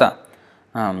 Pashupata,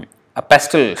 a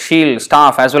pestle, shield,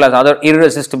 staff, as well as other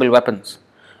irresistible weapons.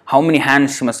 How many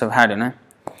hands she must have had,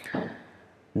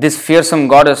 This fearsome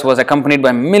goddess was accompanied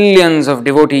by millions of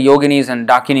devotee yoginis and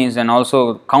dakinis and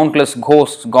also countless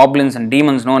ghosts, goblins and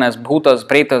demons known as bhutas,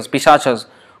 pretas, pishachas,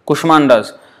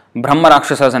 kushmandas, brahma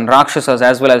rakshasas and rakshasas,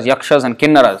 as well as yakshas and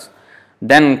kinnaras.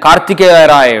 Then Kartikeya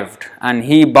arrived and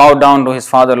he bowed down to his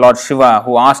father Lord Shiva,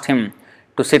 who asked him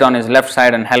to sit on his left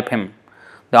side and help him.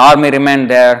 The army remained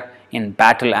there in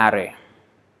battle array.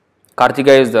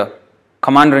 Kartikeya is the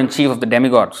commander-in-chief of the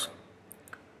demigods.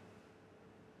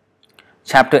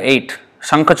 Chapter 8.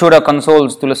 Shankachuda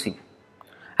consoles Tulasi.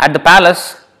 At the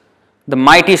palace, the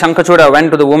mighty Shankachuda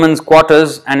went to the women's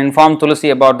quarters and informed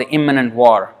Tulasi about the imminent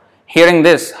war. Hearing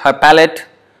this, her palate,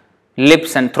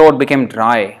 lips and throat became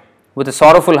dry. With a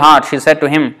sorrowful heart, she said to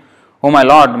him, "O my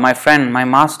lord, my friend, my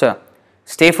master,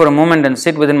 stay for a moment and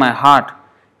sit within my heart.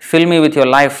 Fill me with your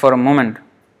life for a moment.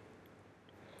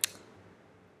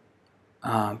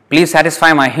 Please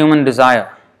satisfy my human desire.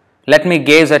 Let me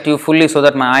gaze at you fully so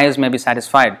that my eyes may be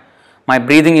satisfied. My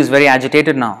breathing is very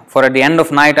agitated now, for at the end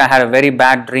of night I had a very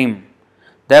bad dream.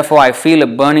 Therefore I feel a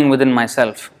burning within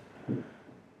myself."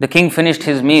 The king finished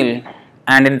his meal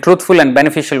and in truthful and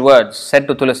beneficial words said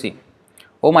to Tulasi,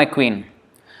 "O my queen,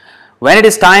 when it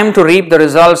is time to reap the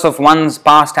results of one's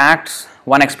past acts,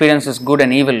 one experiences good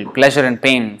and evil, pleasure and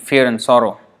pain, fear and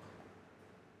sorrow.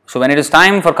 So when it is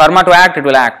time for karma to act, it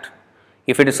will act.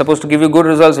 If it is supposed to give you good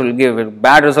results, it will give. If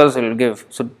bad results, it will give.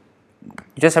 So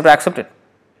you just have to accept it.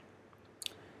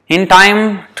 In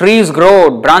time, trees grow,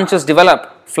 branches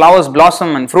develop, flowers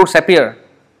blossom and fruits appear.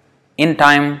 In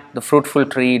time, the fruitful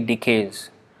tree decays.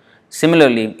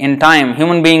 Similarly, in time,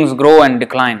 human beings grow and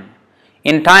decline.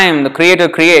 In time, the Creator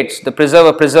creates, the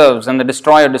Preserver preserves, and the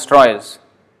Destroyer destroys.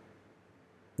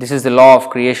 This is the law of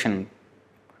creation,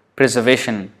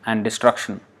 preservation and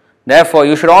destruction. Therefore,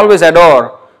 you should always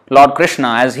adore Lord Krishna,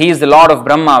 as he is the Lord of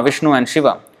Brahma, Vishnu and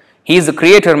Shiva. He is the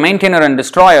creator, maintainer and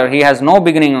destroyer. He has no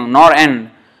beginning nor end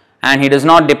and he does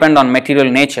not depend on material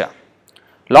nature.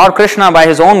 Lord Krishna by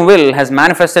his own will has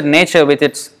manifested nature with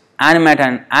its animate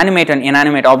and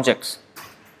inanimate objects.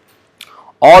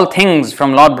 All things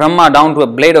from Lord Brahma down to a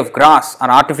blade of grass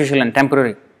are artificial and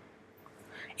temporary.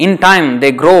 In time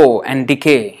they grow and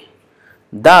decay.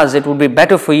 Thus it would be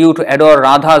better for you to adore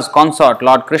Radha's consort,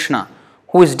 Lord Krishna,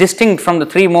 who is distinct from the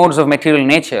 3 modes of material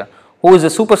nature, who is the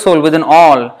supersoul within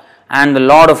all and the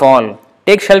Lord of all.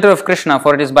 Take shelter of Krishna,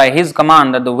 for it is by his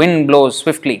command that the wind blows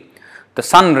swiftly, the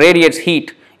sun radiates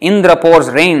heat, Indra pours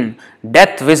rain,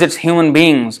 death visits human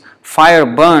beings, fire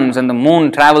burns and the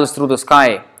moon travels through the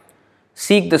sky.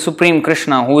 Seek the Supreme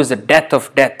Krishna, who is the death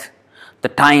of death, the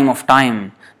time of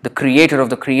time, the creator of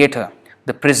the creator,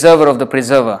 the preserver of the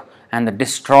preserver, and the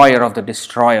destroyer of the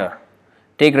destroyer.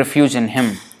 Take refuge in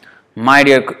him. My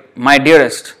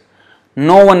dearest,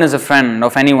 no one is a friend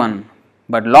of anyone,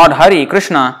 but Lord Hari,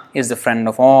 Krishna, is the friend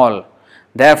of all.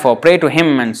 Therefore, pray to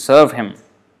him and serve him.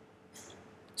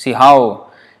 See how,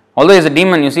 although he is a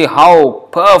demon, you see how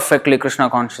perfectly Krishna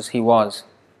conscious he was.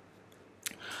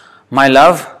 My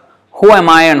love, who am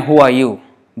I and who are you?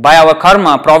 By our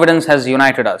karma, providence has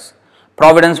united us.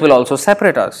 Providence will also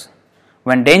separate us.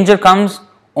 When danger comes,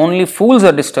 only fools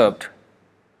are disturbed.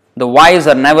 The wise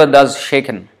are never thus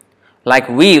shaken. Like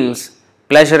wheels,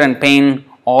 pleasure and pain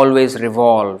always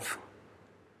revolve.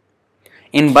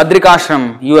 In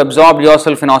Badrikashram, you absorbed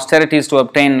yourself in austerities to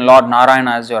obtain Lord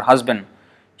Narayana as your husband.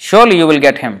 Surely you will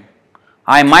get him.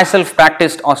 I myself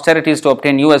practiced austerities to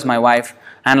obtain you as my wife,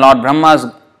 and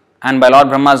by Lord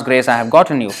Brahma's grace I have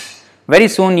gotten you. Very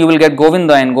soon you will get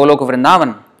Govinda in Goloka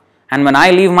Vrindavan, and when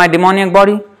I leave my demoniac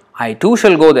body, I too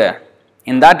shall go there.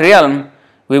 In that realm,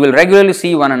 we will regularly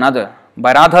see one another.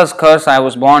 By Radha's curse, I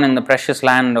was born in the precious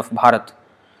land of Bharat,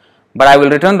 but I will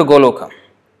return to Goloka.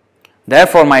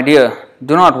 Therefore, my dear,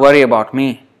 do not worry about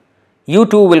me. You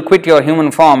too will quit your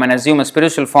human form and assume a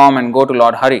spiritual form and go to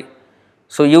Lord Hari.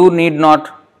 So you need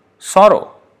not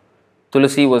sorrow.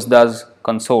 Tulasi was thus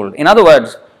consoled. In other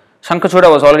words, Shankachuda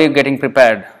was already getting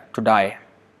prepared to die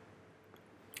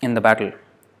in the battle.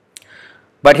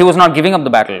 But he was not giving up the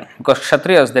battle, because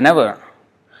Kshatriyas, they never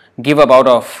give up out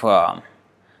of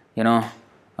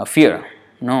fear.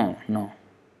 No.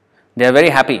 They are very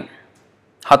happy.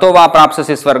 Hato va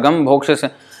prapsasi swargam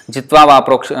bhokshase jitva va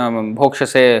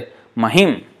bhokshase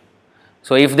mahim.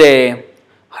 So if they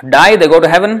die, they go to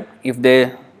heaven. If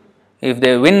they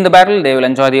win the battle, they will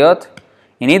enjoy the earth.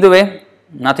 In either way,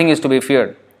 nothing is to be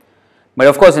feared. But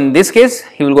of course, in this case,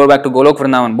 he will go back to Golok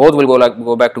Vrindavan. Both will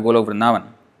go back to Golok Vrindavan.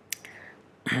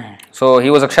 So he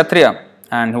was a Kshatriya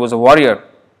and he was a warrior.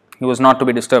 He was not to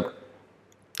be disturbed.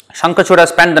 Shankachuda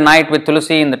spent the night with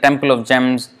Tulasi in the temple of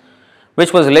gems,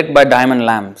 which was lit by diamond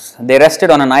lamps. They rested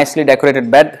on a nicely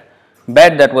decorated bed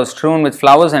that was strewn with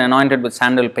flowers and anointed with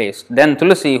sandal paste. Then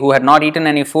Tulasi, who had not eaten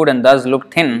any food and thus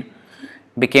looked thin,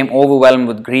 became overwhelmed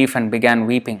with grief and began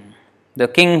weeping. The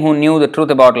king, who knew the truth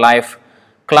about life,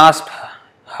 clasped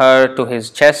her to his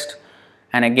chest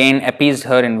and again appeased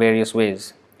her in various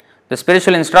ways. The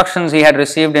spiritual instructions he had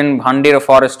received in Bhandira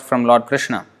forest from Lord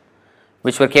Krishna,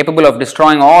 which were capable of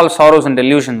destroying all sorrows and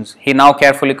delusions, he now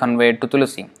carefully conveyed to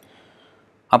Tulasi.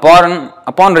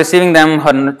 Upon receiving them,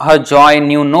 her joy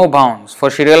knew no bounds, for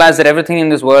she realized that everything in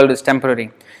this world is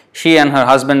temporary. She and her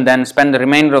husband then spent the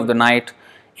remainder of the night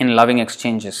in loving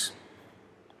exchanges.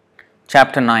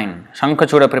 Chapter 9.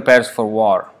 Shankachuda prepares for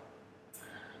war.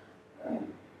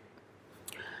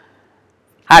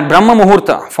 At Brahma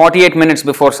Muhurta, 48 minutes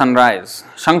before sunrise,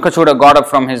 Shankachuda got up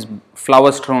from his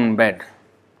flower-strewn bed.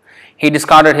 He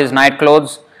discarded his night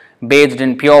clothes, bathed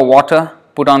in pure water,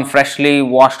 put on freshly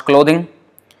washed clothing,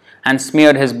 and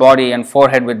smeared his body and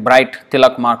forehead with bright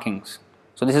tilak markings.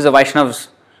 So this is a Vaishnav's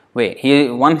way.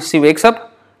 Once he wakes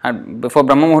up before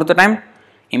Brahma Muhurta time,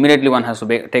 immediately one has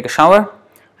to take a shower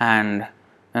and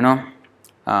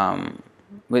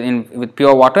with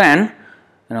pure water and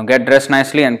get dressed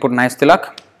nicely and put nice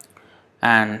tilak.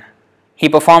 And he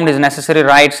performed his necessary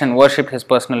rites and worshipped his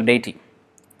personal deity.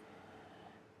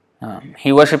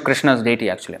 He worshipped Krishna's deity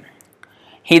actually.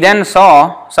 He then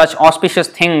saw such auspicious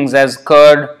things as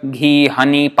curd, ghee,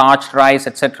 honey, parched rice,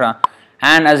 etc.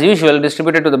 and as usual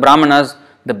distributed to the Brahmanas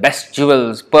the best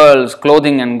jewels, pearls,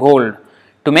 clothing and gold.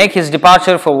 To make his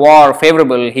departure for war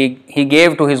favorable, he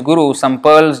gave to his guru some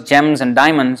pearls, gems and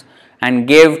diamonds and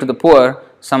gave to the poor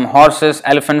some horses,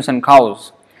 elephants and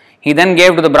cows. He then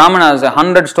gave to the Brahmanas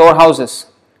 100 storehouses,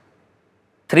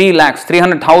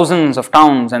 300,000 of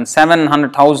towns and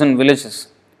 700,000 villages.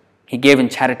 He gave in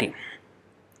charity.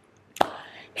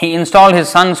 He installed his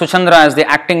son Suchandra as the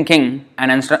acting king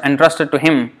and entrusted to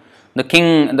him the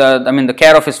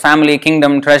care of his family,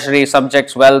 kingdom, treasury,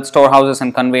 subjects, wealth, storehouses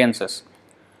and conveyances.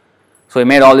 So he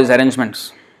made all these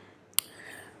arrangements.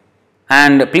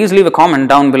 And please leave a comment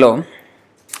down below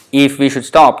if we should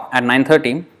stop at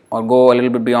 9:30 or go a little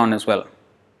bit beyond as well.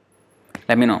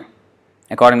 Let me know.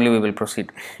 Accordingly we will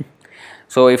proceed.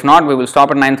 So if not, we will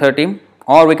stop at 9:30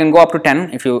 or we can go up to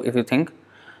 10 if you think,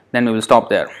 then we will stop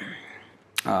there.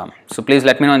 So please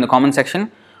let me know in the comment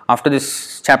section. After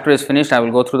this chapter is finished, I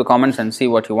will go through the comments and see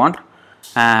what you want,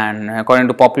 and according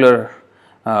to popular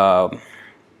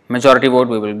majority vote,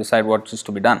 we will decide what is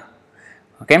to be done.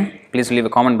 Okay, please leave a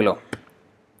comment below.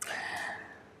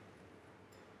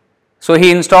 So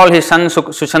he installed his son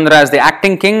Suchandra as the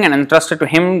acting king and entrusted to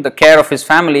him the care of his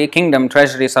family, kingdom,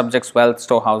 treasury, subjects, wealth,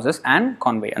 storehouses and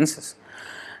conveyances.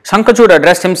 Shankachuda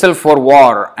dressed himself for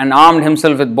war and armed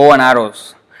himself with bow and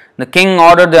arrows. The king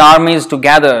ordered the armies to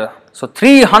gather. So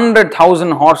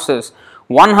 300,000 horses,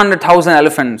 100,000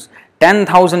 elephants,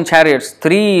 10,000 chariots,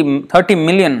 30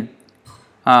 million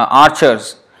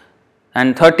archers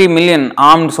and 30 million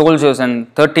armed soldiers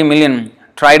and 30 million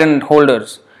trident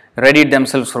holders readied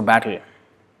themselves for battle.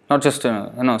 Not just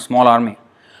a small army.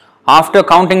 After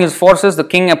counting his forces, the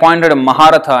king appointed a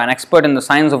Maharatha, an expert in the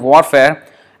science of warfare,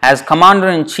 as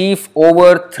commander-in-chief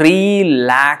over 3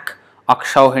 lakh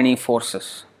Akshauhini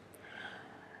forces.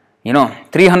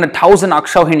 300,000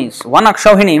 Akshauhinis. One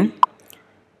Akshauhini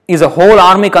is a whole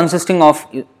army consisting of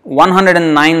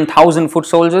 109,000 foot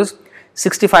soldiers,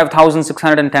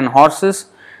 65,610 horses,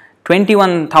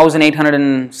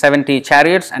 21,870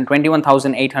 chariots and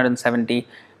 21,870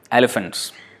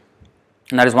 elephants.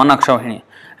 And that is one Akshauhini.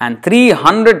 And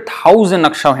 300,000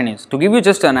 Akshauhinis. To give you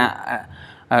just an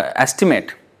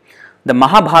estimate, the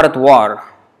Mahabharat war,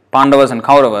 Pandavas and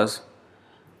Kauravas,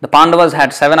 the Pandavas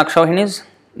had 7 Akshauhinis,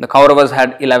 the Kauravas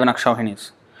had 11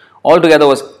 Akshauhinis. Altogether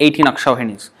was 18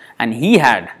 Akshauhinis. And he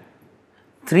had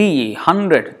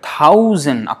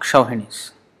 300,000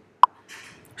 Akshauhinis.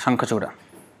 Shankachuda.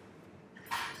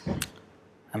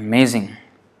 Amazing.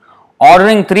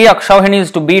 Ordering 3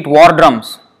 Akshauhinis to beat war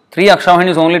drums. 3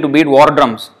 Akshauhinis only to beat war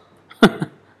drums.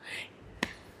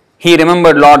 He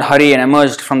remembered Lord Hari and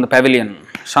emerged from the pavilion.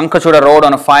 Shankachuda rode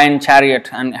on a fine chariot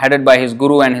and headed by his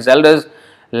guru and his elders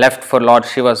left for Lord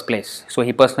Shiva's place. So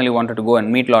he personally wanted to go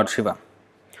and meet Lord Shiva.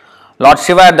 Lord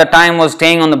Shiva at that time was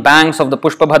staying on the banks of the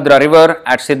Pushpabhadra river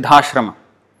at Siddhashrama.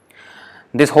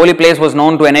 This holy place was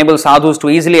known to enable sadhus to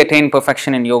easily attain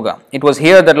perfection in yoga. It was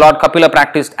here that Lord Kapila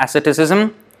practiced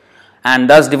asceticism, and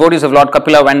thus devotees of Lord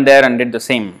Kapila went there and did the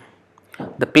same.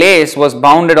 The place was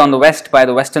bounded on the west by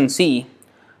the Western Sea,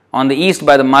 on the east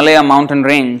by the Malaya mountain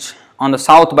range, on the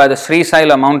south by the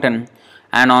Srisaila mountain,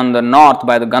 and on the north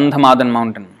by the Gandhamadan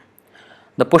mountain.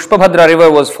 The Pushpabhadra river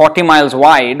was 40 miles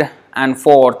wide and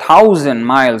 4,000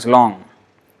 miles long.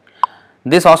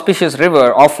 This auspicious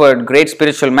river offered great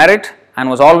spiritual merit and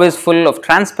was always full of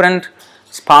transparent,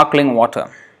 sparkling water.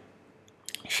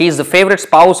 She is the favorite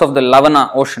spouse of the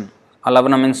Lavana ocean.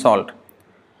 Lavana means salt,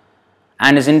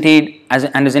 and is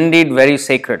indeed very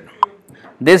sacred.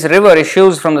 This river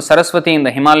issues from the Saraswati in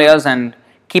the Himalayas, and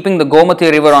keeping the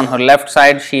Gomati river on her left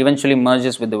side, she eventually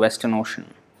merges with the Western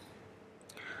Ocean.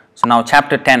 So now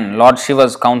chapter 10, Lord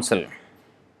Shiva's counsel.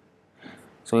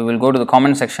 So we will go to the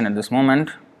comment section at this moment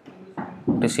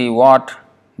to see what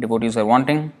devotees are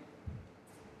wanting.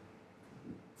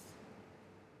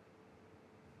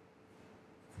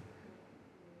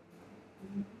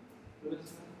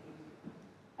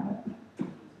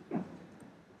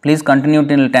 Please continue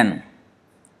till 10.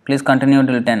 Please continue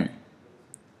till 10.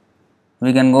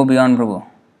 We can go beyond, Prabhu.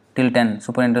 Till 10.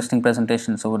 Super interesting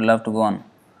presentation, so would love to go on.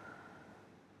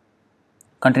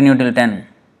 Continue till 10.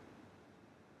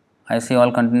 I see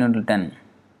all continue till 10.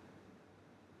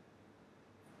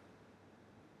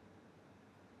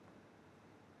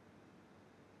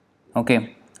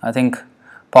 Okay, I think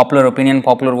popular opinion,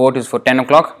 popular vote is for 10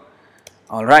 o'clock.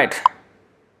 Alright.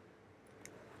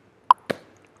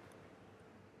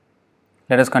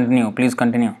 Let us continue. Please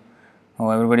continue. Oh,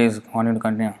 everybody is wanting to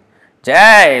continue.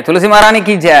 Jai! Tulsi Maharani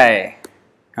ki Jai!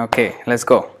 Okay, let's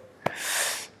go.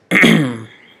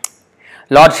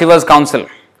 Lord Shiva's counsel.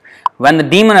 When the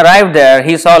demon arrived there,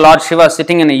 he saw Lord Shiva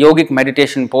sitting in a yogic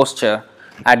meditation posture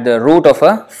at the root of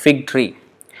a fig tree.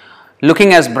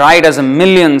 Looking as bright as a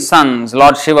million suns,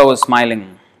 Lord Shiva was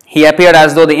smiling. He appeared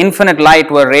as though the infinite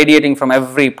light were radiating from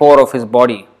every pore of his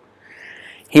body.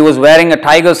 He was wearing a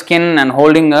tiger skin and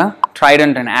holding a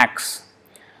trident and axe,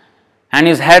 and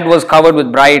his head was covered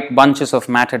with bright bunches of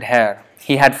matted hair.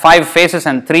 He had 5 faces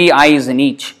and 3 eyes in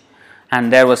each,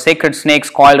 and there were sacred snakes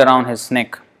coiled around his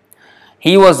neck.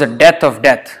 He was the death of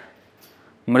death,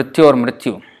 Mrityor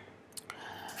Mrityu,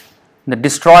 the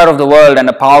destroyer of the world and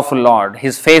a powerful Lord.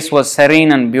 His face was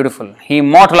serene and beautiful. He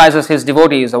immortalizes his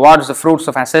devotees, awards the fruits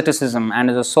of asceticism, and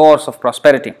is a source of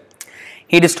prosperity.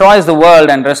 He destroys the world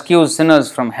and rescues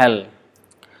sinners from hell.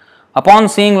 Upon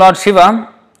seeing Lord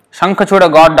Shiva,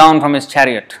 Shankachuda got down from his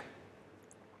chariot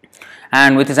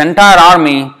and with his entire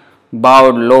army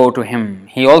bowed low to him.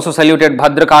 He also saluted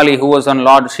Bhadrakali, who was on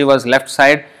Lord Shiva's left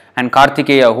side, and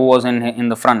Kartikeya, who was in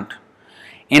the front.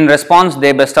 In response,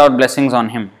 they bestowed blessings on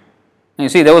him. You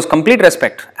see, there was complete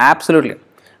respect, absolutely.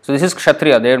 So this is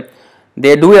Kshatriya,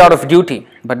 they do it out of duty,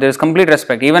 but there is complete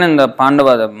respect. Even in the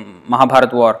Pandava, the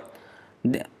Mahabharat war,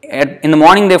 in the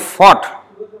morning they fought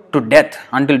to death,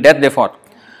 until death they fought.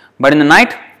 But in the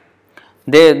night,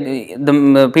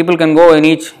 the people can go in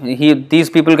these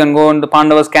people can go into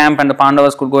Pandava's camp, and the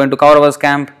Pandavas could go into Kaurava's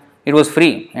camp. It was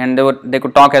free, and they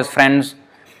could talk as friends,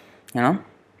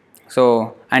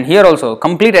 So, and here also,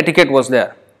 complete etiquette was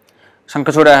there.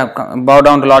 Shankachuda bowed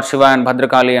down to Lord Shiva and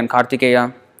Bhadrakali and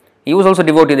Kartikeya. He was also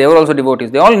devotee, they were also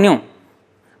devotees. They all knew,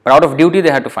 but out of duty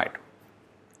they had to fight.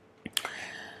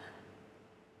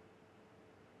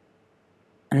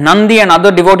 Nandi and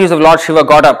other devotees of Lord Shiva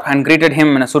got up and greeted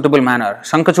him in a suitable manner.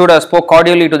 Shankachuda spoke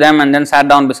cordially to them and then sat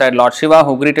down beside Lord Shiva,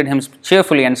 who greeted him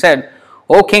cheerfully and said,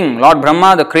 "O King, Lord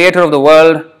Brahma, the creator of the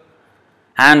world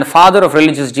and the father of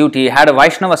religious duty, had a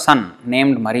Vaishnava son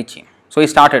named Marichi." So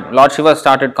Lord Shiva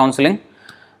started counseling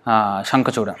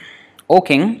Shankachuda. "O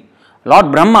King,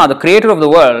 Lord Brahma, the creator of the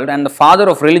world and the father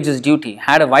of religious duty,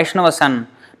 had a Vaishnava son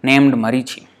named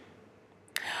Marichi,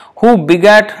 who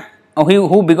begot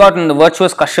in the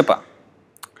virtuous Kashyapa.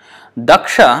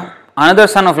 Daksha, another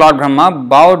son of Lord Brahma,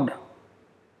 bowed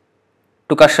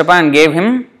to Kashyapa and gave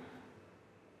him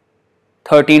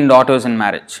 13 daughters in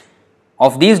marriage.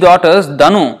 Of these daughters,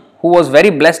 Danu, who was very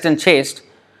blessed and chaste,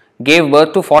 gave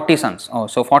birth to 40 sons. Oh,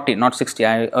 so 40, not 60.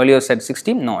 I earlier said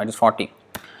 60. No, it is 40.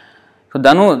 So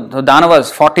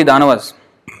Danavas, 40 Danavas.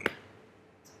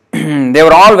 They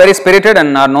were all very spirited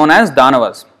and are known as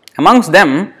Danavas. Amongst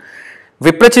them,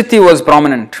 Viprachiti was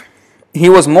prominent. He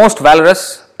was most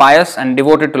valorous, pious and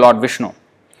devoted to Lord Vishnu.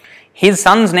 His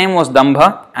son's name was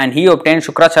Dambha and he obtained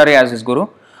Shukracharya as his guru.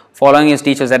 Following his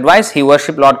teacher's advice, he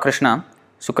worshipped Lord Krishna.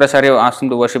 Shukracharya asked him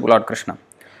to worship Lord Krishna.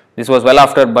 This was well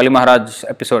after Bali Maharaj's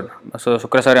episode. So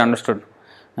Shukracharya understood,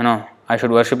 I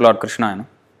should worship Lord Krishna.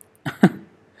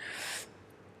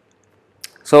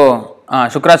 So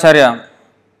Shukracharya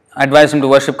advised him to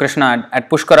worship Krishna at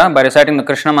Pushkara by reciting the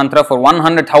Krishna mantra for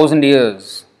 100,000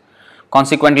 years.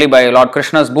 Consequently, by Lord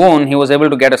Krishna's boon, he was able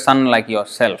to get a son like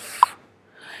yourself.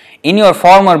 In your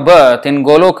former birth in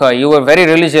Goloka, you were very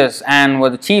religious and were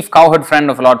the chief cowherd friend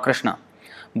of Lord Krishna.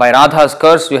 By Radha's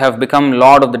curse, you have become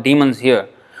lord of the demons here.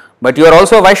 But you are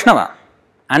also a Vaishnava,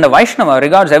 and a Vaishnava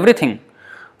regards everything,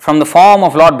 from the form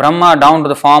of Lord Brahma down to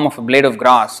the form of a blade of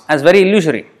grass, as very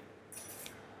illusory.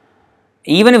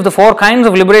 Even if the 4 kinds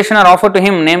of liberation are offered to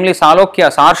him, namely Salokya,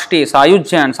 Sarshti,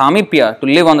 Sayujya and Samipya, to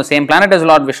live on the same planet as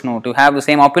Lord Vishnu, to have the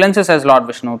same opulences as Lord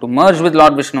Vishnu, to merge with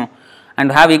Lord Vishnu, and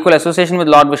to have equal association with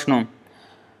Lord Vishnu.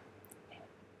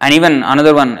 And even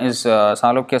another one is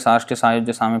Salokya, Sarshti,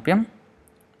 Sayujya, Samipya.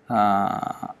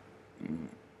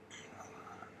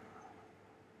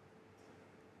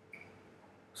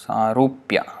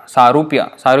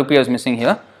 Sarupya is missing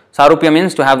here. Sarupya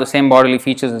means to have the same bodily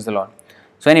features as the Lord.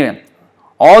 So anyway,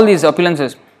 all these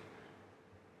opulences,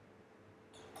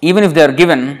 even if they are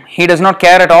given, he does not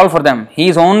care at all for them. He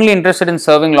is only interested in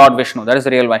serving Lord Vishnu. That is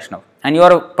the real Vaishnava. And you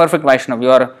are a perfect Vaishnava.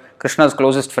 You are Krishna's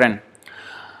closest friend.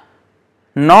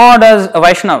 Nor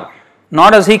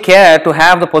does he care to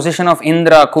have the position of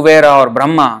Indra, Kuvera or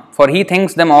Brahma, for he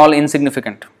thinks them all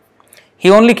insignificant. He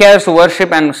only cares to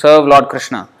worship and serve Lord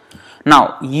Krishna.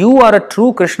 Now, you are a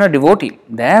true Krishna devotee.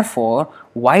 Therefore,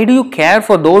 why do you care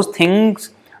for those things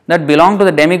that belong to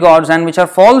the demigods and which are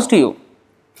false to you?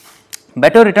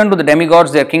 Better return to the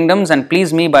demigods their kingdoms and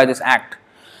please me by this act.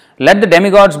 Let the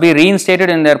demigods be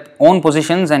reinstated in their own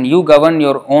positions and you govern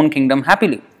your own kingdom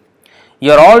happily.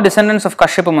 You are all descendants of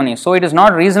Kashyapa Muni, so it is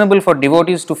not reasonable for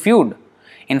devotees to feud.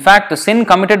 In fact, the sin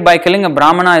committed by killing a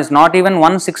Brahmana is not even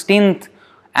 1/16th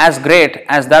as great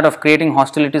as that of creating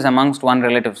hostilities amongst one's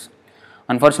relatives.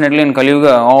 Unfortunately, in Kali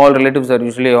Yuga, all relatives are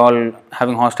usually all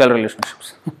having hostile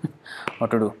relationships.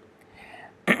 What to do?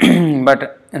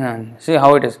 But see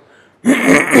how it is.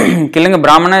 Killing a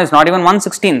Brahmana is not even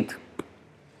 1/16th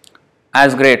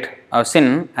as great a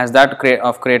sin as that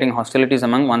of creating hostilities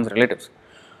among one's relatives.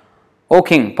 O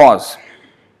king, pause.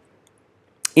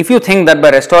 If you think that by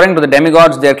restoring to the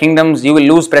demigods their kingdoms you will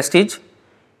lose prestige,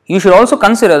 you should also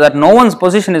consider that no one's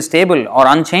position is stable or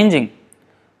unchanging.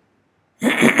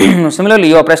 Similarly,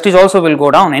 your prestige also will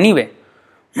go down anyway.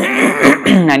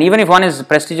 And even if one is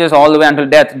prestigious all the way until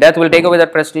death, death will take away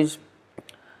that prestige.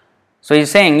 So he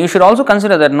is saying you should also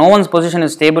consider that no one's position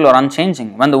is stable or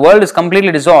unchanging. When the world is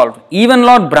completely dissolved, even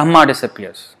Lord Brahma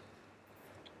disappears.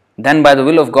 Then by the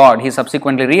will of God, he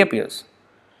subsequently reappears.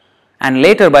 And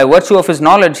later, by virtue of his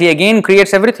knowledge, he again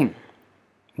creates everything.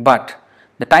 But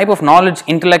the type of knowledge,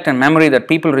 intellect and memory that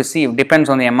people receive depends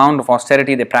on the amount of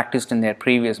austerity they practiced in their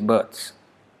previous births.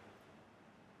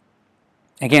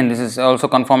 Again, this is also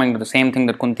conforming to the same thing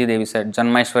that Kunti Devi said,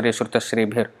 Janmaishwarya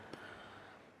Shrutashribhir.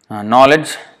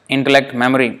 Knowledge, intellect,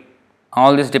 memory,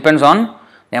 all this depends on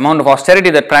the amount of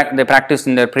austerity that they practiced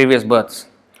in their previous births.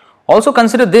 Also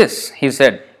consider this, he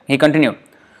said. He continued,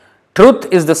 truth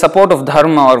is the support of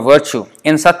dharma or virtue.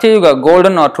 In Satya Yuga,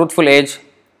 golden or truthful age,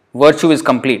 virtue is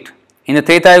complete. In the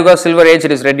Treta Yuga, silver age,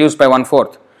 it is reduced by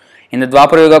 1/4. In the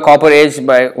Dwapara Yuga, copper age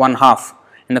by 1/2.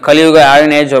 In the Kali Yuga,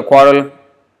 iron age or quarrel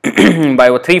by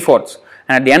 3/4.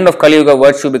 And at the end of Kali Yuga,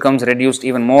 virtue becomes reduced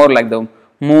even more like the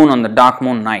moon on the dark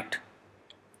moon night.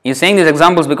 He is saying these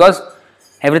examples because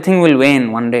everything will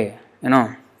wane one day,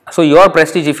 So your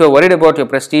prestige, if you are worried about your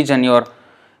prestige and your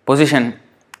position,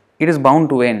 it is bound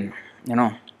to wane,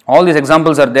 All these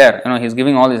examples are there, he is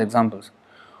giving all these examples.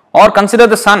 Or consider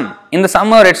the sun. In the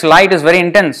summer, its light is very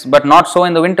intense, but not so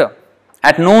in the winter.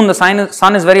 At noon, the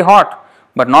sun is very hot,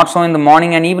 but not so in the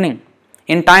morning and evening.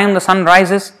 In time, the sun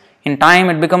rises, in time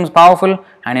it becomes powerful,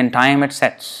 and in time it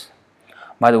sets.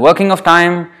 By the working of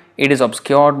time, it is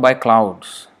obscured by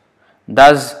clouds.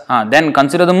 Then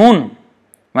consider the moon.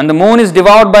 When the moon is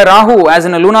devoured by Rahu, as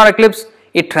in a lunar eclipse,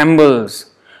 it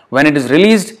trembles. When it is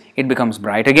released, it becomes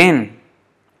bright again.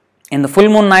 In the full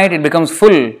moon night, it becomes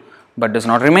full, but does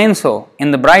not remain so.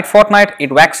 In the bright fortnight,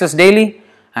 it waxes daily,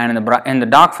 and in the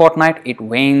dark fortnight, it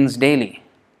wanes daily.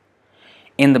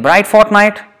 In the bright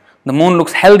fortnight, the moon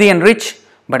looks healthy and rich,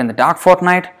 but in the dark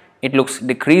fortnight, it looks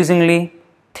decreasingly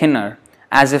thinner,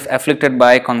 as if afflicted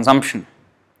by consumption.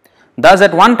 Thus,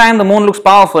 at one time the moon looks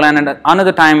powerful, and at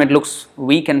another time it looks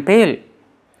weak and pale.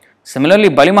 Similarly,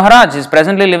 Bali Maharaj is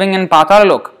presently living in Patala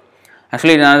Lok.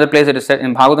 Actually, in another place it is said,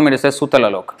 in Bhagavatam it says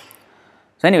Sutala Lok.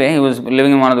 So anyway, he was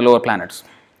living in one of the lower planets,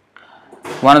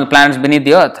 one of the planets beneath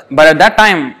the earth. But at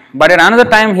another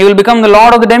time, he will become the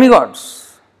lord of the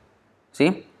demigods.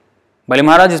 See, Bali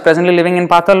Maharaj is presently living in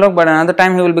Patala Lok, but another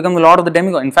time he will become the lord of the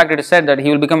demigods. In fact, it is said that he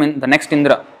will become the next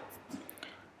Indra,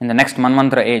 in the next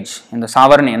Manvantara age, in the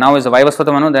Savarni. Now is the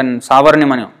Vaivasvata Manu, then Savarni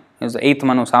Manu is the 8th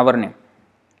Manu, Savarni.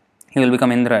 He will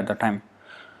become Indra at that time.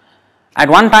 At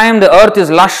one time the earth is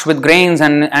lush with grains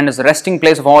and is the resting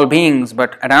place of all beings,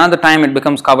 but at another time it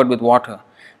becomes covered with water.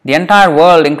 The entire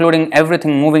world, including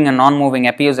everything moving and non-moving,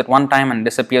 appears at one time and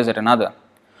disappears at another.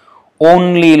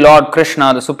 Only Lord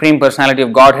Krishna, the Supreme Personality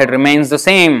of Godhead, remains the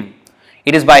same.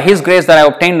 It is by His grace that I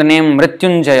obtained the name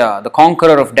Mrityunjaya, the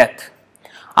conqueror of death.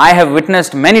 I have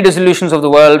witnessed many dissolutions of the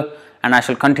world, and I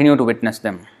shall continue to witness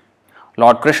them.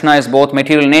 Lord Krishna is both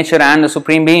material nature and the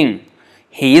Supreme Being.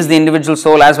 He is the individual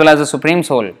soul as well as the Supreme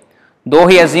Soul. Though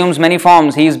He assumes many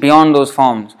forms, He is beyond those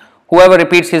forms. Whoever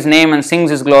repeats His name and sings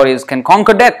His glories can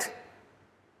conquer death.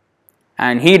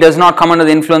 And He does not come under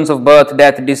the influence of birth,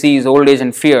 death, disease, old age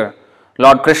and fear.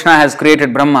 Lord Krishna has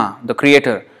created Brahma, the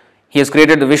creator. He has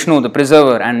created the Vishnu, the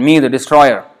preserver, and me, the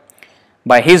destroyer.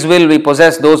 By His will we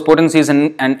possess those potencies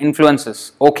and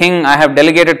influences. O King, I have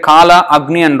delegated Kala,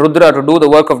 Agni and Rudra to do the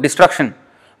work of destruction,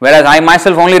 whereas I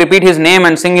myself only repeat His name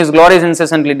and sing His glories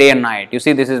incessantly day and night. You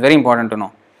see, this is very important to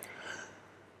know.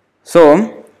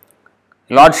 So,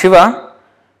 Lord Shiva,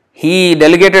 He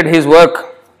delegated His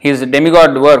work, His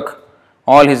demigod work,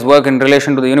 all His work in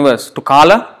relation to the universe, to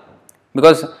Kala,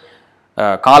 because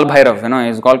Kal Bhairav,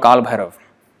 is called Kal Bhairav.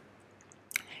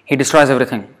 He destroys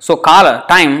everything. So Kala,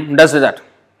 time, does that.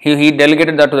 He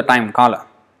delegated that to the time, Kala.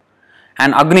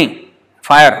 And Agni,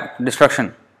 fire,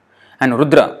 destruction. And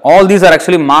Rudra, all these are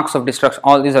actually marks of destruction.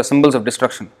 All these are symbols of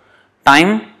destruction.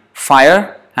 Time,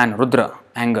 fire, and Rudra,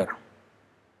 anger.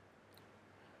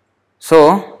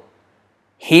 So,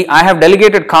 I have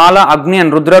delegated Kala, Agni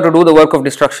and Rudra to do the work of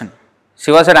destruction.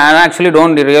 Shiva said, I actually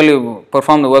don't really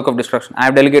perform the work of destruction. I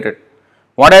have delegated.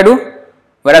 What I do?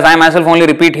 Whereas I myself only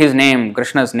repeat His name,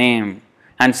 Krishna's name,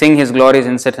 and sing His glories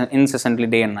incessantly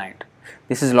day and night.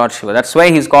 This is Lord Shiva. That's why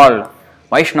He is called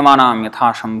Vaishnavanam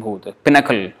Yatha Shambhu, the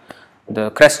pinnacle, the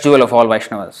crest jewel of all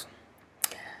Vaishnavas.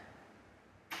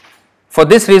 For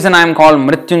this reason I am called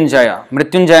Mrityunjaya.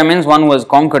 Mrityunjaya means one who has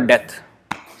conquered death.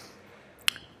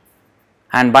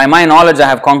 And by my knowledge I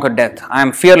have conquered death. I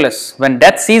am fearless. When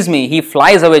death sees me, he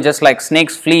flies away just like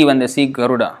snakes flee when they see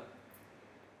Garuda.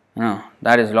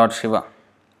 That is Lord Shiva.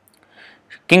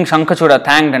 King Shankachuda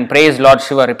thanked and praised Lord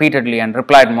Shiva repeatedly and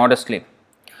replied modestly,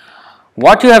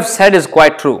 "What you have said is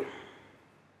quite true.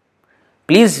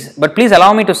 Please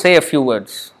allow me to say a few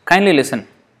words. Kindly listen.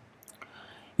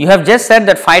 You have just said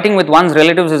that fighting with one's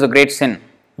relatives is a great sin.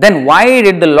 Then why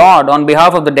did the Lord, on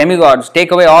behalf of the demigods,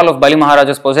 take away all of Bali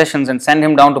Maharaja's possessions and send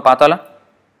him down to Patala?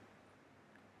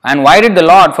 And why did the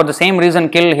Lord, for the same reason,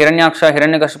 kill Hiranyaksha,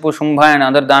 Hiranyakashipu, Shumbha and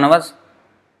other Danavas,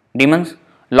 demons?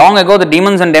 Long ago, the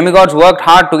demons and demigods worked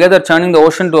hard together, churning the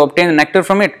ocean to obtain the nectar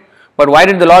from it. But why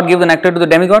did the Lord give the nectar to the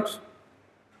demigods?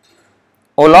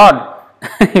 O Lord,"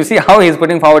 you see how he is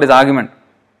putting forward his argument.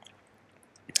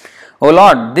 "O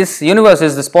Lord, this universe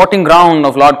is the sporting ground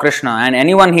of Lord Krishna, and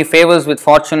anyone he favors with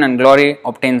fortune and glory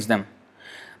obtains them.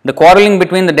 The quarreling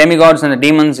between the demigods and the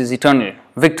demons is eternal.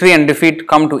 Victory and defeat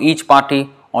come to each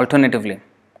party alternately.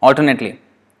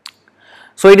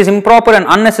 So it is improper and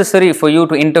unnecessary for you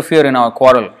to interfere in our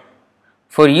quarrel.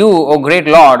 For you, O great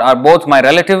Lord, are both my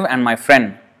relative and my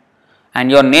friend,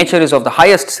 and your nature is of the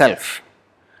highest self.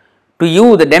 To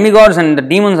you, the demigods and the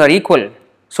demons are equal,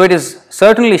 so it is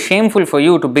certainly shameful for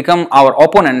you to become our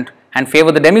opponent and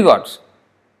favor the demigods.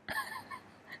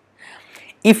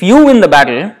 If you win the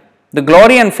battle, the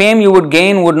glory and fame you would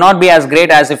gain would not be as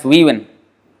great as if we win.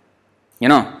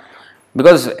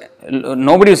 Because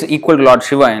nobody is equal to Lord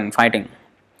Shiva in fighting.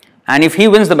 And if he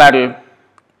wins the battle,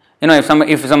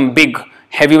 if some big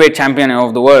heavyweight champion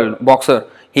of the world, boxer,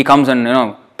 he comes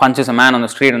and punches a man on the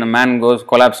street and the man goes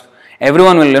collapsed,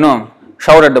 everyone will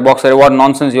shout at the boxer, "What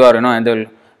nonsense you are," and they'll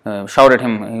shout at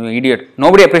him, "You idiot."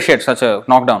 Nobody appreciates such a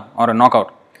knockdown or a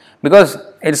knockout because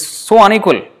it's so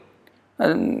unequal.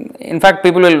 In fact,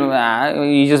 people will,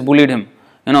 he just bullied him.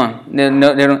 You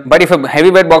know, but if a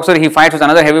heavyweight boxer, he fights with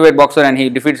another heavyweight boxer and he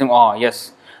defeats him, oh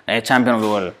yes, a champion of the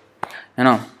world. You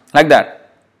know, like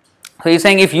that. So he's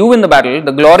saying if you win the battle,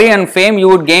 the glory and fame you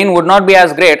would gain would not be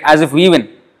as great as if we win.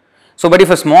 So, but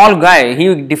if a small guy,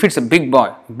 he defeats a big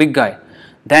guy,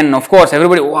 then of course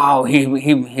everybody, wow,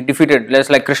 he defeated,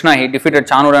 just like Krishna, he defeated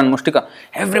Chanura and Mushtika.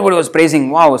 Everybody was praising,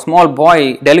 wow, a small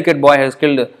boy, delicate boy has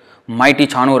killed mighty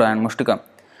Chanura and Mushtika.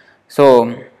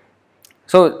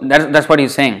 So that's what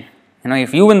he's saying. You know,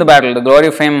 if you win the battle, the glory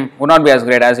of fame would not be as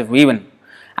great as if we win.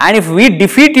 And if we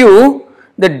defeat you,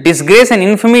 the disgrace and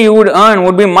infamy you would earn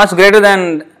would be much greater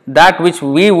than that which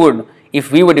we would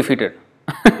if we were defeated.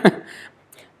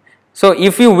 So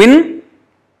if you win,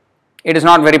 it is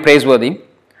not very praiseworthy.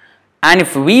 And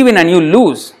if we win and you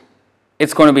lose,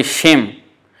 it's going to be shame.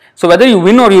 So whether you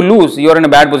win or you lose, you are in a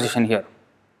bad position here.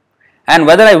 And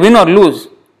whether I win or lose,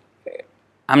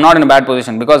 I am not in a bad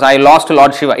position because I lost to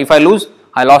Lord Shiva. If I lose,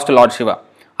 I lost to Lord Shiva.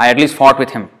 I at least fought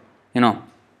with him. You know,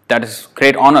 that is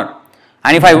great honor.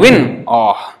 And if I win,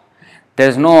 oh, there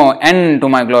is no end to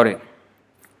my glory.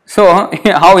 So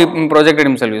how he projected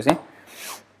himself, you see.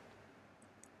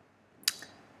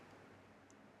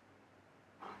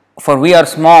 For we are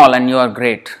small and you are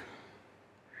great.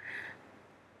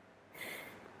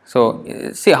 So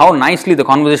see how nicely the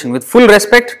conversation, with full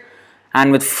respect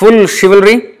and with full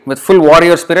chivalry, with full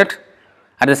warrior spirit.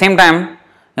 At the same time,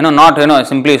 you know, not, you know,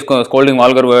 simply scolding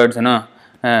vulgar words, you know.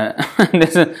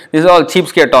 This is all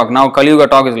cheapskate talk. Now Kali Yuga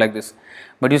talk is like this.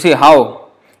 But you see how,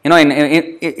 you know,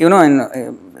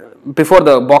 before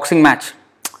the boxing match,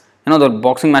 you know, the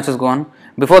boxing matches go on.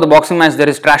 Before the boxing match, there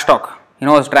is trash talk. You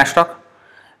know what's trash talk?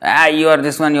 You are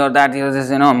this one, you are that, you are this,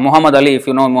 you know. Muhammad Ali, if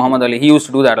you know Muhammad Ali, he used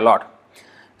to do that a lot.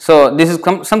 So this is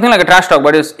something like a trash talk,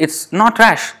 but it's not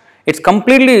trash. It's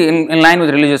completely in line with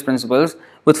religious principles,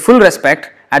 with full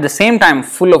respect, at the same time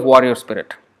full of warrior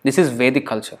spirit. This is Vedic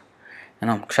culture, you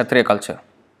know, Kshatriya culture.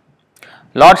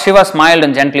 Lord Shiva smiled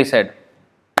and gently said,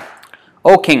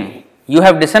 "O king, you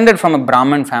have descended from a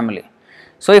Brahmin family.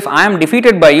 So if I am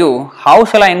defeated by you, how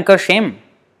shall I incur shame?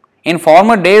 In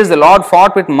former days, the Lord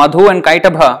fought with Madhu and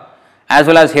Kaitabha, as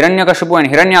well as Hiranyakashipu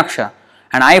and Hiranyaksha,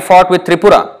 and I fought with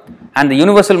Tripura, and the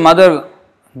universal mother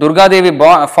Durga Devi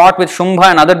fought with Shumbha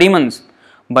and other demons.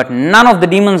 But none of the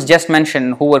demons just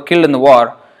mentioned who were killed in the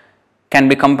war can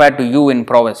be compared to you in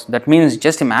prowess." That means,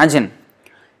 just imagine,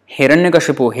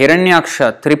 Hiranyakashipu,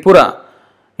 Hiranyaksha, Tripura,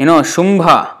 you know,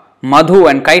 Shumbha, Madhu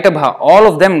and Kaitabha, all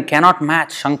of them cannot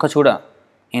match Shankachuda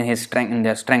in his strength, in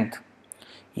their strength.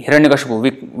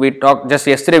 Hiranyakashipu, we talked just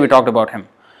yesterday, we talked about him,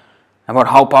 about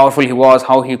how powerful he was,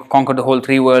 how he conquered the whole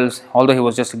three worlds, although he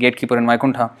was just a gatekeeper in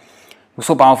Vaikuntha. He was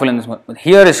so powerful in this world. But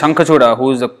here is Shankachuda,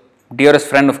 who is the dearest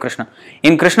friend of Krishna.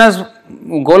 In Krishna's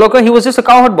Goloka, he was just a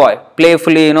cowherd boy,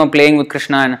 playfully, you know, playing with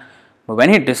Krishna. But when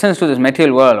he descends to this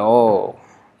material world, oh,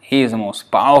 he is the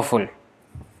most powerful.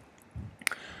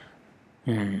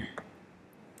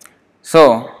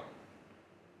 So,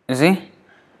 you see,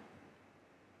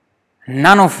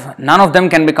 none of them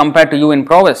can be compared to you in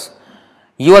prowess.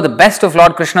 You are the best of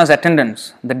Lord Krishna's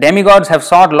attendants. The demigods have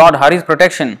sought Lord Hari's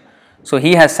protection, so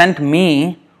he has sent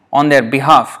me on their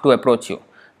behalf to approach you.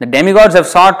 The demigods have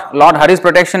sought Lord Hari's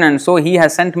protection, and so he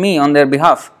has sent me on their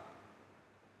behalf.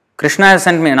 Krishna has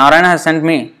sent me, Narayana has sent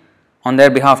me on their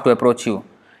behalf to approach you.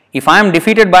 If I am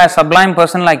defeated by a sublime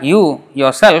person like you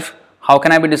yourself, how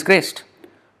can I be disgraced?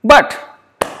 But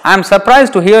I am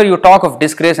surprised to hear you talk of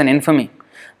disgrace and infamy.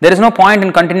 There is no point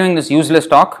in continuing this useless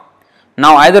talk.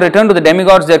 Now either return to the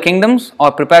demigods their kingdoms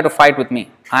or prepare to fight with me.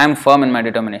 I am firm in my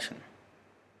determination.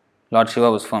 Lord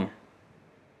Shiva was firm.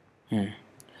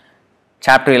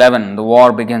 Chapter 11, the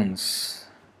war begins.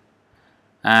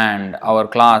 And our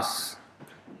class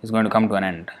is going to come to an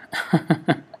end.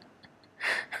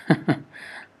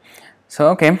 So,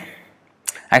 okay.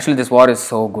 Actually, this war is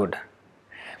so good.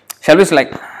 Shall we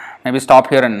maybe stop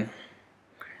here and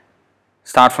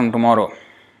start from tomorrow?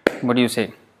 What do you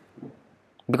say?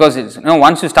 Because it's, you know,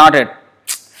 once you start it,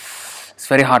 it's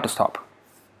very hard to stop.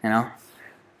 You know.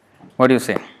 What do you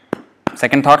say?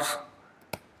 Second thoughts?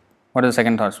 What are the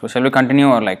second thoughts? Shall we continue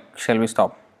or shall we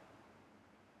stop?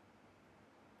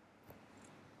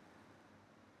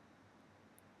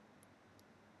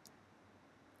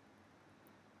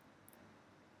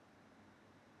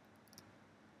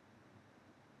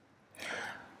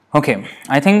 Okay,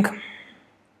 I think,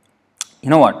 you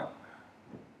know what?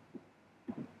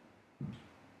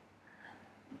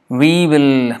 We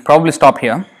will probably stop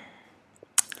here.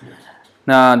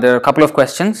 There are a couple of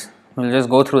questions We will just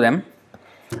go through them,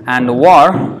 and the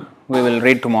war we will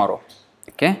read tomorrow.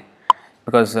 Okay,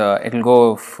 because it will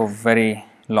go for very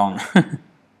long.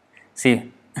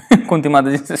 See, Kunti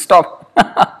Mataji says, stop,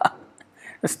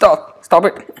 stop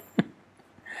it.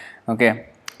 Okay,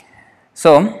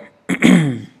 so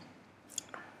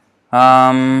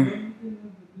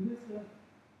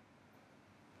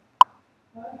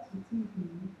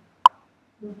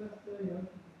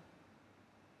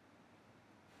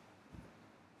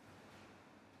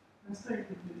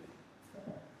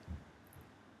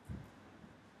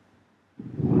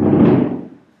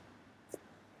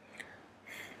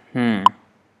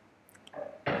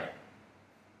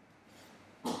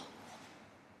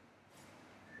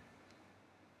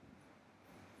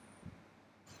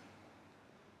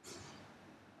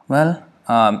well,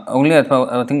 only I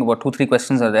think about 2-3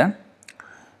 questions are there.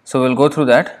 So we'll go through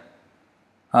that.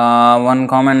 One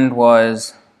comment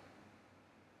was,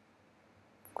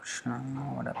 Krishna,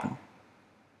 what happened?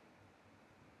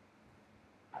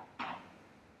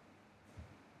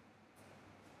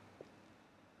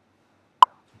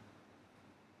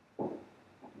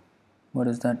 What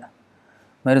is that?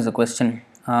 Where is the question?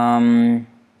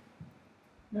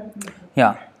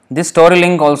 Yeah, this story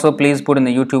link also please put in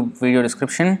the YouTube video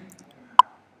description.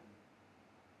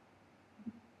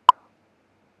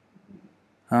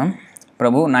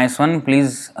 Prabhu, nice one.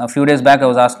 Please, a few days back I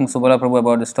was asking Subala Prabhu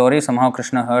about the story. Somehow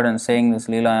Krishna heard and saying this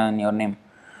Leela in your name.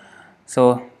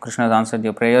 So Krishna has answered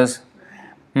your prayers.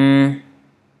 Yeah,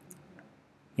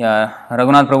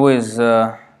 Raghunath Prabhu is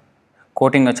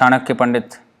quoting a Chanakya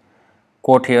Pandit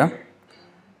quote here,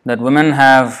 that women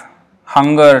have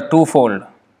hunger twofold,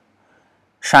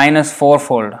 shyness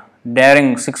fourfold,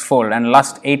 daring sixfold, and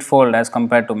lust eightfold as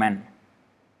compared to men.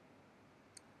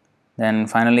 Then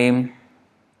finally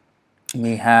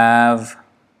we have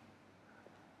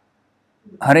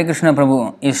Hare Krishna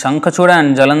Prabhu. Is Shankachuda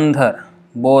and Jalandhar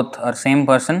both are same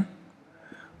person?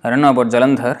 I don't know about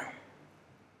Jalandhar.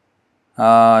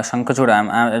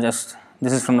 Shankachuda,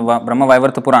 this is from the Brahma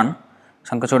Vaivarta Puran.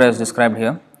 Shankachuda is described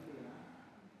here.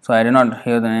 So I did not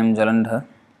hear the name Jalandhar.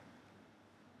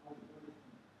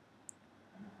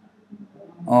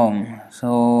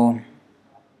 So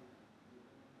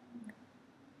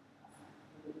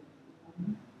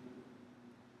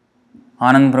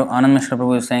Anand Mishra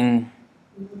Prabhu is saying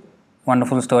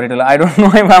wonderful storyteller. I don't know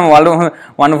if I am a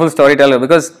wonderful storyteller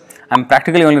because I am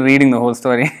practically only reading the whole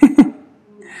story.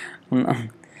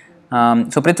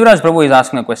 So Prithviraj Prabhu is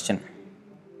asking a question.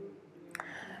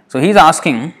 So he is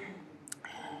asking,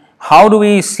 how do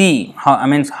we see,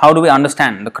 how do we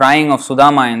understand the crying of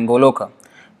Sudama in Goloka,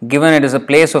 given it is a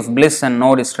place of bliss and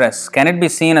no distress? Can it be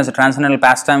seen as a transcendental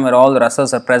pastime where all the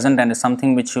rasas are present and is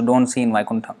something which you don't see in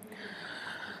Vaikuntha?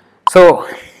 So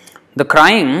the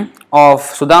crying of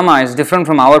Sudama is different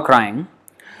from our crying.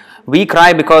 We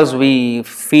cry because we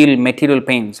feel material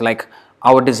pains, like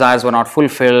our desires were not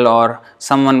fulfilled, or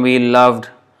someone we loved,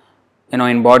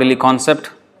 in bodily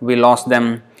concept, we lost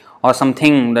them, or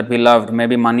something that we loved,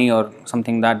 maybe money or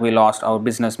something that we lost, our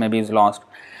business maybe is lost.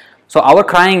 So our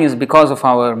crying is because of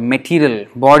our material,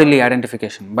 bodily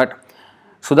identification. But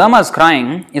Sudama's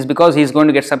crying is because he is going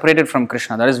to get separated from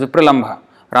Krishna, that is Vipralambha.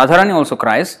 Radharani also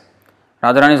cries.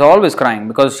 Radharani is always crying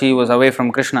because she was away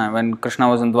from Krishna when Krishna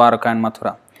was in Dwaraka and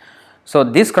Mathura. So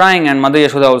this crying, and Mother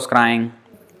Yashoda was crying.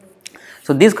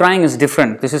 So this crying is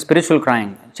different. This is spiritual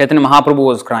crying. Chaitanya Mahaprabhu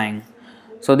was crying.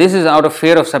 So this is out of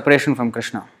fear of separation from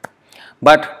Krishna.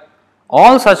 But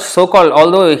all such so-called,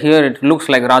 although here it looks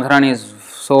like Radharani is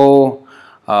so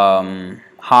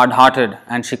hard-hearted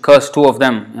and she cursed two of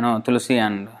them, Tulsi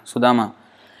and Sudama.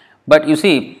 But you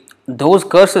see, those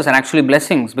curses are actually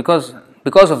blessings because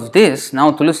of this,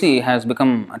 now Tulsi has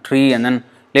become a tree, and then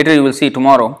later you will see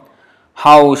tomorrow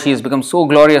how she has become so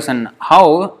glorious, and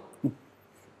how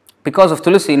because of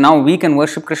Tulsi now we can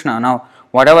worship Krishna. Now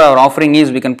whatever our offering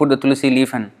is, we can put the Tulsi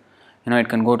leaf and it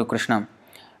can go to Krishna.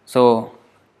 So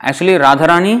actually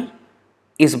Radharani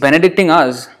is benedicting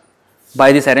us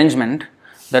by this arrangement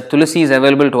that Tulsi is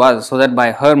available to us, so that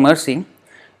by her mercy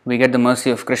we get the mercy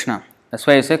of Krishna. That's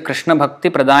why I say Krishna Bhakti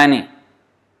Pradayani.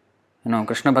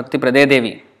 Krishna Bhakti Prade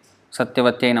Devi,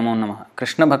 Satyavatyai Namo Namaha.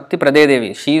 Krishna Bhakti Prade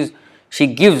Devi, she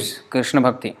gives Krishna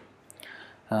Bhakti.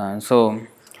 So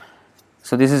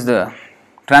this is the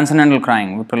transcendental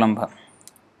crying, Vipralambha.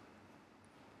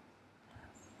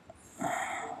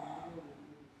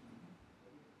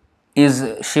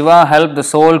 Is Shiva help the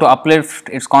soul to uplift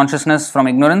its consciousness from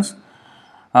ignorance?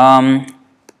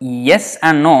 Yes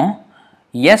and no.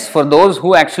 Yes, for those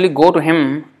who actually go to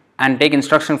him and take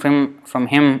instruction from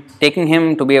him, taking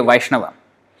him to be a Vaishnava.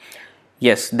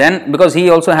 Yes, then because he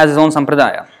also has his own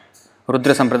sampradaya.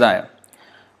 Rudra Sampradaya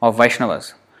of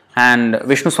Vaishnavas, and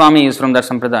Vishnu Swami is from that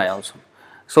Sampradaya also.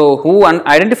 So, who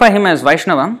identify him as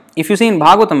Vaishnava? If you see in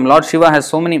Bhagavatam, Lord Shiva has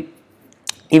so many,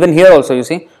 even here also you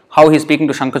see how he is speaking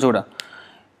to Shankachuda.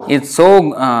 It's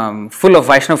so full of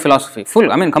Vaishnava philosophy,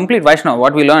 complete Vaishnava.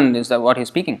 What we learn is that what he is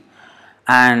speaking.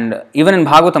 And even in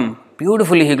Bhagavatam,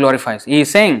 beautifully he glorifies. He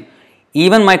is saying,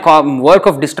 even my work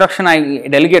of destruction, I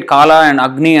delegate Kala and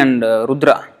Agni and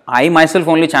Rudra. I myself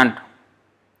only chant.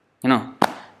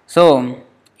 So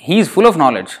he is full of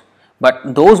knowledge.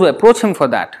 But those who approach him for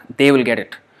that, they will get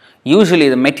it. Usually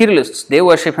the materialists, they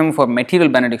worship him for material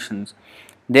benedictions.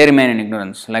 They remain in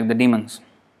ignorance, like the demons,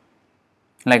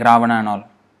 like Ravana and all.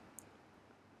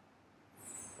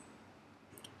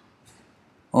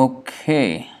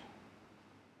 Okay.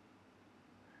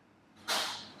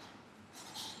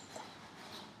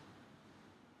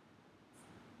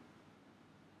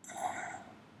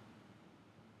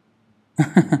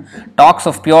 Talks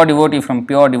of pure devotee from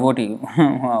pure devotee.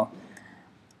 Wow.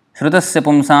 Shrutasya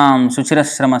pumsam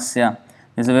suchirashramasya.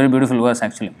 This is a very beautiful verse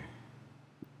actually.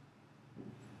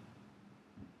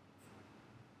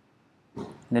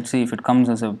 Let's see if it comes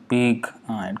as a big,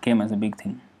 it came as a big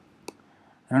thing.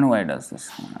 I don't know why it does this.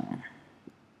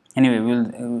 Anyway,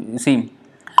 we'll see.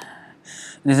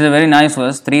 This is a very nice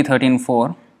verse,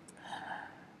 3:13:4.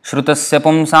 Shrutasya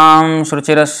pumsam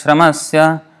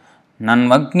shruchirashramasya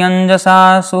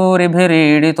nanvajnanjasa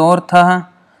suribhiriditotha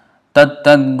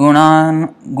tattad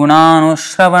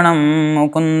gunanushravanam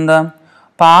mukunda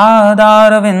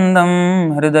padaravindam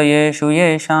hridayeshu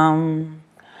yesham.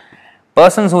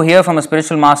 Persons who hear from a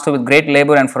spiritual master with great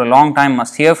labor and for a long time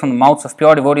must hear from the mouths of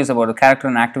pure devotees about the character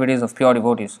and activities of pure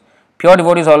devotees. Pure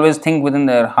devotees always think within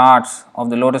their hearts of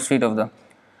the lotus feet of the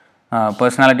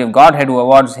personality of Godhead who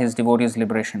awards his devotees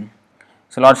liberation.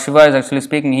 So Lord Shiva is actually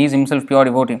speaking, he is himself pure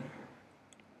devotee.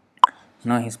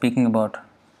 No, he is speaking about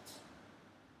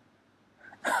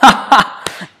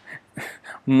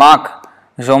Mark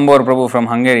Zsombor Prabhu from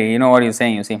Hungary. You know what he is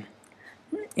saying, you see.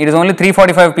 It is only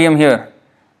 3:45 p.m. here.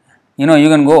 You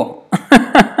can go.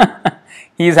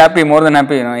 He is happy, more than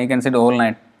happy, he can sit the whole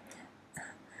night.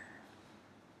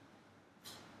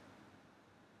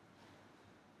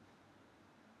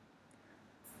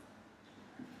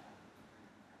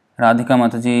 Radhika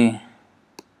Mataji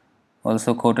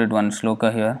also quoted one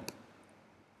shloka here.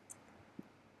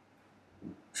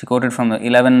 She quoted from the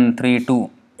 11:3:2.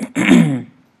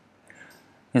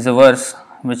 Is a verse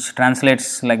which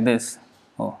translates like this.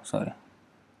 Oh, sorry.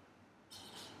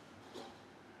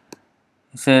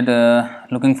 He said,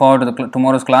 looking forward to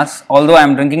tomorrow's class. Although I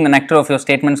am drinking the nectar of your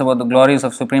statements about the glories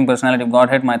of Supreme Personality of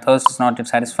Godhead, my thirst is not yet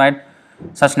satisfied.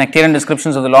 Such nectarian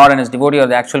descriptions of the Lord and His devotee are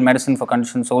the actual medicine for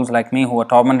conditioned souls like me who are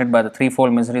tormented by the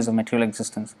threefold miseries of material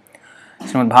existence.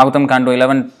 Srimad Bhagavatam, Canto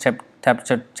 11,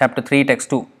 chapter 3, text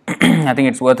 2. I think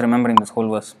it's worth remembering this whole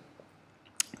verse.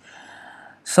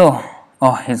 So,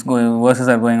 his verses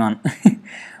are going on.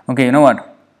 Okay, you know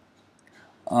what?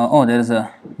 There is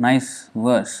a nice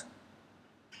verse.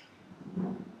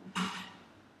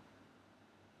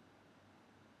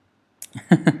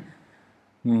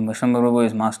 Vishwambhara Prabhu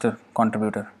is master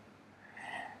contributor.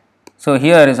 So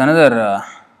here is another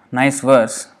nice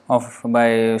verse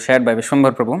shared by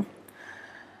Vishwambhara Prabhu.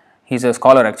 He is a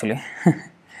scholar actually.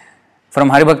 From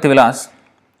Haribhakti Vilas,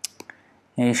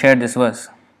 he shared this verse.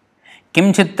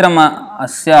 Kim chitram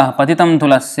asya patitam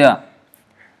tulasya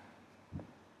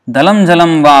dalam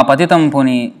jalam va patitam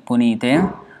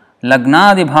punite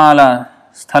lagnadi bhala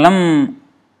sthalam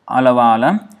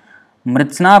alavala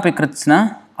mritsnapi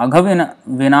kritsna aghavina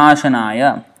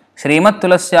vinashanaya Srimat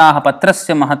Tulasyaha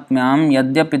patrasya mahatmyam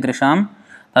yadyapi drisham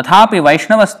tathapi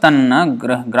vaishnavastanna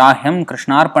grahyam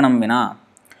krishnarpanam vina.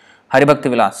 Haribhakti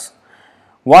Vilas.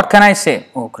 What can I say?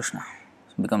 Oh Krishna,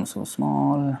 it's become so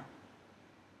small.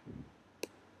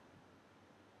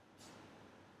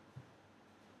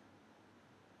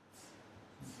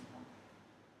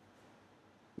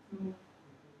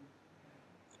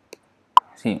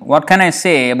 See, what can I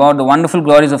say about the wonderful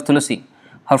glories of Tulasi?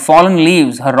 Her fallen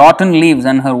leaves, her rotten leaves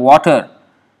and her water,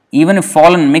 even if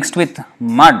fallen mixed with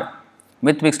mud,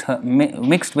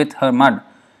 mixed with her mud,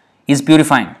 is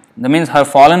purifying. That means her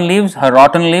fallen leaves, her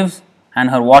rotten leaves and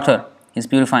her water is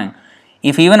purifying.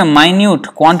 If even a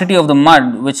minute quantity of the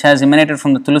mud which has emanated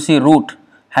from the Tulasi root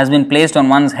has been placed on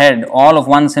one's head, all of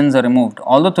one's sins are removed.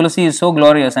 Although Tulasi is so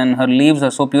glorious and her leaves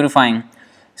are so purifying,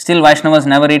 still Vaishnavas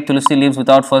never eat Tulasi leaves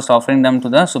without first offering them to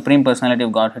the Supreme Personality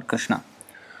of Godhead, Krishna.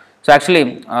 So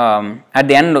actually, at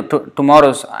the end of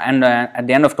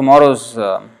tomorrow's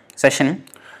session,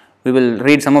 we will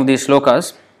read some of these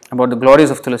shlokas about the glories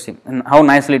of Tulasi and how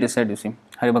nicely it is said. You see,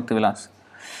 Haribhakti Vilas.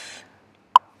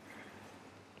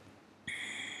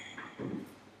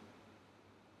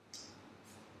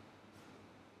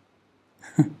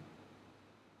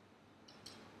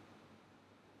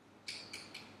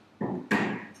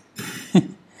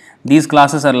 These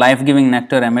classes are life-giving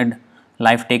nectar amid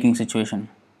life-taking situation.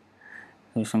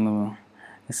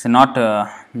 It's not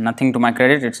nothing to my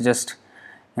credit. It's just,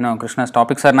 Krishna's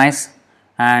topics are nice,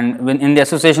 and when in the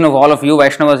association of all of you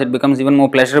Vaishnavas, it becomes even more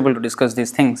pleasurable to discuss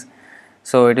these things.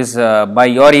 So it is by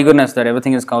your eagerness that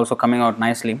everything is also coming out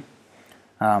nicely.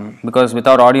 Because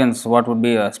without audience, what would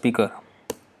be a speaker?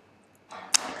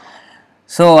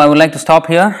 So I would like to stop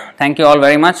here. Thank you all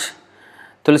very much.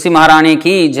 Tulsi Maharani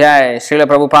ki jai, Srila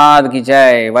Prabhupada ki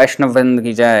jai, Vaishnav Vrind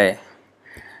ki jai,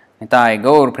 Nitai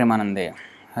Gaur Premanande,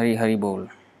 Hari Hari Bol.